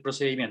partes del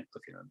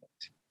procedimiento,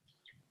 finalmente.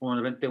 Como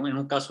de repente, en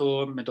un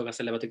caso me toca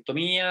hacer la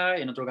hepatectomía,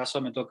 en otro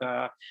caso me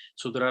toca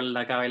suturar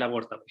la cava y la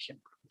aorta, por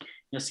ejemplo.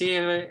 Y así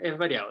es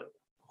variado.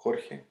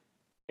 Jorge.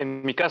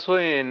 En mi caso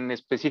en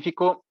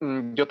específico,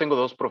 yo tengo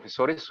dos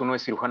profesores, uno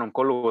es cirujano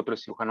oncólogo, otro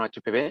es cirujano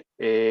HPB.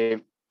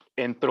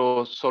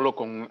 Entro solo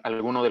con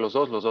alguno de los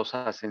dos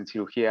hacen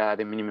cirugía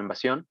de mínima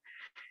invasión.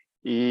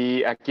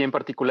 Y aquí en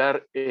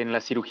particular, en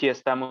la cirugía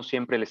estamos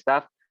siempre el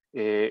staff,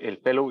 el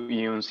fellow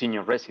y un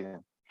senior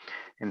resident.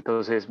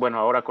 Entonces, bueno,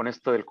 ahora con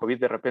esto del COVID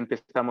de repente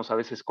estamos a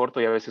veces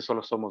cortos y a veces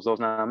solo somos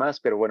dos nada más,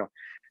 pero bueno,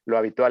 lo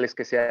habitual es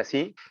que sea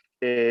así.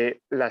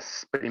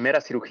 Las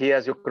primeras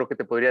cirugías yo creo que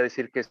te podría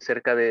decir que es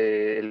cerca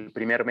del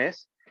primer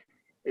mes.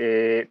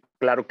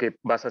 Claro que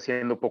vas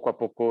haciendo poco a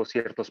poco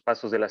ciertos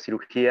pasos de la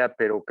cirugía,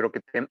 pero creo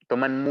que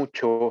toman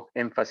mucho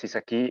énfasis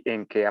aquí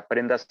en que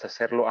aprendas a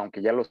hacerlo,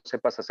 aunque ya lo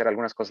sepas hacer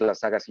algunas cosas,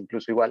 las hagas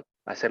incluso igual,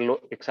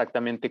 hacerlo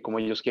exactamente como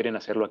ellos quieren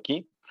hacerlo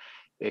aquí.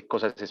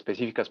 Cosas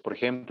específicas, por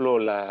ejemplo,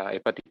 la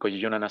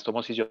hepático-yeyuna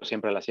anastomosis yo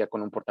siempre la hacía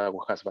con un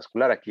portaagujas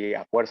vascular, aquí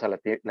a fuerza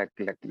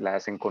la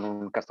hacen con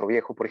un castro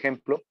viejo, por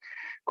ejemplo,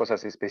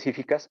 cosas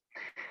específicas.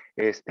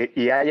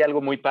 Y hay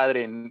algo muy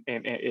padre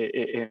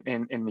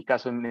en mi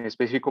caso en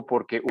específico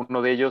porque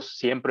uno de ellos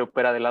siempre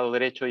opera del lado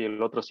derecho y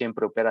el otro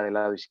siempre opera del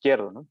lado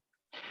izquierdo, ¿no?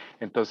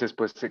 Entonces,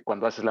 pues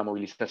cuando haces la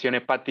movilización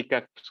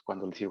hepática, pues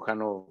cuando el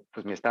cirujano,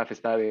 pues mi staff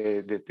está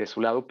de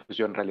su lado, pues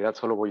yo en realidad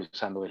solo voy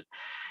usando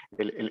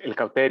el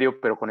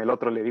cauterio, pero con el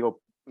otro le digo,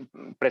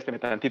 présteme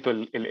tantito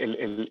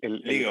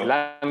el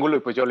ángulo y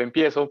pues yo le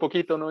empiezo un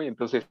poquito, ¿no? Y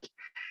entonces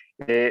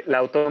la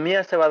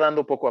autonomía se va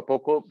dando poco a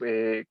poco,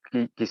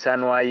 quizá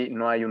no hay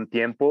un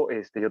tiempo,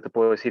 yo te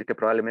puedo decir que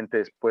probablemente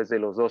después de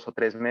los 2 o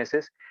 3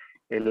 meses,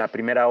 la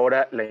primera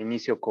hora la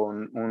inicio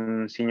con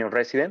un senior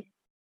resident,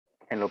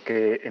 en lo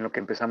que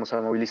empezamos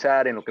a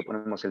movilizar, en lo que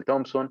ponemos el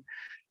Thompson.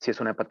 Si es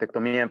una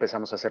hepatectomía,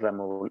 empezamos a hacer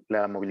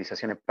la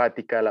movilización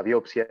hepática, la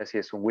biopsia. Si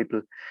es un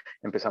Whipple,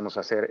 empezamos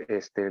a hacer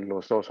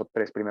los 2 o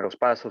 3 primeros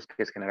pasos,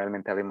 que es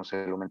generalmente abrimos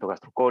el aumento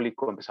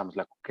gastrocólico, empezamos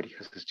la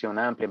gestión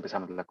amplia,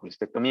 empezamos la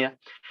colistectomía,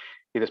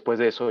 y después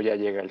de eso ya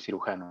llega el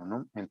cirujano,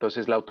 ¿no?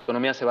 Entonces la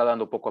autonomía se va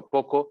dando poco a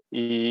poco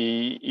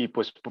y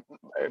pues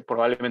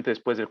probablemente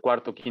después del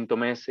cuarto o quinto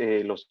mes,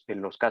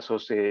 los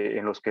casos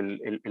en los que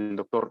el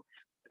doctor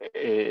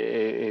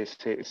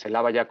se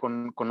lava ya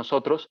con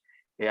nosotros,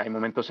 hay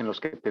momentos en los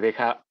que te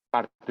deja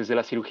partes de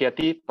la cirugía a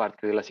ti,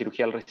 parte de la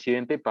cirugía al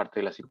residente y parte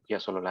de la cirugía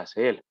solo la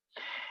hace él.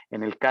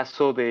 En el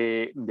caso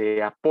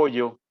de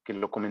apoyo, que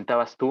lo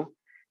comentabas tú,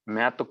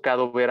 me ha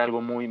tocado ver algo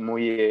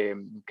que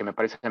me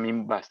parece a mí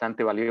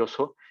bastante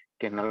valioso,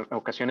 que en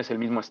ocasiones el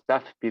mismo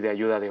staff pide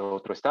ayuda de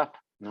otro staff,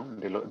 ¿no?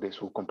 de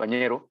su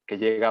compañero, que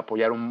llega a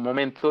apoyar un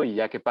momento y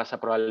ya que pasa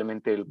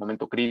probablemente el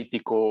momento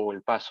crítico o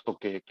el paso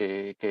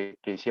que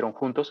hicieron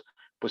juntos,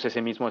 pues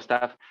ese mismo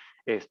staff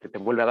te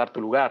vuelve a dar tu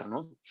lugar,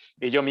 ¿no?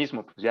 Y yo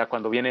mismo, pues ya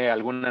cuando viene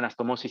alguna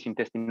anastomosis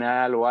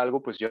intestinal o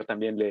algo, pues yo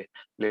también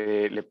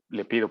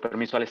le pido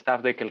permiso al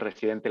staff de que el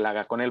residente la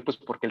haga con él, pues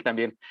porque él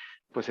también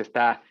pues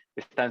está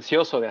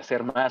ansioso de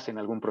hacer más en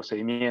algún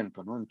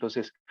procedimiento, ¿no?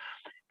 Entonces,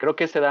 creo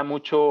que se da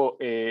mucho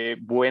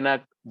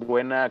buena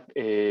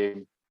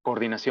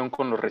coordinación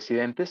con los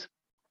residentes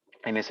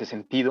en ese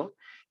sentido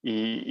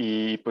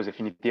y pues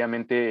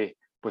definitivamente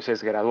pues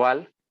es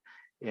gradual.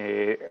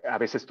 A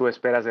veces tú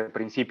esperas desde el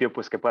principio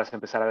pues que puedas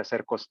empezar a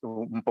hacer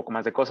un poco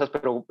más de cosas,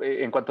 pero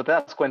en cuanto te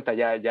das cuenta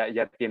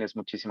ya tienes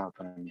muchísima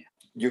autonomía.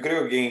 Yo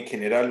creo que en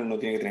general uno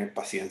tiene que tener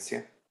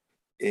paciencia,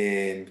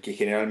 que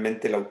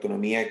generalmente la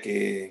autonomía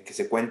que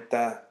se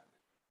cuenta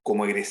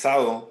como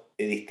egresado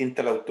es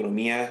distinta a la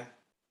autonomía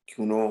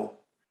que uno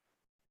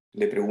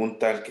le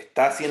pregunta al que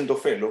está haciendo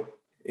fellow.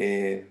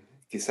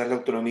 Quizás la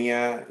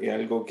autonomía es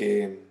algo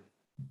que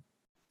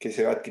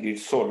se va a adquirir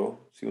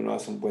solo si uno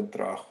hace un buen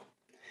trabajo.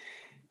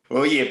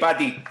 Oye,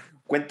 Pati,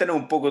 cuéntanos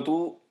un poco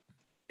tú.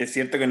 Es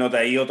cierto que no te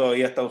has ido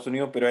todavía a Estados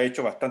Unidos, pero has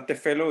hecho bastante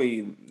fellow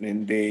y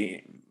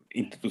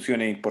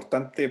instituciones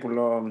importantes, por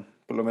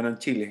lo menos en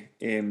Chile.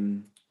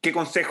 ¿Qué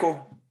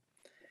consejo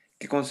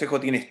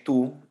tienes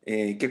tú?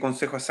 ¿Qué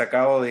consejo has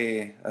sacado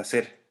de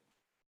hacer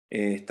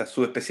estas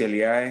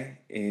subespecialidades?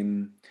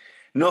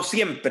 No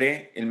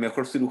siempre el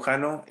mejor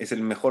cirujano es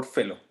el mejor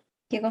fellow.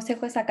 ¿Qué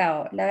consejo he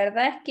sacado? La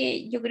verdad es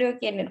que yo creo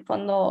que en el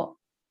fondo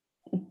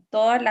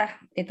todas las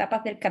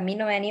etapas del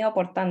camino me han ido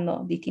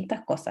aportando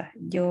distintas cosas.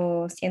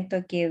 Yo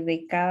siento que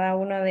de cada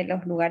uno de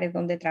los lugares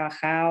donde he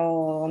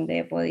trabajado, donde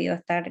he podido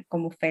estar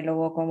como fellow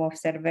o como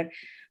observer,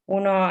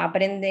 uno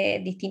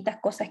aprende distintas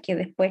cosas que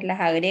después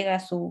las agrega a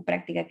su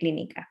práctica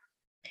clínica.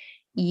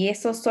 Y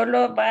eso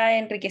solo va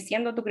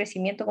enriqueciendo tu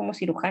crecimiento como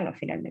cirujano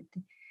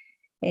finalmente.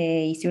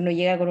 Y si uno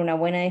llega con una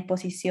buena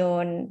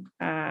disposición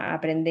a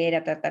aprender,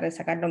 a tratar de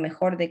sacar lo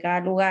mejor de cada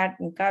lugar,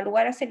 en cada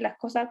lugar hacen las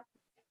cosas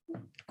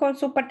con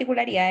sus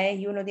particularidades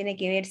y uno tiene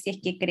que ver si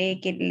es que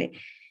cree que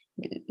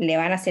le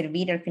van a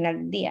servir al final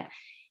del día.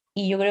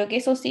 Y yo creo que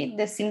eso sí,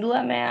 sin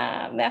duda me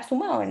ha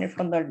sumado en el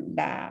fondo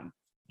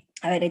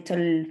haber hecho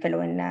el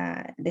fellow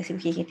de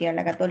cirugía digestiva en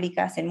la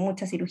Católica, hacer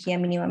mucha cirugía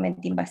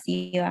mínimamente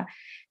invasiva.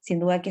 Sin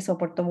duda que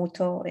soportó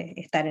mucho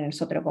estar en el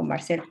Sotero con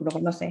Marcel, tú lo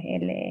conoces,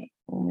 él es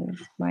un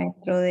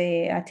maestro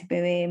de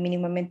HPB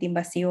mínimamente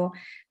invasivo.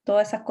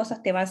 Todas esas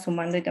cosas te van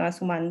sumando y te van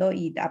sumando,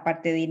 y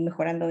aparte de ir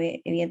mejorando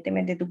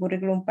evidentemente tu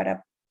currículum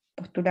para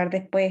postular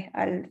después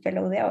al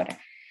fellow de ahora.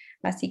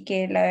 Así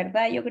que la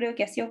verdad yo creo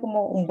que ha sido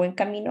como un buen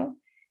camino.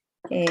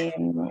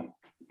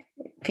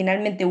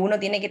 Finalmente uno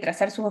tiene que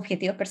trazar sus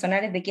objetivos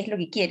personales de qué es lo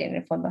que quiere en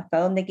el fondo, hasta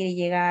dónde quiere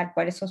llegar,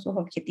 cuáles son sus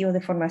objetivos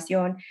de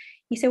formación,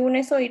 y según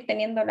eso ir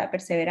teniendo la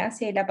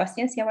perseverancia y la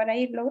paciencia para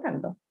ir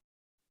logrando.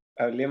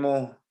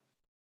 Hablemos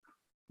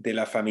de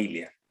la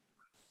familia,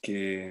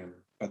 que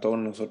para todos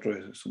nosotros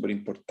es súper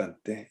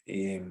importante.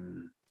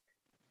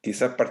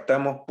 Quizás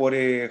partamos por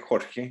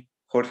Jorge.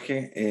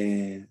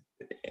 Jorge,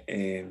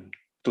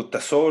 tú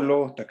estás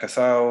solo, estás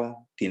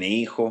casado, tienes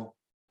hijos.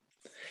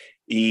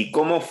 ¿Y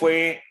cómo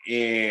fue,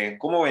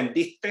 cómo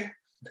vendiste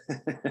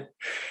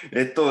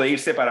esto de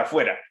irse para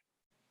afuera?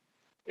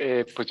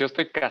 Pues yo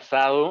estoy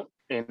casado,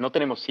 no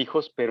tenemos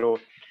hijos, pero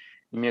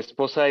mi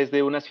esposa es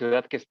de una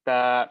ciudad que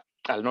está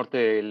al norte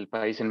del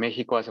país, en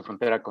México, hace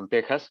frontera con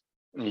Texas,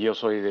 y yo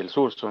soy del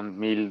sur, son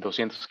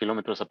 1,200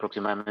 kilómetros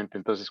aproximadamente.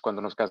 Entonces,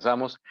 cuando nos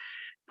casamos,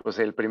 pues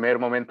el primer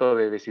momento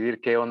de decidir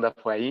qué onda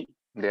fue ahí,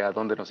 de a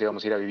dónde nos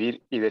íbamos a ir a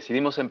vivir, y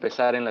decidimos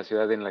empezar en la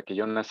ciudad en la que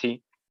yo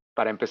nací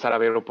para empezar a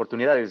ver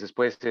oportunidades.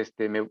 Después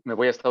me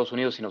voy a Estados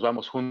Unidos y nos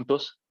vamos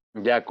juntos,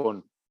 ya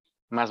con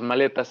más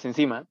maletas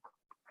encima.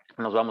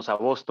 Nos vamos a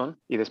Boston,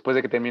 y después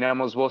de que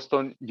terminamos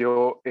Boston,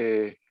 yo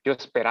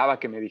esperaba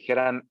que me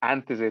dijeran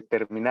antes de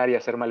terminar y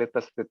hacer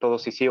maletas de todo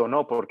si sí o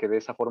no, porque de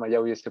esa forma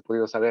ya hubiese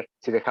podido saber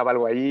si dejaba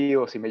algo ahí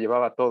o si me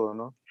llevaba todo,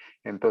 ¿no?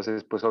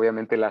 Entonces, pues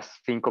obviamente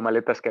las 5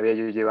 maletas que había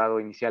yo llevado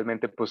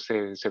inicialmente, pues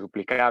se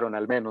duplicaron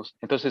al menos.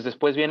 Entonces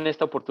después viene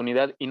esta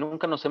oportunidad y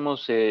nunca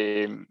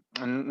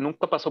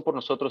pasó por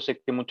nosotros.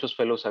 Sé que muchos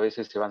fellows a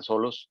veces se van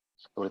solos,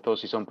 sobre todo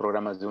si son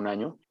programas de un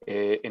año.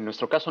 En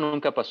nuestro caso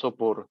nunca pasó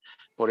por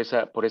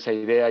esa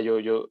idea.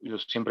 Yo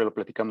siempre lo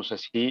platicamos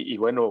así, y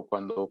bueno,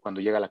 cuando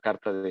llega la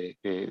carta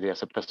de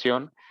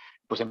aceptación,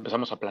 pues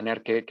empezamos a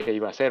planear qué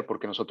iba a hacer,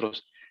 porque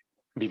nosotros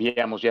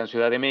vivíamos ya en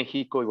Ciudad de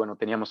México y bueno,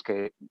 teníamos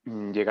que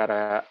llegar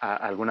a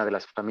alguna de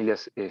las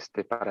familias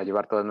para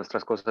llevar todas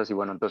nuestras cosas, y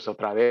bueno, entonces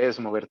otra vez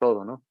mover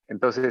todo, ¿no?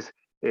 Entonces,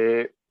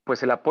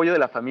 pues el apoyo de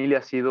la familia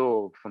ha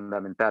sido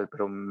fundamental,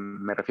 pero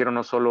me refiero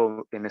no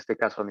solo en este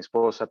caso a mi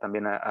esposa,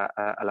 también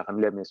a la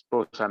familia de mi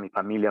esposa, a mi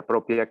familia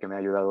propia, que me ha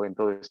ayudado en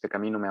todo este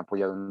camino, me ha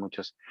apoyado en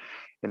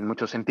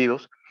muchos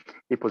sentidos.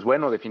 Y pues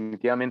bueno,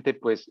 definitivamente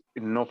pues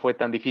no fue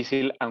tan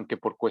difícil, aunque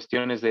por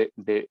cuestiones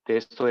de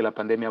esto de la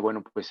pandemia,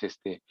 bueno, pues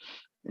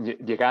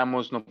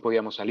llegamos, no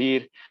podíamos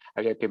salir,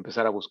 había que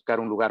empezar a buscar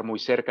un lugar muy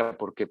cerca,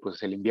 porque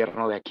pues el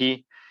invierno de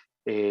aquí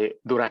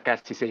dura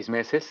casi 6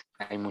 meses,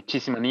 hay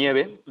muchísima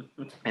nieve,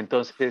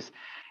 entonces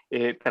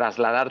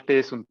trasladarte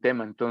es un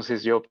tema.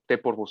 Entonces yo opté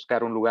por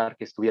buscar un lugar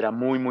que estuviera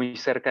muy, muy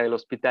cerca del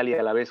hospital, y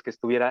a la vez que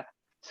estuviera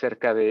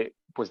cerca de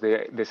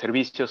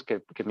servicios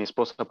que mi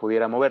esposa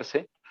pudiera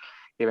moverse.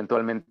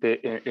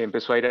 Eventualmente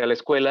empezó a ir a la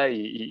escuela,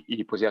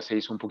 y pues ya se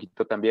hizo un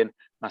poquito también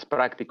más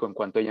práctico en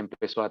cuanto ella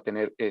empezó a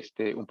tener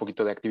un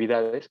poquito de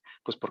actividades,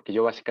 pues porque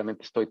yo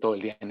básicamente estoy todo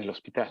el día en el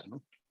hospital,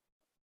 ¿no?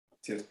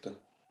 Cierto.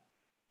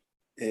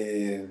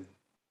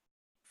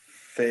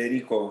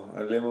 Federico,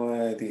 hablemos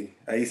de ti.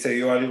 Ahí se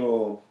vio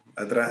algo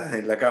atrás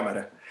en la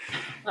cámara.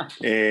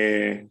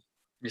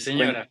 Mi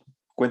señora.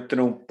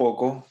 Cuéntanos un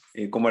poco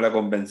cómo la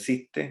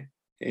convenciste.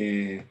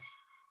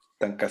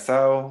 ¿Están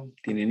casados?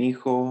 ¿Tienen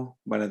hijos?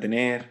 ¿Van a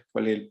tener?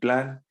 ¿Cuál es el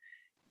plan?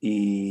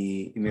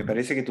 Y me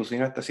parece que tu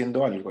señora está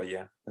haciendo algo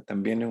allá.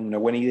 También es una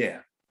buena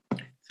idea.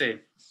 Sí,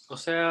 o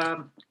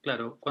sea,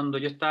 claro, cuando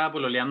yo estaba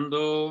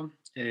pololeando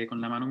con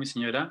la mano mi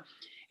señora,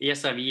 ella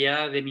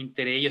sabía de mi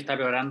interés. Yo estaba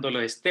preparando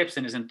los steps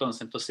en ese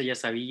entonces ella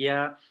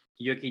sabía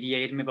que yo quería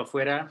irme para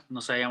afuera,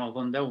 no sabíamos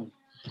dónde aún.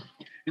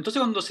 Entonces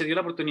cuando se dio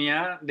la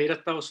oportunidad de ir a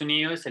Estados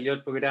Unidos y salió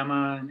el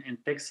programa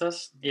en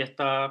Texas, ella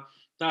estaba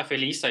estaba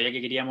feliz, sabía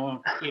que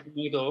queríamos irnos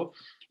y todo.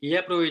 Y ella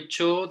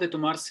aprovechó de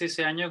tomarse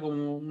ese año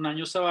como un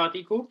año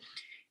sabático.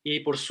 Y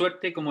por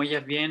suerte, como ella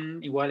es bien,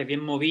 igual es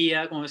bien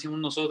movida, como decimos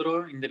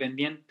nosotros,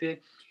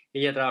 independiente,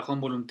 ella trabajó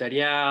en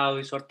voluntariado,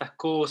 hizo hartas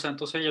cosas,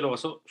 entonces ella lo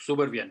pasó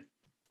súper bien.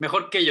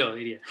 Mejor que yo,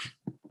 diría.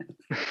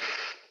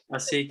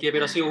 Así que,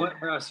 pero ha sido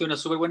una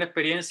súper buena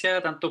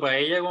experiencia, tanto para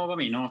ella como para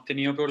mí, no hemos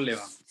tenido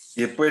problemas.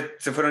 Y después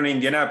se fueron a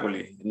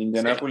Indianápolis. En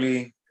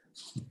Indianápolis...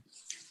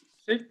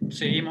 Sí,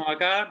 seguimos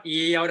acá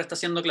y ella ahora está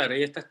haciendo, claro,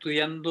 ella está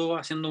estudiando,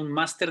 haciendo un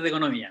máster de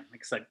economía,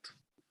 exacto.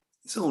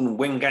 Eso es un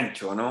buen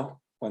gancho,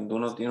 ¿no? Cuando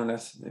uno tiene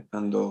unas...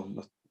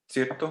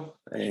 ¿Cierto?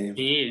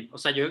 Sí, o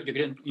sea, yo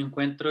creo, yo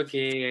encuentro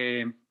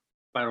que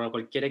para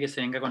cualquiera que se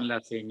venga con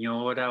la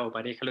señora o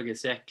pareja, lo que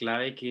sea, es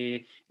clave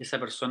que esa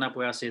persona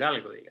pueda hacer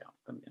algo, digamos,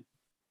 también.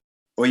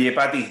 Oye,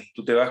 Pati,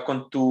 ¿tú te vas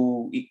con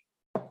tu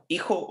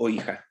hijo o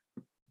hija?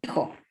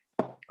 Hijo.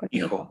 Con mi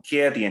Hijo. hijo.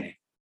 ¿Qué edad tiene?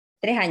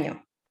 3 años.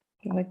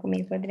 Yo voy con mi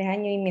hijo de 3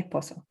 años y mi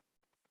esposo.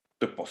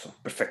 Tu esposo,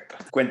 perfecto.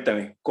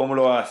 Cuéntame, ¿cómo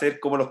lo vas a hacer?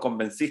 ¿Cómo los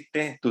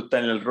convenciste? Tú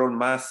estás en el rol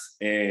más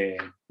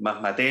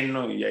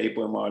materno y ahí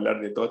podemos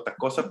hablar de todas estas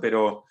cosas,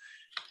 pero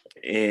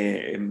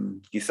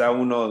quizá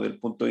uno del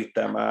punto de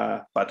vista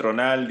más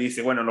patronal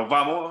dice, bueno, nos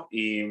vamos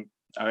y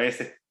a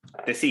veces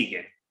te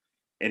siguen.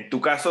 En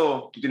tu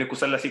caso, tú tienes que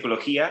usar la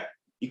psicología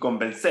y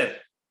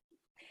convencer.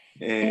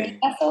 En mi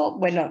caso,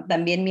 bueno,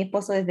 también mi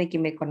esposo desde que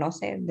me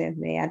conoce,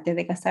 desde antes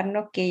de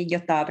casarnos, que yo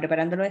estaba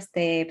preparando los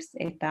steps,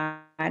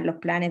 estaban los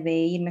planes de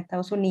irme a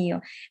Estados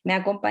Unidos, me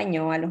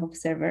acompañó a los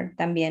Observer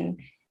también,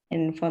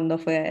 en el fondo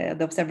fue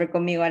de Observer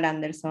conmigo al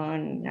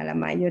Anderson, a la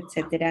Mayo,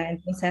 etcétera.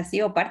 Entonces ha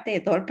sido parte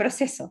de todo el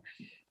proceso,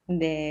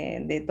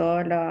 de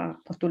todas las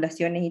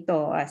postulaciones y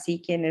todo,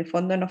 así que en el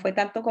fondo no fue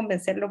tanto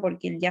convencerlo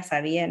porque él ya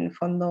sabía en el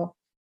fondo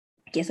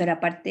que eso era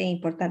parte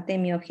importante de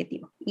mi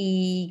objetivo.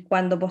 Y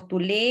cuando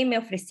postulé me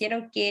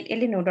ofrecieron que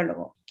él es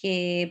neurólogo,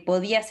 que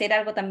podía hacer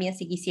algo también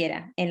si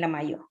quisiera en la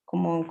Mayo,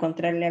 como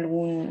encontrarle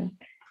algún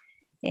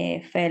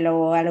fellow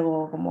o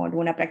algo como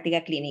alguna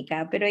práctica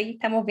clínica, pero ahí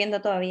estamos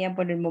viendo todavía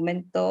por el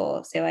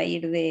momento se va a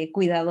ir de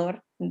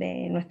cuidador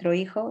de nuestro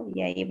hijo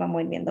y ahí vamos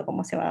a ir viendo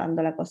cómo se va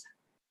dando la cosa.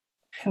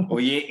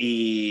 Oye,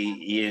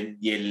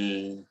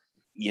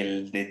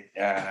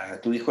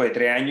 tu hijo de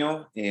 3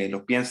 años,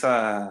 ¿lo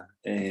piensas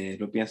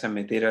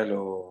meter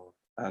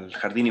al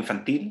jardín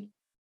infantil?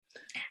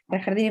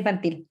 Al jardín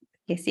infantil,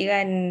 que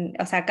siga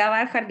o sea, acá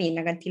va al jardín,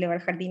 acá en Chile va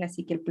al jardín,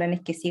 así que el plan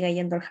es que siga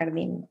yendo al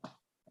jardín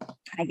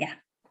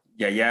allá.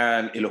 ¿Y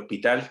allá el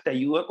hospital te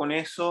ayuda con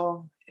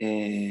eso?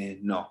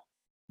 No.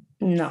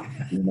 No,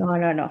 no,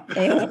 no, no.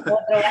 Es otro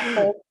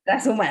gasto a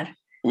sumar.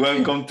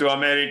 Welcome to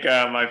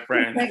America, my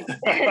friend.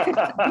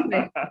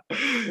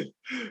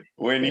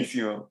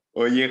 Buenísimo.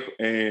 Oye,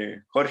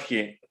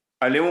 Jorge,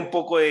 hablemos un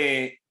poco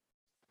de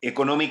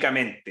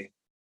económicamente.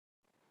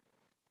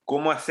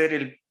 ¿Cómo hacer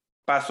el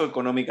paso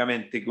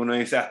económicamente? Que uno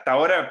dice, hasta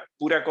ahora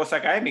pura cosa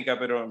académica,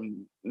 pero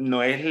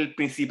no es el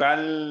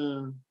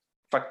principal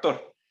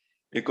factor.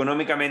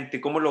 Económicamente,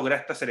 ¿cómo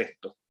lograste hacer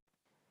esto?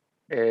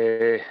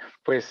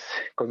 Pues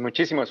con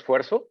muchísimo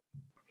esfuerzo.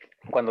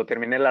 Cuando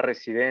terminé la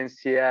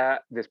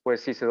residencia,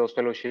 después hice 2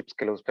 fellowships,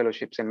 que los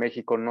fellowships en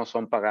México no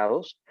son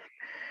pagados.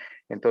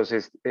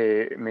 Entonces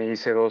me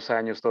hice 2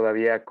 años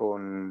todavía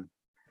con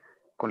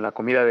la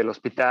comida del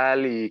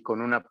hospital y con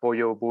un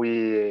apoyo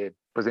muy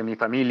pues de mi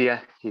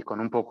familia y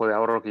con un poco de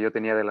ahorro que yo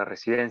tenía de la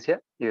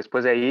residencia. Y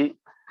después de ahí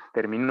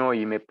termino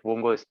y me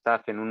pongo de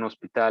staff en un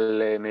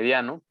hospital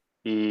mediano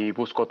y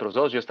busco otros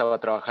 2. Yo estaba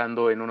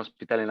trabajando en un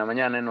hospital en la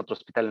mañana, en otro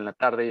hospital en la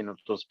tarde y en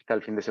otro hospital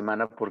el fin de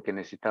semana porque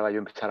necesitaba yo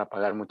empezar a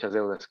pagar muchas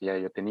deudas que ya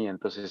yo tenía.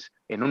 Entonces,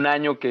 en un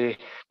año que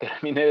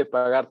terminé de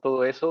pagar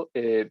todo eso,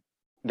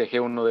 dejé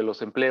uno de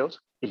los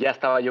empleos y ya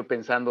estaba yo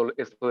pensando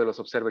esto de los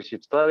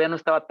observerships. Todavía no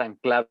estaba tan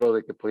claro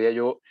de que podía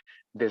yo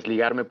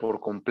desligarme por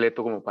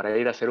completo como para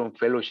ir a hacer un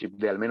fellowship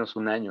de al menos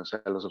un año. O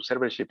sea, los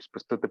observerships,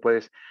 pues tú te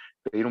puedes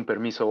pedir un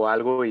permiso o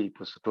algo y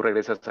pues tú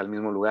regresas al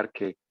mismo lugar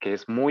que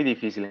es muy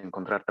difícil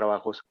encontrar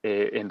trabajos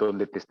en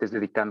donde te estés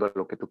dedicando a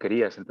lo que tú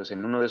querías. Entonces,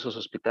 en uno de esos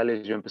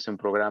hospitales yo empecé un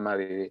programa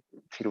de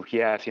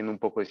cirugía, haciendo un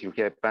poco de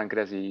cirugía de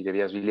páncreas y de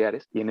vías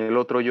biliares, y en el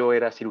otro yo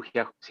era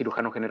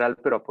cirujano general,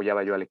 pero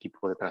apoyaba yo al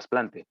equipo de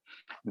trasplante.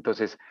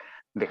 Entonces,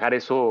 dejar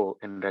eso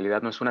en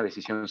realidad no es una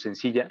decisión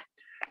sencilla.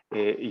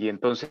 Y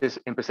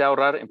entonces empecé a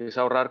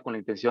ahorrar con la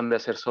intención de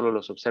hacer solo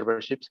los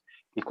observerships.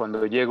 Y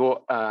cuando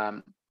llego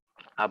a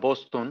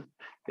Boston,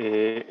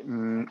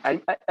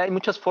 hay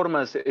muchas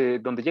formas.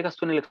 Donde llegas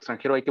tú en el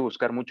extranjero hay que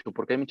buscar mucho,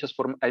 porque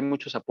hay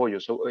muchos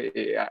apoyos.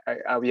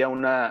 Había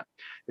una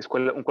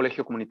escuela, un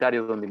colegio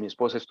comunitario donde mi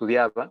esposa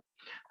estudiaba.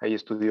 Ahí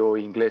estudió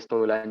inglés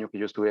todo el año que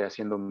yo estuve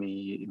haciendo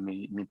mi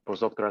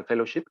postdoctoral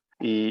fellowship,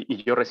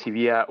 y yo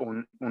recibía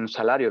un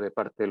salario de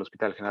parte del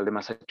Hospital General de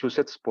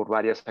Massachusetts por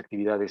varias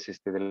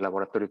actividades del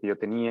laboratorio que yo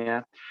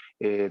tenía,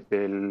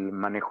 del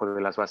manejo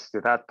de las bases de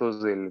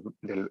datos, del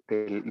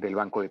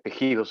banco de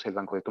tejidos, el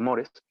banco de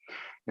tumores.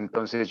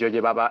 Entonces yo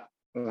llevaba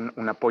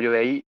un apoyo de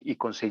ahí y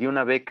conseguí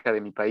una beca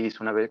de mi país,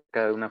 una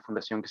beca de una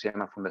fundación que se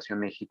llama Fundación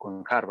México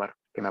en Harvard,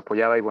 que me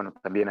apoyaba y bueno,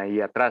 también ahí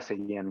atrás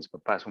seguían mis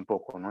papás un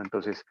poco, ¿no?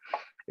 Entonces,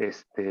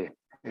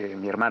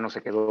 mi hermano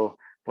se quedó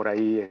por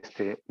ahí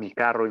mi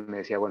carro y me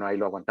decía, bueno, ahí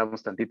lo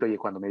aguantamos tantito y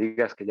cuando me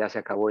digas que ya se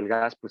acabó el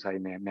gas, pues ahí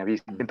me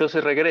avisas.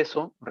 Entonces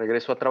regreso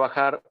a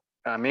trabajar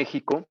a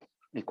México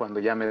y cuando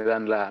ya me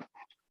dan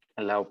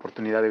la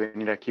oportunidad de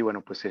venir aquí,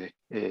 bueno, pues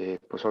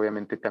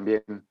obviamente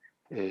también,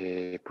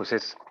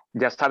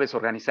 ya sabes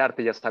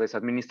organizarte, ya sabes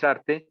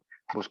administrarte,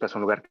 buscas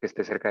un lugar que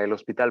esté cerca del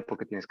hospital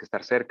porque tienes que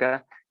estar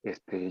cerca,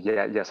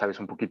 ya sabes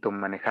un poquito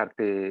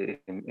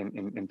manejarte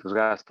en tus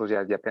gastos,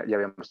 ya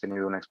habíamos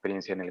tenido una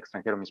experiencia en el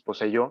extranjero, mi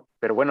esposa y yo,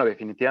 pero bueno,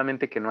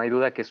 definitivamente que no hay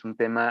duda que es un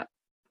tema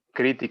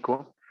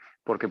crítico,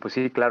 porque pues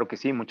sí, claro que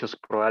sí, muchos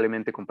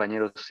probablemente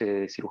compañeros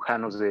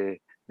cirujanos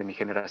de mi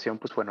generación,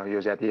 pues bueno,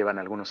 ellos ya llevan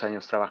algunos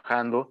años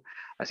trabajando,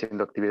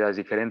 haciendo actividades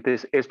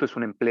diferentes. Esto es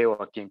un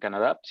empleo aquí en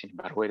Canadá, sin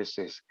embargo,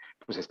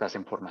 pues estás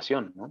en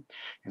formación, ¿no?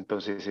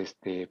 Entonces,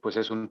 pues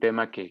es un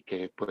tema que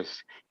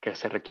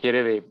se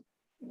requiere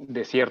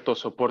de ciertos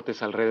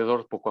soportes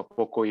alrededor, poco a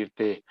poco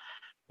irte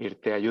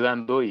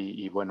ayudando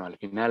y bueno,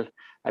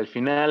 al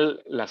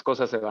final las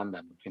cosas se van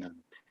dando,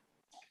 finalmente.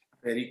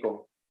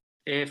 Federico.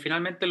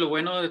 Finalmente, lo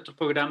bueno de estos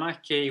programas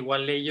es que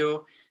igual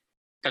ellos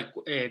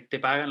te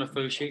pagan, los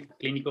fellowships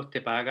clínicos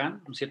te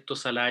pagan un cierto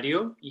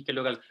salario y que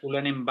lo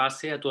calculan en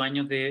base a tus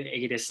años de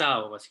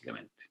egresado,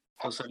 básicamente.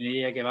 Entonces, a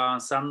medida que va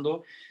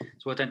avanzando,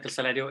 supuestamente el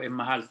salario es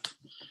más alto.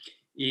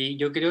 Y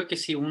yo creo que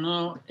si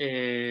yo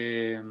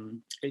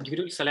creo que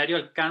el salario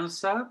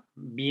alcanza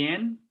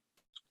bien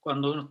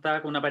cuando uno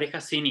está con una pareja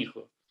sin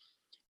hijos.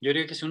 Yo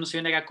creo que si uno se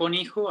viene acá con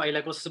hijos, ahí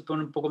la cosa se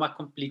pone un poco más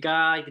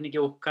complicada y tiene que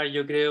buscar,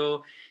 yo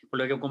creo, por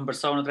lo que he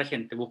conversado con otra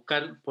gente,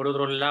 buscar por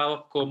otros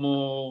lados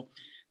cómo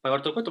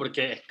pagar todo el cuento,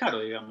 porque es caro,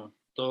 digamos,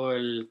 todo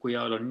el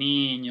cuidado de los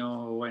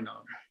niños,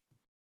 bueno,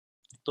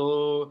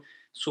 todo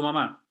suma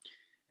más.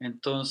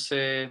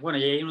 Entonces, bueno,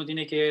 y ahí uno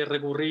tiene que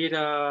recurrir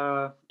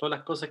a todas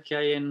las cosas que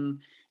hay en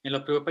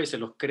los propios países,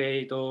 los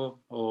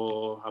créditos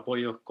o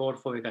apoyos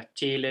Corfo, becas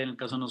Chile, en el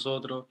caso de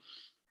nosotros,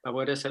 para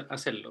poder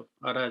hacerlo.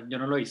 Ahora, yo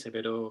no lo hice,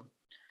 pero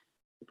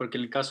porque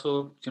en el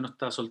caso, si uno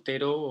está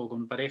soltero o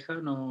con pareja,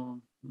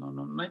 no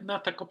hay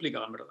nada tan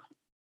complicado, en verdad.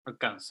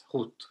 Alcanza,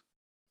 justo.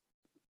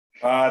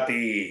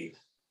 Pati,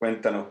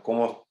 cuéntanos,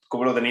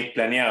 ¿cómo lo tenéis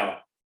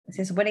planeado?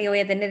 Se supone que voy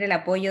a tener el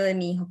apoyo de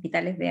mis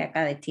hospitales de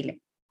acá de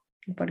Chile,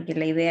 porque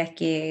la idea es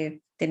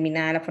que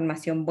terminada la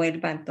formación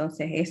vuelva,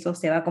 entonces eso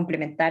se va a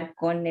complementar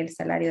con el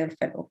salario del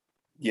fellow.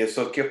 ¿Y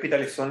eso qué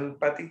hospitales son,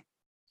 Pati?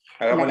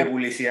 Hagámosle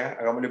publicidad.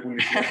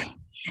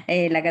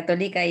 La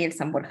Católica y el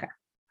San Borja.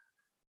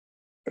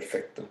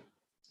 Perfecto.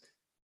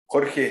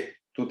 Jorge,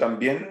 ¿tú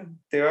también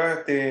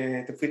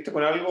te fuiste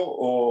con algo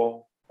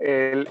o...?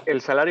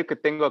 El salario que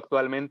tengo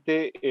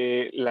actualmente,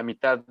 la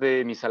mitad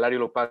de mi salario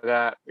lo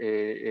paga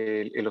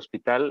el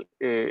hospital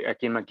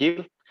aquí en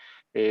McGill.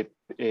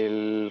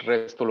 El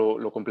resto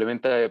lo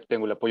complementa,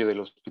 tengo el apoyo del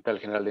Hospital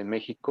General de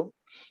México,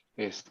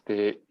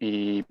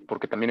 y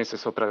porque también esa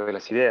es otra de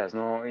las ideas,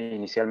 ¿no?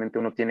 Inicialmente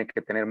uno tiene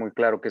que tener muy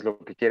claro qué es lo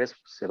que quieres,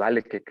 pues se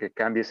vale que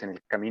cambies en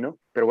el camino,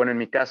 pero bueno, en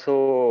mi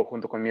caso,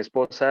 junto con mi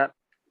esposa,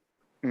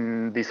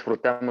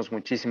 disfrutamos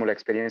muchísimo la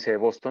experiencia de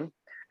Boston.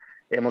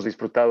 Hemos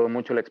disfrutado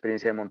mucho la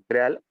experiencia de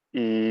Montreal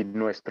y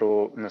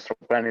nuestro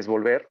plan es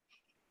volver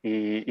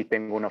y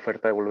tengo una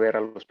oferta de volver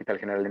al Hospital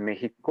General de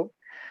México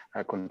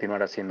a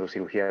continuar haciendo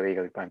cirugía de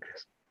hígado y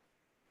páncreas.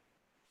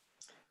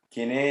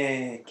 ¿Quién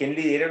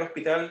lidera el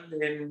hospital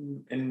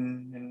en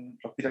el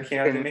Hospital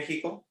General de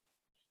México?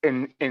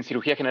 En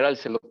cirugía general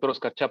es el doctor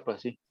Oscar Chapa,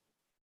 sí.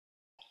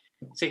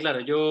 Sí, claro,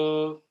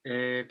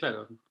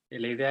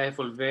 la idea es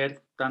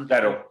volver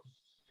tanto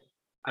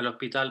al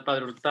Hospital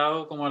Padre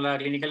Hurtado como a la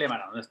Clínica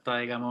Alemana, donde está,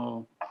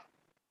 digamos,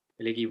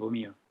 el equipo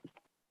mío.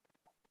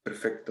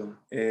 Perfecto.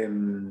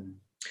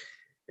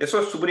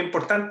 Eso es súper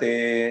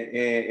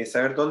importante,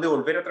 saber dónde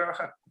volver a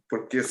trabajar,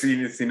 porque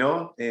si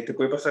no, te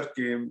puede pasar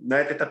que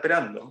nadie te está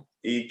esperando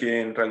y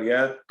que en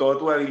realidad toda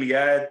tu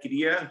habilidad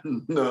adquirida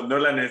no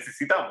la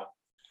necesitamos.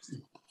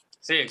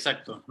 Sí,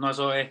 exacto. No,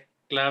 eso es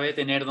clave,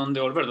 tener dónde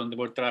volver, dónde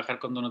poder trabajar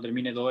cuando uno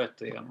termine todo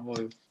esto, digamos.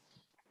 Obvio.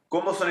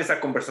 ¿Cómo son esas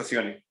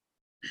conversaciones?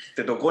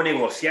 ¿Te tocó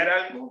negociar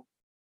algo?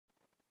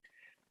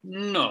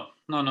 No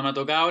me ha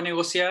tocado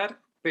negociar,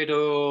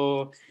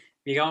 pero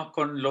digamos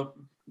con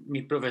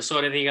mis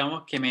profesores,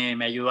 digamos, que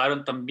me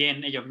ayudaron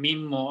también ellos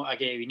mismos a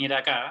que viniera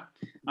acá,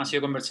 han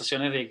sido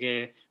conversaciones de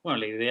que, bueno,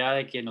 la idea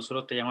de que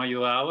nosotros te hayamos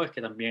ayudado es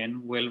que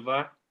también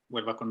vuelvas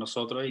con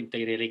nosotros,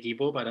 integre el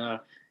equipo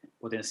para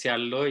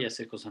potenciarlo y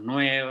hacer cosas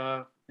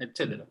nuevas,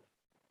 etc.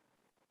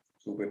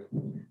 Súper.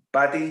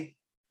 Pati,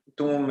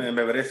 tú me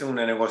pareces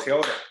una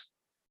negociadora.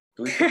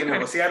 ¿Tuviste que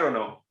negociar o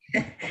no?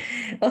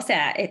 O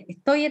sea,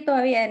 estoy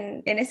todavía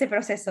en ese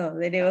proceso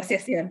de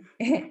negociación.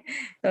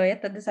 Todavía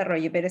está en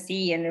desarrollo, pero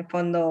sí, en el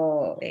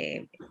fondo...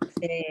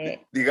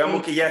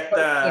 digamos que ya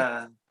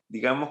está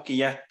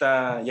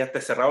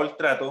cerrado el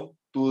trato.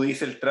 Tú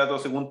dices el trato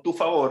según tu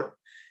favor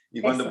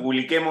y cuando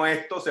publiquemos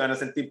esto se van a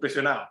sentir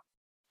presionados.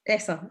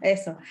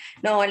 Eso.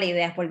 No, la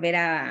idea es volver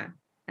a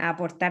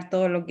aportar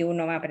todo lo que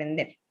uno va a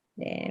aprender.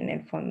 En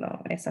el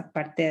fondo, eso es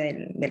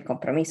parte del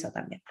compromiso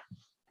también.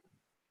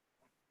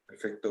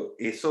 Perfecto.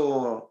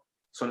 ¿Eso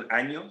son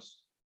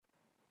años?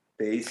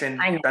 ¿Te dicen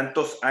Años.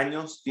 tantos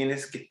años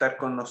tienes que estar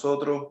con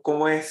nosotros?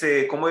 ¿Cómo es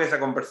esa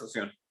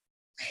conversación?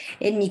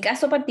 En mi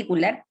caso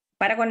particular,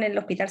 para con el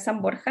Hospital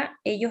San Borja,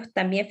 ellos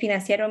también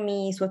financiaron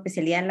su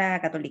especialidad en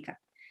la Católica.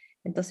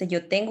 Entonces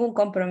yo tengo un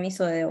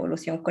compromiso de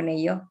devolución con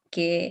ellos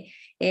que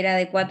era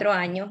de 4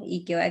 años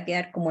y que va a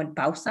quedar como en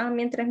pausa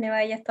mientras me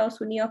vaya a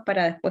Estados Unidos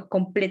para después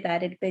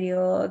completar el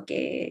periodo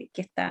que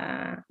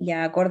está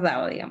ya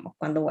acordado, digamos,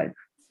 cuando vuelva.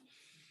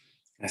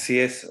 Así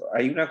es.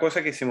 Hay una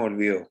cosa que se me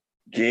olvidó,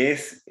 que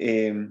es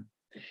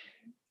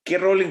 ¿qué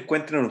rol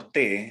encuentran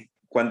ustedes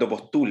cuando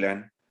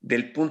postulan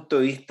del punto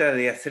de vista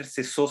de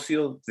hacerse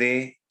socios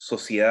de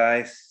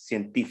sociedades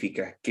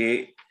científicas?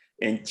 Que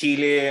en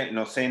Chile,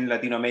 no sé, en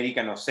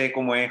Latinoamérica, no sé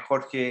cómo es,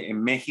 Jorge,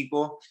 en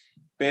México,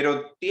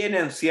 pero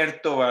tienen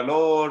cierto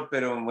valor,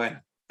 pero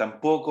bueno,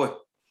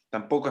 tampoco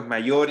es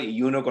mayor,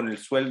 y uno con el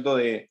sueldo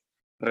de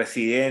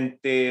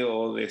residente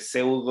o de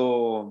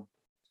pseudo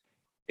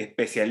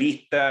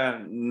especialista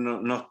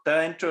no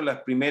está dentro de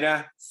las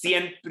primeras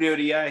 100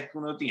 prioridades que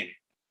uno tiene.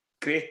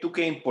 ¿Crees tú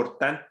que es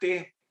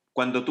importante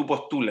cuando tú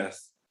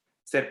postulas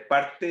ser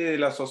parte de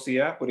la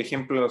sociedad, por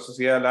ejemplo, la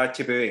sociedad de la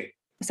HPB?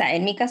 O sea,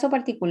 en mi caso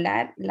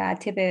particular, la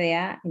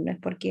HPBA, no es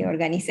porque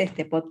organice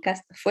este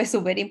podcast, fue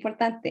súper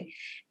importante,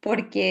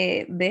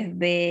 porque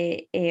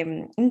desde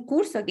un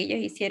curso que ellos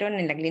hicieron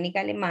en la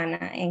clínica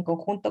alemana, en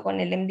conjunto con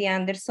el MD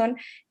Anderson,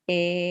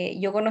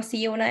 yo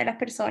conocí a una de las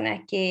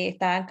personas que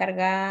estaba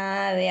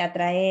encargada de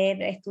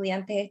atraer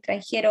estudiantes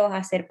extranjeros a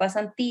hacer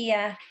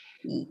pasantías,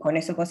 y con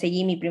eso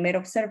conseguí mi primer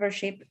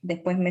observership.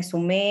 Después me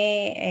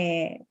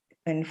sumé,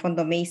 en el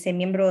fondo me hice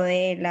miembro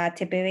de la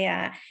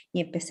HPBA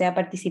y empecé a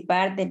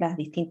participar de las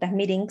distintas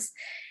meetings,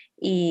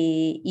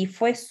 y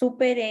fue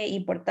súper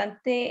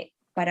importante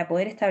para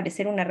poder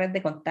establecer una red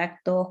de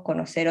contactos,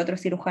 conocer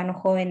otros cirujanos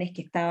jóvenes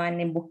que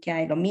estaban en búsqueda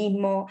de lo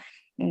mismo,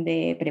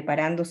 de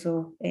preparando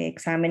sus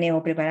exámenes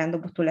o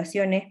preparando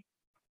postulaciones.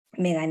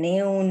 Me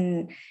gané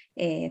un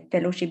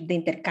fellowship de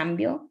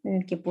intercambio en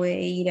el que pude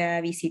ir a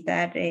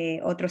visitar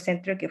otro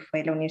centro que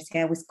fue la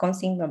Universidad de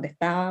Wisconsin, donde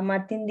estaba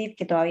Martin Deep,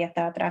 que todavía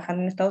estaba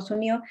trabajando en Estados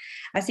Unidos.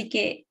 Así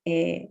que,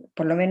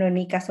 por lo menos en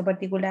mi caso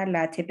particular,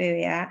 la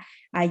HPBA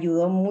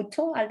ayudó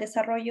mucho al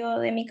desarrollo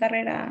de mi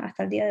carrera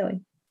hasta el día de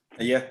hoy.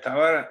 ¿Allá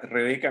estaba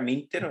Rebeca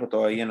Minter o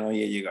todavía no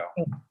había llegado?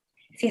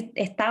 Sí,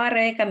 estaba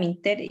Rebeca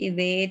Minter, y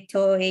de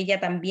hecho ella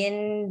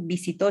también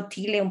visitó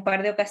Chile un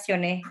par de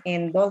ocasiones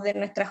en 2 de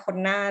nuestras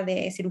jornadas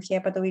de cirugía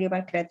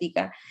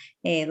hepatobiliar-pancreática,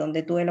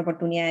 donde tuve la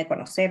oportunidad de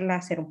conocerla,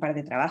 hacer un par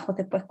de trabajos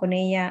después con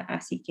ella,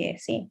 así que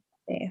sí,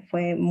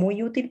 fue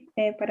muy útil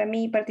para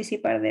mí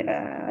participar de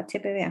la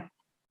HPBA.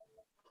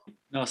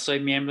 No,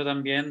 soy miembro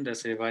también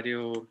desde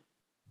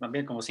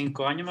también como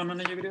 5 años más o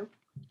menos, yo creo.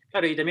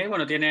 Claro, y también,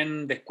 bueno,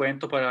 tienen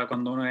descuentos para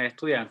cuando uno es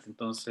estudiante,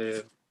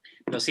 entonces,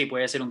 pero sí,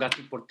 puede ser un gasto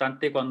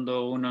importante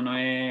cuando uno no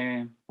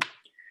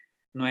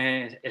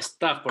es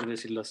staff, por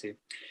decirlo así.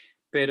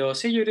 Pero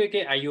sí, yo creo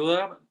que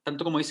ayuda,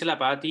 tanto como dice la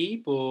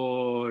Patti,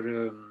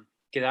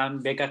 que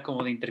dan becas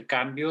como de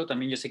intercambio.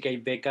 También yo sé que hay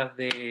becas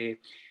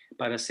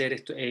para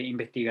hacer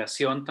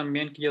investigación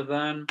también que ellos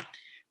dan.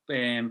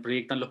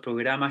 Proyectan los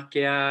programas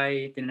que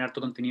hay, tienen harto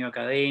contenido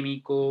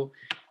académico.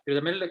 Pero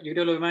también yo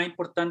creo que lo más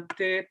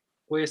importante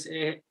pues,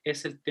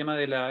 es el tema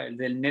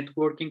del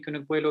networking que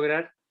uno puede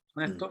lograr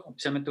con esto,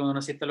 especialmente cuando uno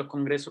asiste a los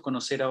congresos,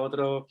 conocer a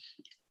otros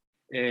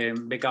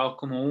becados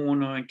como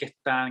uno, en qué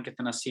están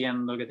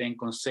haciendo, que te den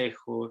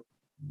consejos.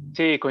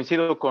 Sí,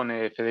 coincido con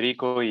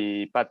Federico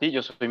y Patti.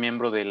 Yo soy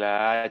miembro de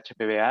la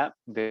HPBA,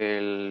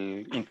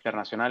 del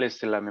Internacional,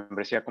 es la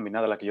membresía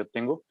combinada la que yo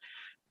tengo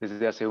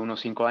desde hace unos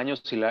 5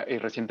 años, y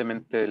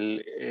recientemente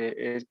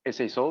el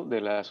SSO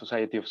de la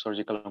Society of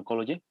Surgical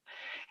Oncology.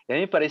 Y a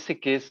mí me parece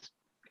que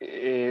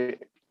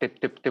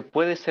te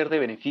puede ser de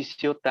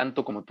beneficio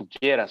tanto como tú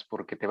quieras,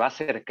 porque te va a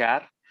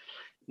acercar.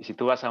 Y si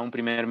tú vas a un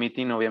primer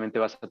meeting, obviamente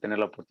vas a tener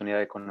la oportunidad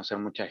de conocer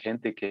mucha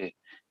gente que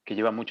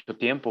lleva mucho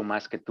tiempo,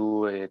 más que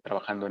tú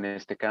trabajando en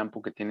este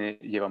campo,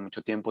 lleva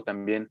mucho tiempo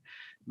también.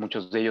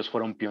 Muchos de ellos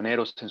fueron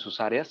pioneros en sus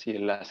áreas, y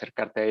el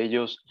acercarte a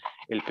ellos,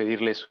 el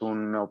pedirles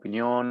una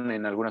opinión,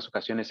 en algunas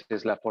ocasiones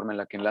es la forma en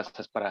la que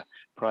enlazas para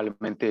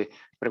probablemente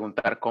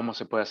preguntar cómo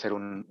se puede hacer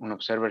un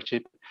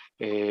observership.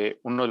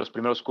 Uno de los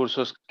primeros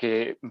cursos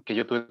que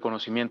yo tuve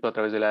conocimiento a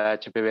través de la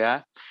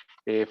HPBA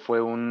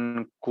fue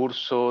un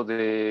curso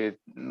de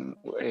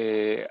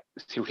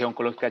cirugía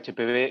oncológica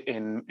HPB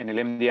en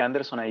el MD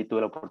Anderson. Ahí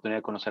tuve la oportunidad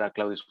de conocer a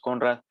Claudius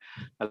Conrad,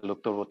 al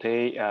doctor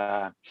Botey,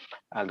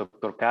 al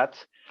doctor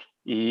Katz,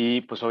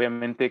 y pues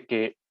obviamente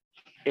que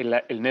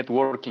el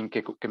networking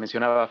que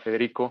mencionaba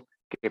Federico,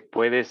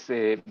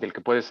 del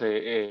que puedes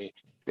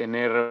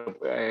tener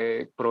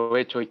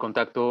provecho y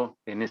contacto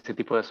en este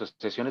tipo de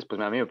asociaciones, pues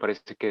a mí me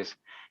parece que es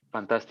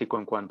fantástico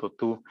en cuanto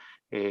tú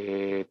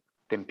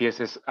te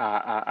empieces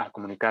a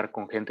comunicar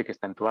con gente que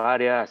está en tu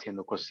área,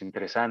 haciendo cosas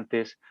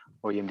interesantes.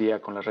 Hoy en día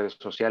con las redes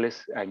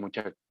sociales hay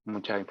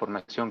mucha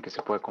información que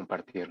se puede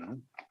compartir, ¿no?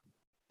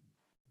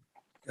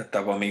 Ya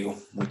está, pues, amigo.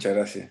 Muchas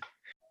gracias.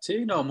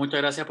 Sí, no,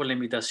 muchas gracias por la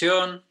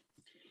invitación.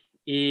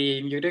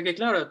 Y yo creo que,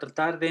 claro,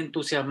 tratar de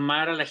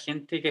entusiasmar a la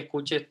gente que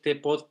escuche este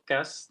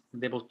podcast,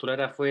 de postular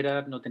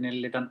afuera, no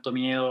tenerle tanto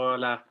miedo a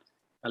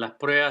las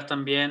pruebas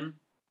también,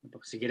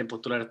 porque si quieren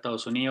postular a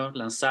Estados Unidos,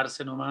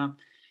 lanzarse nomás,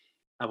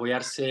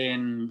 apoyarse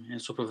en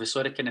sus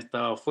profesores que han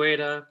estado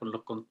afuera, con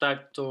los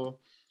contactos,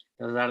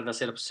 tratar de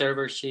hacer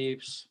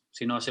observerships,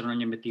 si no hacer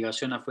una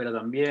investigación afuera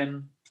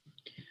también,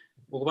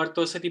 ocupar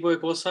todo ese tipo de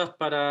cosas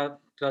para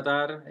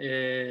tratar,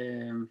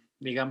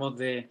 digamos,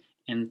 de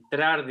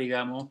entrar,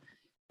 digamos,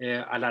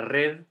 a la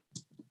red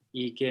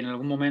y que en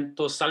algún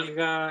momento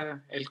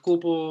salga el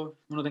cupo,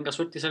 uno tenga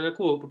suerte y salga el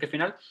cupo, porque al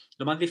final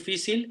lo más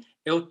difícil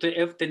es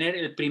obtener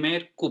el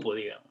primer cupo,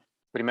 digamos.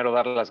 Primero,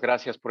 dar las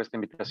gracias por esta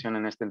invitación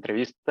en esta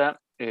entrevista.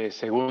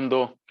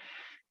 Segundo,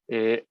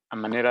 a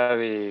manera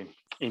de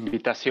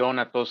invitación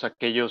a todos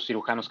aquellos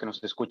cirujanos que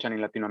nos escuchan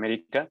en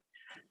Latinoamérica,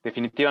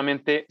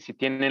 definitivamente, si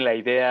tienen la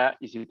idea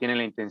y si tienen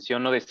la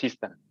intención, no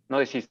desistan.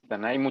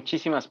 Hay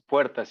muchísimas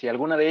puertas y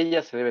alguna de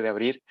ellas se debe de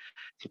abrir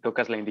si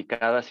tocas la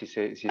indicada, si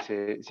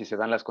se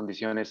dan las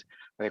condiciones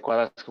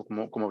adecuadas,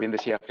 como bien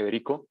decía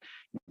Federico.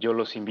 Yo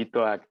los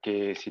invito a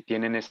que si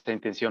tienen esta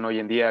intención hoy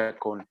en día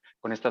con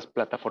estas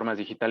plataformas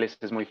digitales,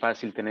 es muy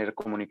fácil tener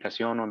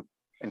comunicación o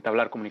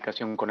entablar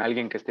comunicación con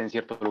alguien que esté en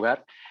cierto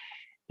lugar.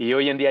 Y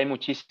hoy en día hay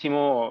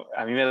muchísimo,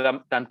 a mí me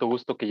da tanto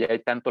gusto que ya hay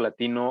tanto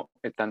latino,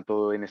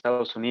 tanto en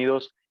Estados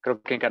Unidos, creo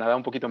que en Canadá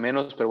un poquito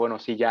menos, pero bueno,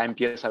 sí ya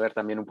empieza a haber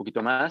también un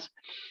poquito más.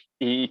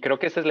 Y creo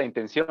que esa es la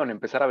intención,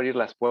 empezar a abrir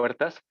las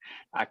puertas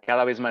a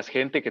cada vez más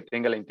gente que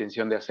tenga la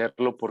intención de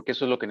hacerlo, porque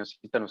eso es lo que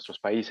necesitan nuestros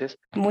países.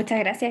 Muchas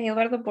gracias,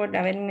 Eduardo, por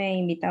haberme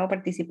invitado a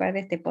participar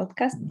de este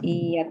podcast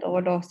y a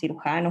todos los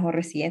cirujanos o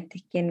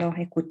residentes que nos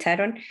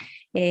escucharon,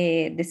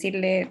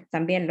 decirle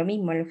también lo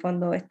mismo. En el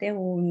fondo, este es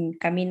un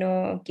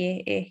camino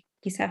que es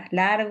quizás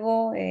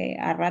largo,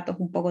 a ratos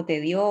un poco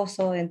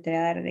tedioso, entre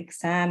dar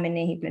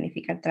exámenes y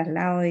planificar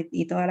traslados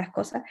y todas las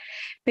cosas,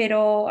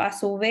 pero a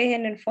su vez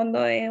en el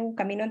fondo es un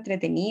camino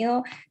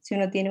entretenido si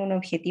uno tiene un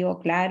objetivo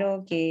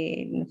claro,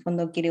 que en el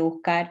fondo quiere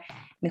buscar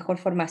mejor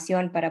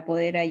formación para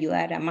poder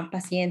ayudar a más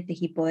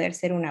pacientes y poder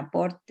ser un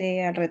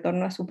aporte al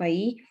retorno a su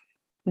país.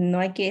 No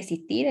hay que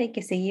desistir, hay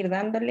que seguir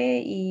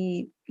dándole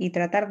y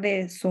tratar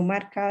de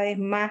sumar cada vez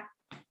más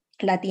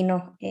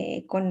latinos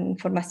con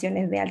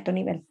formaciones de alto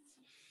nivel.